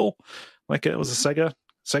kind of deal. Like it was a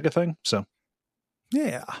Sega thing. So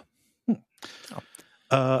yeah.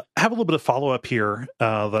 Have a little bit of follow up here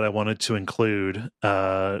that I wanted to include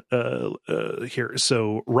here.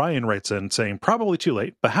 So Ryan writes in saying, probably too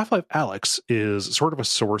late, but Half-Life Alyx is sort of a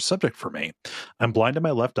sore subject for me. I'm blind in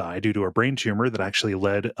my left eye due to a brain tumor that actually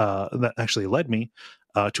led me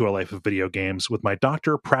to a life of video games, with my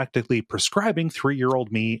doctor practically prescribing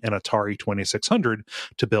 3-year-old me an Atari 2600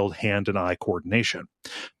 to build hand and eye coordination.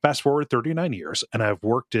 Fast forward 39 years, and I've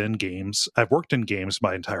worked in games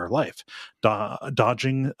my entire life,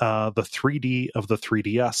 dodging the 3D of the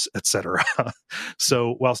 3DS, etc.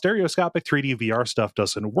 So while stereoscopic 3D VR stuff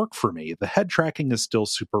doesn't work for me, the head tracking is still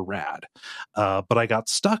super rad. But I got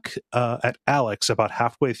stuck at Alyx about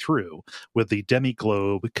halfway through with the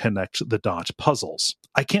Demiglobe connect the dot puzzles.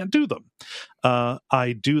 I can't do them.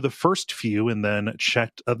 I do the first few and then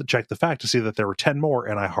checked the fact to see that there were 10 more,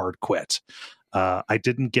 and I hard quit. I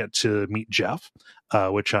didn't get to meet Jeff,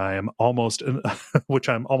 which I'm almost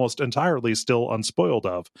entirely still unspoiled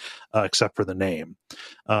of, except for the name.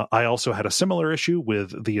 I also had a similar issue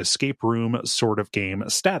with the escape room sort of game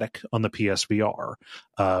Static on the PSVR,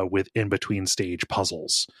 with in-between stage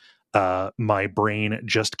puzzles. My brain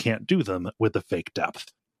just can't do them with the fake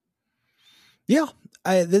depth. Yeah.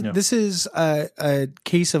 This is a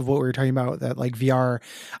case of what we were talking about, that like VR,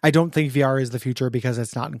 I don't think VR is the future because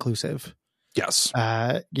it's not inclusive. Yes.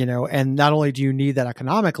 And not only do you need that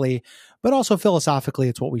economically, but also philosophically,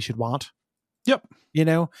 it's what we should want. Yep.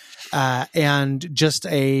 And just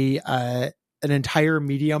an entire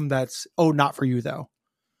medium that's, not for you though,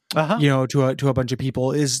 to a bunch of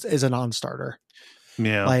people is a non-starter.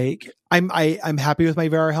 Yeah. Like I'm happy with my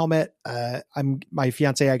VR helmet. My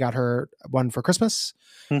fiance, I got her one for Christmas.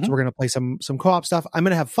 Mm-hmm. So we're going to play some co-op stuff. I'm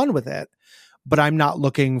going to have fun with it, but I'm not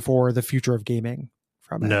looking for the future of gaming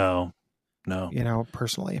from it. No.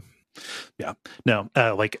 Personally. Yeah. No,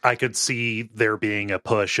 like I could see there being a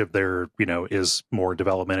push if there, is more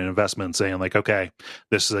development and investment saying like, okay,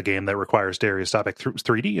 this is a game that requires stereoscopic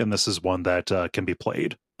 3D, and this is one that can be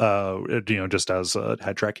played, just as a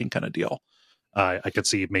head tracking kind of deal. I could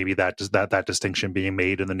see maybe that distinction being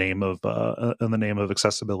made in the name of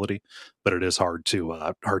accessibility, but it is hard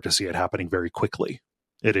to see it happening very quickly.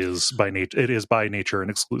 It is by nature an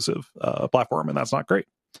exclusive platform, and that's not great.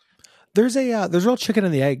 There's real chicken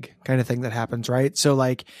and the egg kind of thing that happens, right? So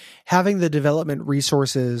like having the development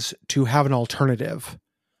resources to have an alternative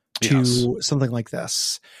to something like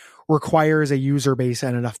this requires a user base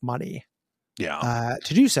and enough money to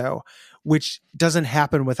do so, which doesn't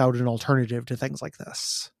happen without an alternative to things like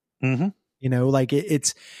this. Mm-hmm.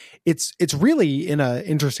 It's really in an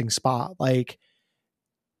interesting spot. Like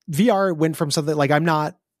VR went from something like, I'm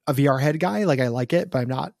not a VR head guy. Like I like it, but I'm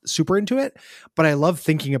not super into it, but I love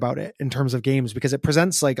thinking about it in terms of games because it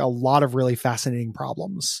presents like a lot of really fascinating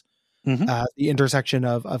problems. Mm-hmm. The intersection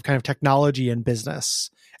of kind of technology and business,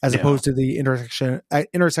 as opposed to the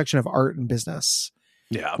intersection of art and business,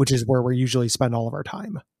 which is where we usually spend all of our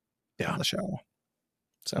time on the show.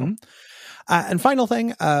 So, and final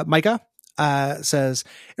thing, Micah says,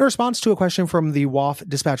 in response to a question from the WOFF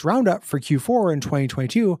Dispatch Roundup for Q4 in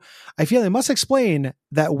 2022, I feel I must explain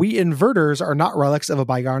that we inverters are not relics of a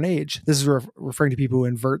bygone age. This is referring to people who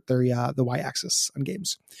invert the y-axis on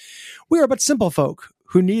games. We are but simple folk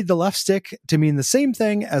who need the left stick to mean the same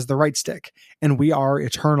thing as the right stick, and we are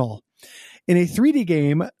eternal. In a 3D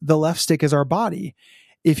game, the left stick is our body.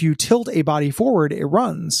 If you tilt a body forward, it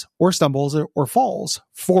runs, or stumbles, or falls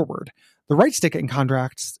forward. The right stick, in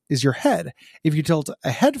contrast, is your head. If you tilt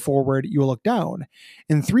a head forward, you will look down.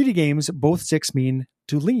 In 3D games, both sticks mean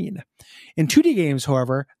to lean. In 2D games,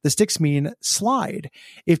 however, the sticks mean slide.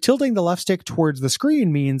 If tilting the left stick towards the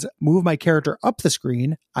screen means move my character up the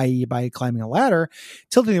screen, i.e. by climbing a ladder,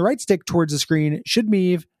 tilting the right stick towards the screen should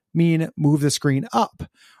mean move the screen up,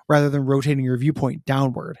 rather than rotating your viewpoint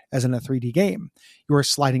downward, as in a 3D game. You are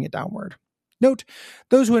sliding it downward. Note,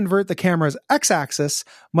 those who invert the camera's x-axis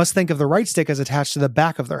must think of the right stick as attached to the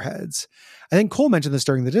back of their heads. I think Cole mentioned this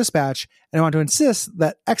during the dispatch, and I want to insist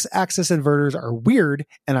that x-axis inverters are weird,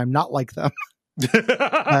 and I'm not like them.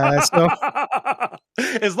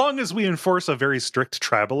 As long as we enforce a very strict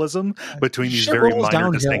tribalism between these very minor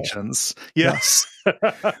downhill. distinctions. Yes.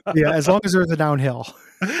 As long as there's a downhill.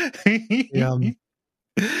 We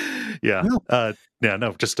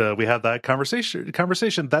had that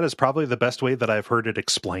conversation. That is probably the best way that I've heard it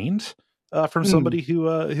explained from somebody who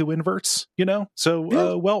inverts, well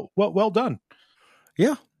done.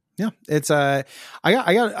 It's I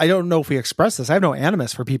don't know if we express this. I have no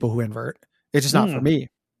animus for people who invert. It's just not for me,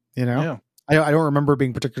 I I don't remember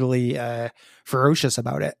being particularly ferocious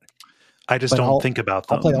about it. I just don't think about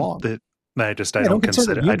them. I'll play along. I don't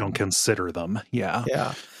consider them. Yeah.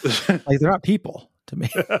 Yeah. Like they're not people to me.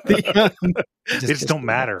 They just don't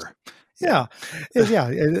matter. Yeah.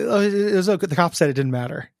 It was the cops said it didn't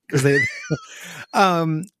matter because they.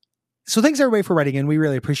 So thanks everybody for writing in. We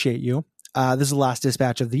really appreciate you. This is the last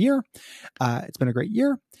dispatch of the year. It's been a great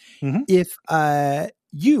year. Mm-hmm. If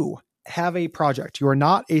you have a project, you are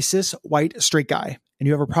not a cis white straight guy, and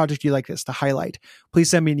you have a project you like this to highlight, please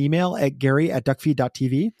send me an email at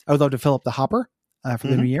gary@duckfeed.tv. I would love to fill up the hopper for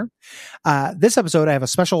the new year. This episode, I have a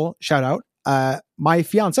special shout out. My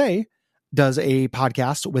fiance does a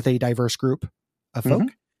podcast with a diverse group of folk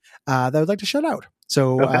that I would like to shout out.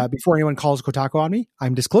 So before anyone calls Kotaku on me,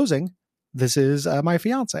 I'm disclosing this is my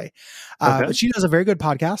fiance. But she does a very good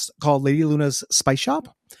podcast called Lady Luna's Spice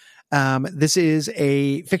Shop. This is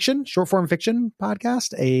a short form fiction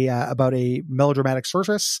podcast, about a melodramatic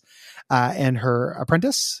sorceress, and her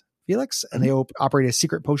apprentice, Felix, and they operate a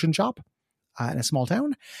secret potion shop, in a small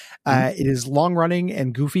town. It is long running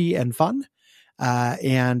and goofy and fun,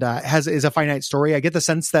 and is a finite story. I get the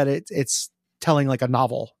sense that it's telling like a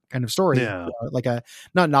novel kind of story, like a,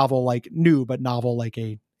 not novel like new, but novel like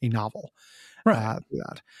a novel. Right.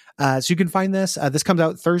 So you can find this. This comes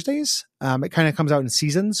out Thursdays. It kind of comes out in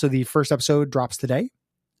seasons. So the first episode drops today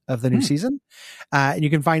of the new season. And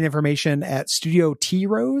you can find information at Studio T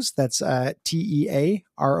Rose. That's TEAROSE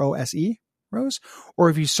Rose. Or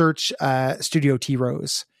if you search Studio T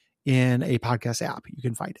Rose in a podcast app, you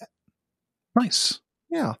can find it. Nice.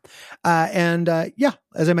 Yeah.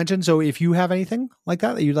 As I mentioned, so if you have anything like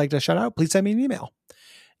that you'd like to shout out, please send me an email.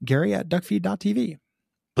 Gary@duckfeed.tv.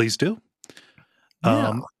 Please do.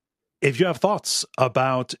 Yeah. If you have thoughts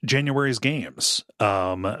about January's games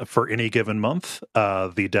for any given month,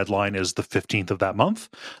 the deadline is the 15th of that month.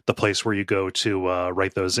 The place where you go to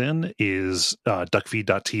write those in is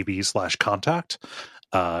duckfeed.tv/contact.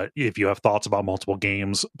 If you have thoughts about multiple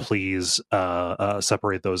games, please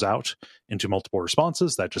separate those out into multiple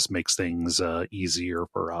responses. That just makes things easier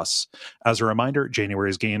for us. As a reminder,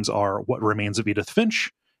 January's games are What Remains of Edith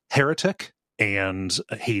Finch, Heretic, and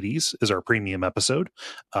Hades is our premium episode.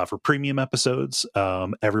 For premium episodes,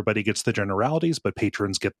 everybody gets the generalities, but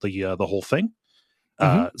patrons get the whole thing.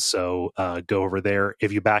 So go over there.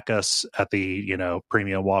 If you back us at the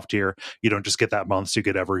premium WOFF tier, you don't just get that month, so you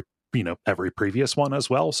get every previous one as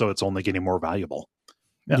well. So it's only getting more valuable.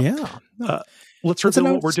 Let's review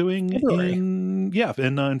what we're doing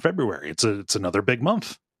in February. It's another big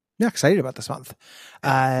month. Yeah, excited about this month.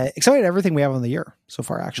 Excited everything we have on the year so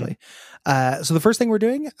far, actually. So the first thing we're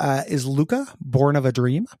doing is Luca, Born of a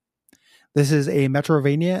Dream. This is a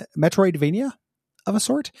Metroidvania of a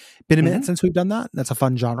sort. Been a minute since we've done that. That's a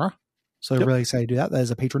fun genre. So I'm really excited to do that. That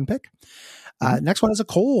is a patron pick. Next one is a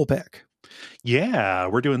Cole pick. Yeah,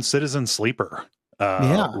 we're doing Citizen Sleeper. We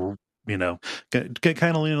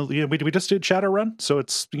just did Shadowrun, so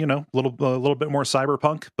it's a little bit more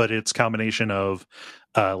cyberpunk, but it's combination of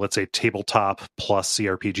let's say tabletop plus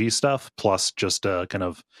CRPG stuff plus just a kind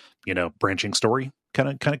of branching story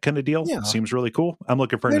kind of deal. Yeah. Seems really cool. I'm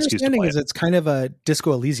looking for an excuse to play it. It's kind of a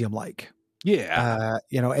Disco Elysium like. Yeah.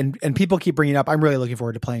 And people keep bringing it up. I'm really looking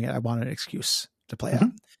forward to playing it. I want an excuse to play it.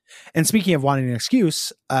 And speaking of wanting an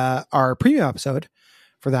excuse, our premium episode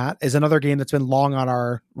for that is another game that's been long on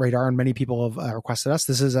our radar, and many people have requested us.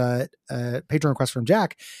 This is a patron request from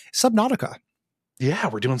Jack, Subnautica. Yeah,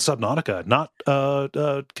 we're doing Subnautica, not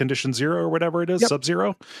Condition Zero or whatever it is,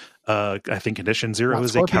 Sub-Zero. I think Condition Zero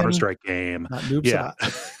is a Counter-Strike game. Yeah.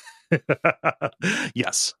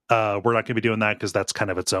 Yes. We're not going to be doing that because that's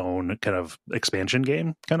kind of its own kind of expansion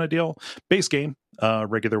game kind of deal. Base game,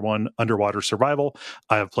 regular one, underwater survival.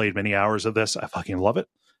 I have played many hours of this. I fucking love it.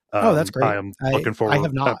 That's great. I am looking forward. I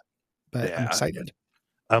have not, but I'm excited.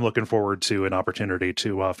 I'm looking forward to an opportunity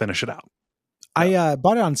to finish it out. I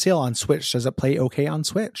bought it on sale on Switch. Does it play okay on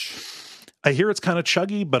Switch? I hear it's kind of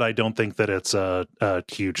chuggy, but I don't think that it's a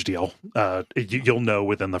huge deal. You'll know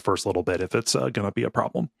within the first little bit if it's going to be a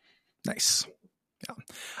problem. Nice. Yeah.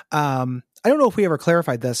 I don't know if we ever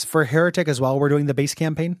clarified this for Heretic as well. We're doing the base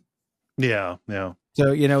campaign. Yeah.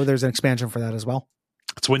 So there's an expansion for that as well.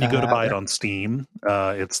 It's when you go to buy it on Steam.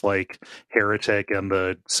 It's like Heretic and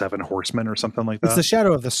the Seven Horsemen or something like that. It's the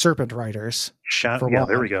Shadow of the Serpent Riders.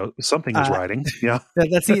 There we go. Something is riding. Yeah,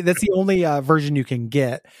 that's the only version you can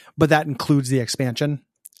get, but that includes the expansion.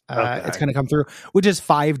 It's going to come through, which is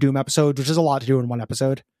 5 Doom episodes, which is a lot to do in one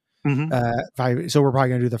episode. 5. So we're probably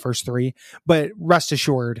going to do the first 3, but rest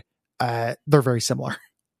assured, they're very similar.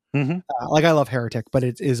 Like I love Heretic, but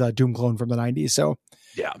it is a Doom clone from the 90s. So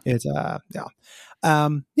yeah, it's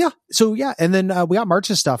So yeah, and then we got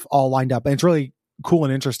March's stuff all lined up, and it's really cool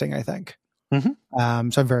and interesting, I think. So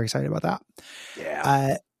I'm very excited about that.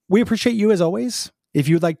 Yeah. We appreciate you as always. If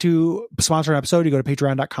you'd like to sponsor an episode, you go to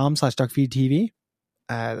patreon.com/duckfeedtv.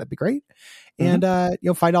 That'd be great. And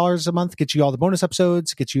 $5 a month gets you all the bonus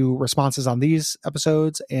episodes, gets you responses on these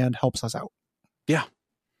episodes, and helps us out. Yeah.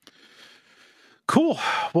 Cool.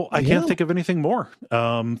 Well, I can't think of anything more.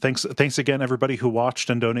 Thanks again, everybody who watched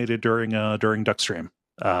and donated during Duckstream.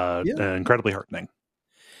 Incredibly heartening.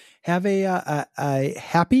 Have a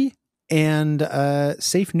happy and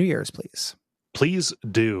safe New Year's, please. Please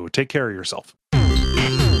do. Take care of yourself.